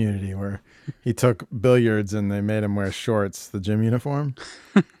from Community, where he took billiards and they made him wear shorts, the gym uniform.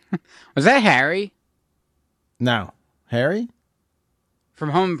 Was that Harry? No. Harry? From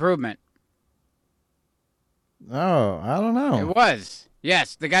Home Improvement. Oh, I don't know. It was.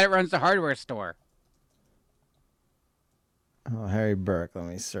 Yes, the guy that runs the hardware store. Oh, Harry Burke. Let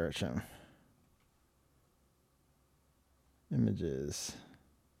me search him. Images.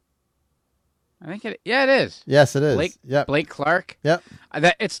 I think it. Yeah, it is. Yes, it is. Blake Clark. Yep.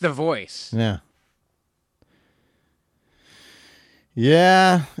 It's the voice. Yeah.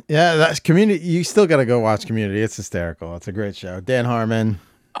 Yeah. That's Community. You still got to go watch Community. It's hysterical. It's a great show. Dan Harmon.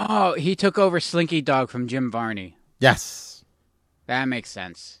 Oh, he took over Slinky Dog from Jim Varney. Yes. That makes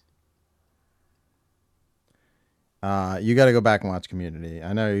sense. You got to go back and watch Community.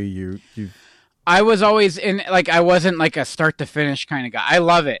 I know you. I was always I wasn't like a start to finish kind of guy. I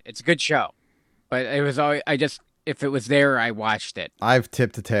love it. It's a good show. But it was always, if it was there, I watched it. I've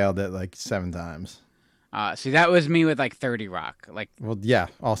tipped-tailed it like 7 times. See, that was me with like 30 Rock. Well, yeah,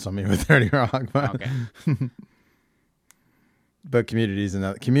 also me with 30 Rock. But, okay. But Community's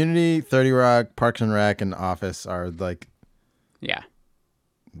another. Community, 30 Rock, Parks and Rec, and Office are like. Yeah.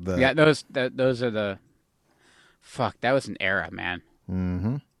 Those are the. Fuck, that was an era, man.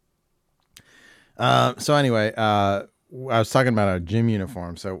 Mm-hmm. So anyway, I was talking about our gym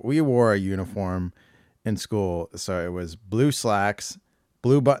uniform. So we wore a uniform in school. So it was blue slacks,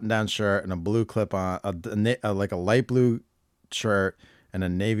 blue button-down shirt, and a blue clip-on, like a light blue shirt and a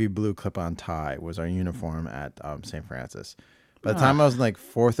navy blue clip-on tie was our uniform at St. Francis. By the time I was in like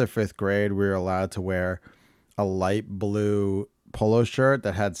 4th or 5th grade, we were allowed to wear a light blue polo shirt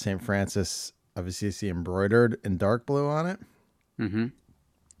that had St. Francis of Assisi embroidered in dark blue on it. Mm-hmm.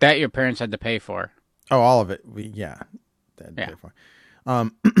 That your parents had to pay for. Oh, all of it. Yeah. Yeah. Pay for.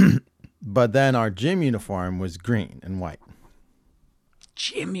 But then our gym uniform was green and white.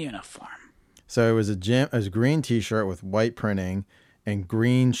 Gym uniform. So it was a green T-shirt with white printing and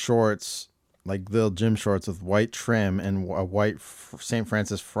green shorts, like little gym shorts with white trim and a white St.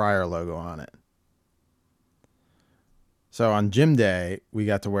 Francis Friar logo on it. So on gym day, we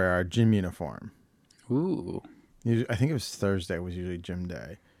got to wear our gym uniform. Ooh. I think it was Thursday was usually gym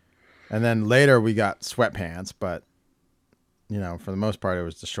day. And then later we got sweatpants, but, for the most part, it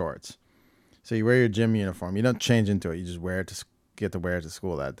was the shorts. So you wear your gym uniform. You don't change into it. You just get to wear it to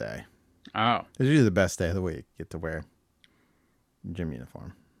school that day. Oh. It's usually the best day of the week. You get to wear gym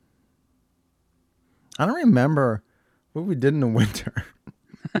uniform. I don't remember what we did in the winter.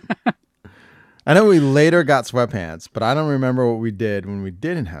 I know we later got sweatpants, but I don't remember what we did when we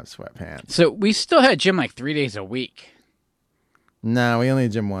didn't have sweatpants. So we still had gym like 3 days a week. No, we only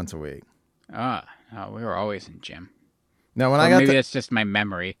had gym once a week. No, we were always in gym. Now, maybe that's just my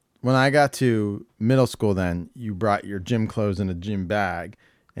memory. When I got to middle school, then you brought your gym clothes in a gym bag,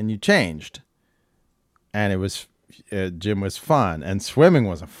 and you changed, and gym was fun, and swimming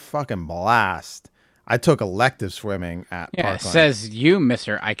was a fucking blast. I took elective swimming at Parkland. It says you,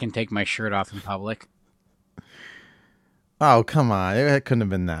 mister, I can take my shirt off in public. Oh, come on. It couldn't have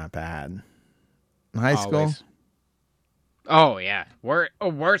been that bad. In high school? Oh, yeah.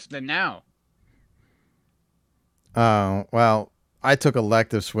 Worse than now. Oh, well, I took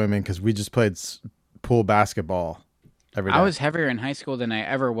elective swimming because we just played pool basketball every day. I was heavier in high school than I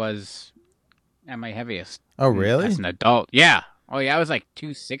ever was at my heaviest. Oh, really? As an adult. Yeah. Oh, yeah. I was like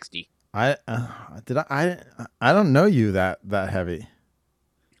 260. I don't know you that heavy.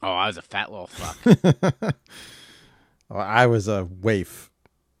 Oh, I was a fat little fuck. Well, I was a waif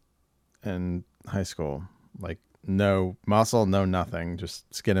in high school. Like no muscle, no nothing,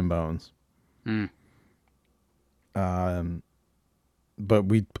 just skin and bones. But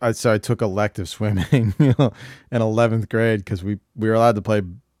I took elective swimming in 11th grade because we were allowed to play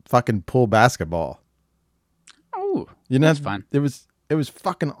fucking pool basketball. Oh, that's fun. It was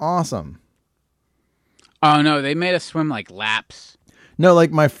fucking awesome. Oh no, they made us swim like laps. No,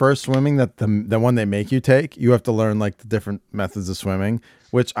 like my first swimming, that the one they make you take, you have to learn like the different methods of swimming,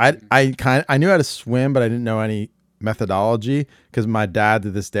 which I knew how to swim, but I didn't know any methodology because my dad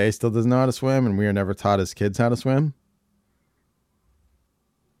to this day still doesn't know how to swim, and we were never taught as kids how to swim.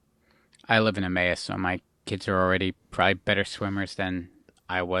 I live in Emmaus, so my kids are already probably better swimmers than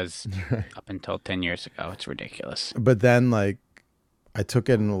I was up until 10 years ago. It's ridiculous. But then like I took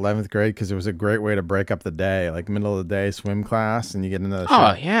it in 11th grade because it was a great way to break up the day, like middle of the day swim class, and you get another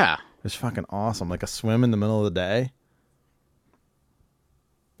shot. Oh, yeah. It was fucking awesome. Like a swim in the middle of the day.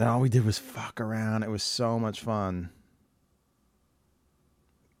 And all we did was fuck around. It was so much fun.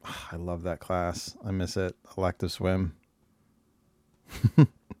 I love that class. I miss it. Elective swim.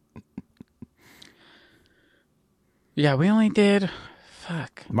 Yeah, we only did...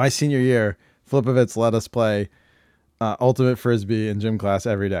 Fuck. My senior year, Flipovitz let us play Ultimate Frisbee in gym class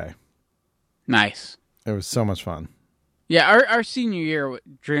every day. Nice. It was so much fun. Yeah, our senior year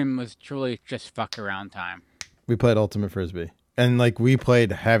dream was truly just fuck around time. We played Ultimate Frisbee. And like we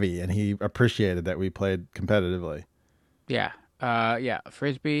played heavy, and he appreciated that we played competitively. Yeah.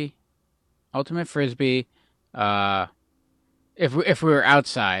 Frisbee, Ultimate Frisbee, if we were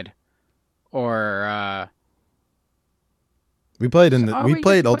outside, or we played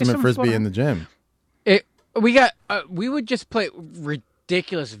Ultimate Frisbee in the gym. We would just play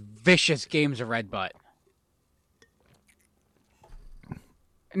ridiculous, vicious games of Red Butt.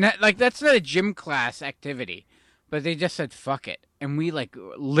 And that's not a gym class activity, but they just said fuck it, and we like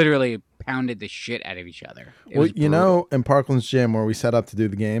literally pounded the shit out of each other. Well, in Parkland's gym where we set up to do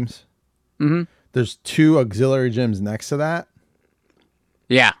the games, mm-hmm. There's 2 auxiliary gyms next to that.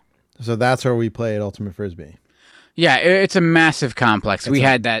 Yeah. So that's where we played Ultimate Frisbee. Yeah, it's a massive complex. We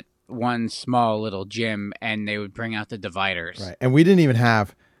had that one small little gym, and they would bring out the dividers. Right, and we didn't even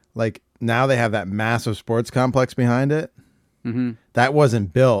have, like, now they have that massive sports complex behind it. Mm-hmm. That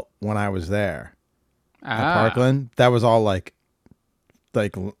wasn't built when I was there at Parkland. That was all like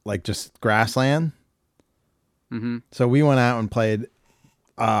just grassland. Mm-hmm. So we went out and played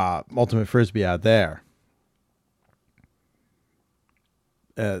Ultimate Frisbee out there.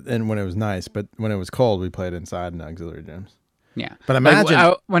 And when it was nice, but when it was cold, we played inside in auxiliary gyms. Yeah. But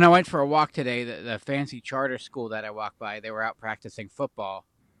imagine... when I went for a walk today, the fancy charter school that I walked by, they were out practicing football.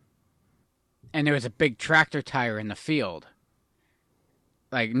 And there was a big tractor tire in the field,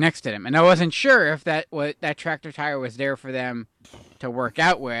 like next to them. And I wasn't sure if that tractor tire was there for them to work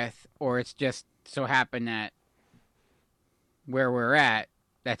out with, or it's just so happened that where we're at,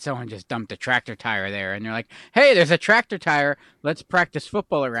 that someone just dumped a tractor tire there, and they're like, "Hey, there's a tractor tire. Let's practice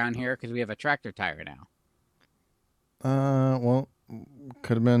football around here because we have a tractor tire now." Well,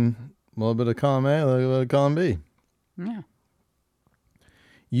 could have been a little bit of column A, a little bit of column B. Yeah.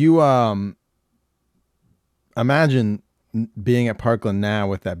 You imagine being at Parkland now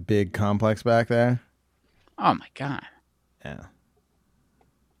with that big complex back there. Oh my god. Yeah.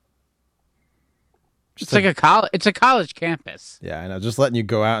 It's like a college. It's a college campus. Yeah, I know. Just letting you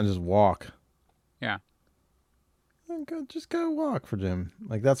go out and just walk. Yeah. Just go walk for Jim.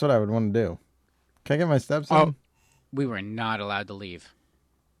 Like that's what I would want to do. Can I get my steps in? Oh, we were not allowed to leave.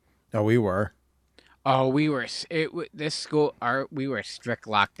 Oh, we were. Oh, we were. This school, we were strict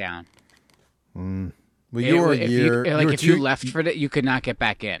lockdown. Well, you were a year. If you left for that, you could not get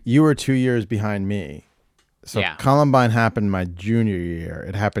back in. You were 2 years behind me. So yeah. Columbine happened my junior year.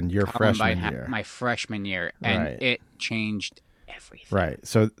 It happened your freshman year. My freshman year, and it changed everything. Right.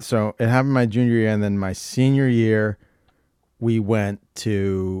 So it happened my junior year, and then my senior year, we went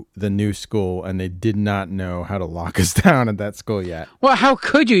to the new school, and they did not know how to lock us down at that school yet. Well, how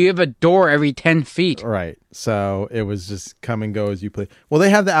could you? You have a door every 10 feet. Right. So it was just come and go as you play. Well, they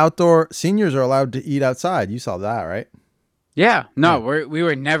have the outdoor. Seniors are allowed to eat outside. You saw that, right? Yeah. No, we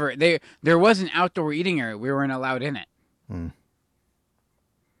were never. There was an outdoor eating area. We weren't allowed in it.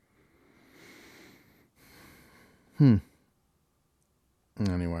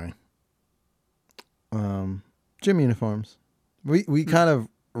 Anyway, gym uniforms. We kind of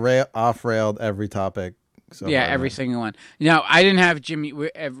off-railed every topic. So yeah, every single one. No, I didn't have gym. We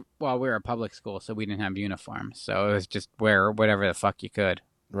were a public school, so we didn't have uniforms. So it was just wear whatever the fuck you could.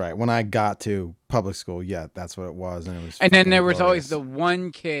 Right. When I got to public school, yeah, that's what it was, and it was. And then there was always the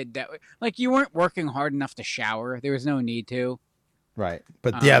one kid that, like, you weren't working hard enough to shower. There was no need to. Right.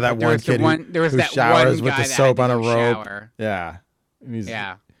 But yeah, that one kid who showers with the soap on a rope. Shower. Yeah.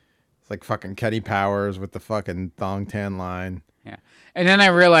 Yeah. It's like fucking Ketty Powers with the fucking thong tan line. Yeah. And then I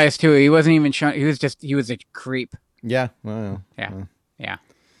realized too, he wasn't even showing. He was a creep. Yeah. Well, yeah. Well. Yeah.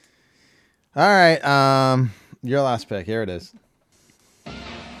 All right. Your last pick. Here it is.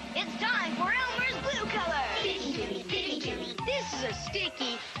 It's time for Elmer's glue color. Sticky Jimmy, sticky Jimmy. This is a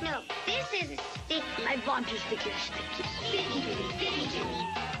sticky. No, this is a sticky. I want to stick your sticky. Sticky Jimmy, sticky Jimmy.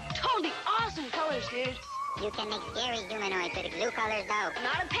 Totally awesome colors, dude. You can make scary humanoids with glue colors, though.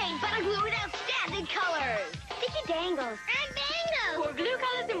 Not a paint, but a glue with outstanding colors. Sticky dangles. And bangles. Pour glue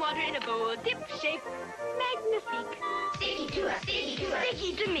colors and water in a bowl, dip, shape, magnifique. Sticky to us, sticky to us.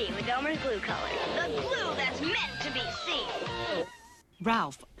 Sticky to me with Elmer's glue color. The glue that's meant to be seen.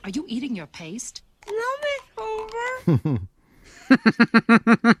 Ralph, are you eating your paste? No, Miss Hoover.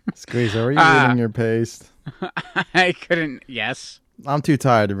 Squeezer, are you eating your paste? I couldn't. Yes. I'm too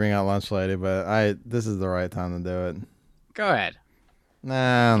tired to bring out lunch lady, but this is the right time to do it. Go ahead.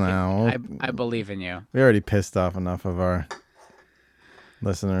 No. I believe in you. We already pissed off enough of our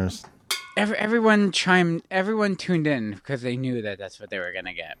listeners. Everyone tuned in because they knew that that's what they were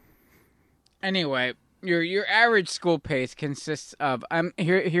gonna get. Anyway, your average school pace consists of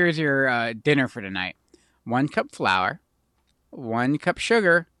here's your dinner for tonight: 1 cup flour, 1 cup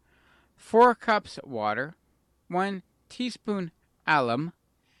sugar, 4 cups water, 1 teaspoon alum,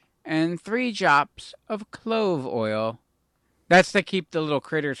 and 3 drops of clove oil. That's to keep the little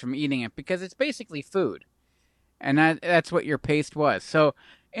critters from eating it because it's basically food, and that's what your paste was. So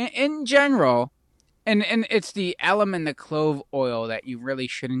in general, and it's the alum and the clove oil that you really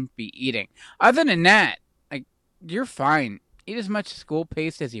shouldn't be eating. Other than that, like, you're fine. Eat as much school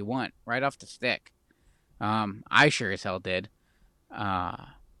paste as you want, right off the stick. I sure as hell did. But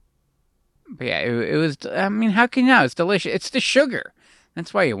yeah, it was. I mean, how can you know? It's delicious. It's the sugar.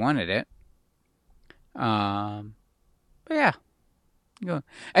 That's why you wanted it. But yeah, go.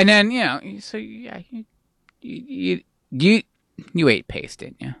 And then so yeah, you ate paste,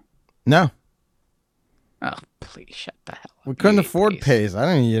 didn't you? No. Oh, please shut the hell up. We couldn't afford paste. I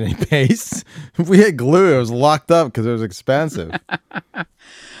didn't eat any paste. If we had glue, it was locked up because it was expensive.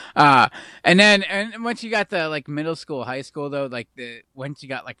 And once you got the middle school, high school though, once you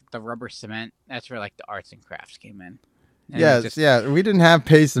got the rubber cement, that's where the arts and crafts came in. And yeah. We didn't have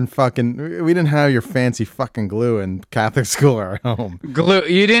paste and we didn't have your fancy fucking glue in Catholic school or at home. Glue.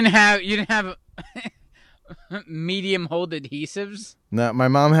 You didn't have medium hold adhesives. No, my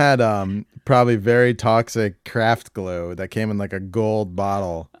mom had probably very toxic craft glue that came in a gold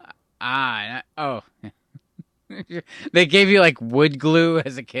bottle. They gave you wood glue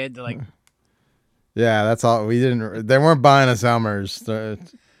as a kid to Yeah, that's all. They weren't buying us Elmer's.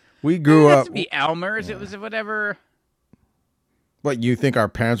 We grew up. To be Elmer's. Yeah. It was whatever. What, you think our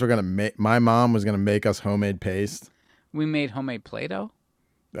parents were gonna make? My mom was gonna make us homemade paste. We made homemade Play-Doh.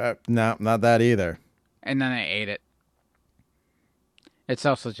 No, not that either. And then I ate it. It's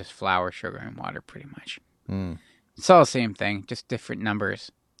also just flour, sugar, and water, pretty much. It's all the same thing, just different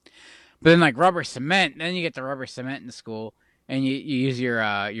numbers. But then, like rubber cement, then you get the rubber cement in school, and you use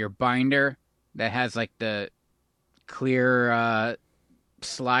your binder that has like the clear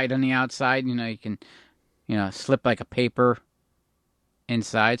slide on the outside. You know, you can slip like a paper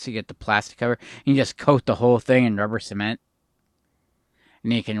inside, so you get the plastic cover. And you just coat the whole thing in rubber cement,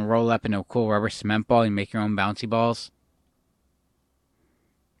 and then you can roll up into a cool rubber cement ball and make your own bouncy balls.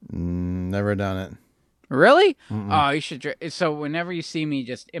 Never done it. Really? Oh, you should. So whenever you see me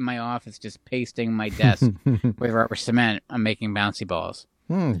just in my office, just pasting my desk with rubber cement, I'm making bouncy balls.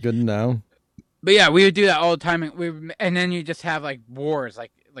 Good to know. But yeah, we would do that all the time, and then you just have like wars,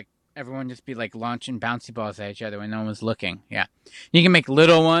 like everyone just be like launching bouncy balls at each other when no one was looking. Yeah, you can make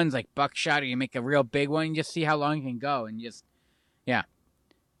little ones like buckshot, or you make a real big one. And just see how long you can go, and just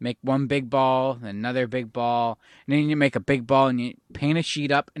make one big ball, then another big ball, and then you make a big ball, and you paint a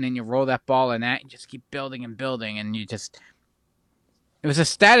sheet up, and then you roll that ball in that, and just keep building and building, and you just. It was a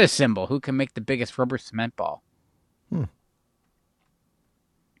status symbol. Who can make the biggest rubber cement ball?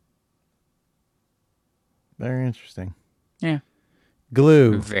 Very interesting. Yeah.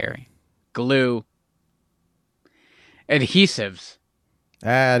 Glue. Very. Glue. Adhesives.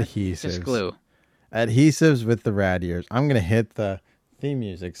 Just glue. Adhesives with the rad ears. I'm going to hit the theme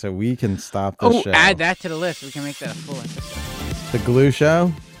music so we can stop the show. Add that to the list. We can make that a full episode. The glue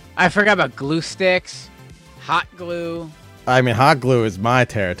show? I forgot about glue sticks. Hot glue. I mean, hot glue is my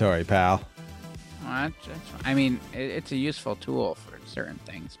territory, pal. Well, I mean, it's a useful tool for certain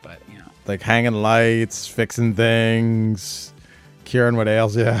things, but, Like hanging lights, fixing things, curing what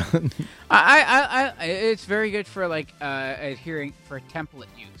ails you. It's very good for, like, adhering for template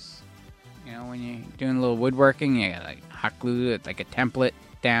use. When you're doing a little woodworking, you got, like, hot glue, like a template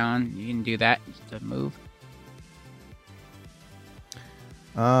down. You can do that just to move.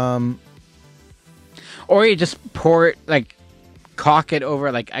 Or you just pour it, like, caulk it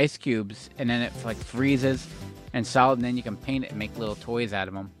over, like, ice cubes, and then it, like, freezes and solid, and then you can paint it and make little toys out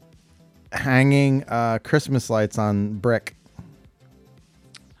of them. Hanging Christmas lights on brick.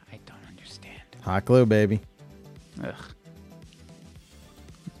 I don't understand. Hot glue, baby. Ugh.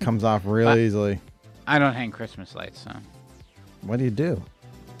 Comes off real easily. I don't hang Christmas lights, so. What do you do?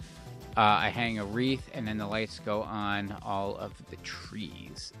 I hang a wreath, and then the lights go on all of the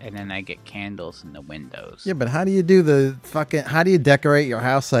trees, and then I get candles in the windows. Yeah, but how do you do how do you decorate your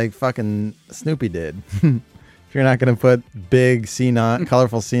house like fucking Snoopy did? If you're not going to put big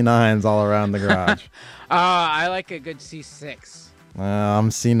colorful C9s all around the garage. I like a good C6. I'm a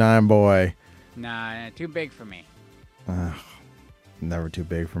C9 boy. Nah, too big for me. Never too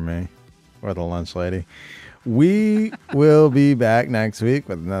big for me. Or the lunch lady. We will be back next week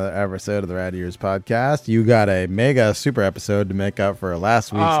with another episode of the Rad Ears podcast. You got a mega super episode to make up for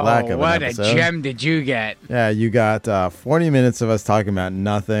last week's lack of an episode. What a gem did you get? Yeah, you got 40 minutes of us talking about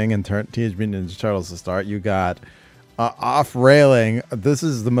nothing and Teenage Mutant Ninja Turtles to start. You got off-railing. This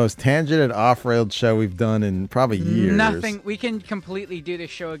is the most tangented off-railed show we've done in probably years. Nothing. We can completely do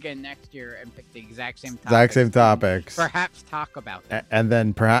this show again next year and pick the exact same topics. Perhaps talk about them. And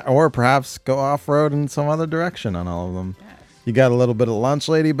then perhaps go off-road in some other direction on all of them. Yes. You got a little bit of Lunch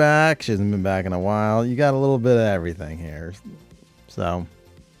Lady back. She hasn't been back in a while. You got a little bit of everything here. So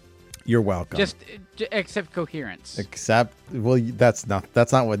you're welcome. Just except coherence. That's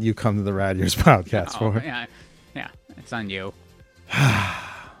not what you come to the Rad Ears podcast for. Yeah, it's on you.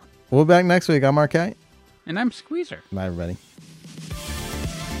 We'll be back next week. I'm RK. And I'm Squeezer. Bye, everybody.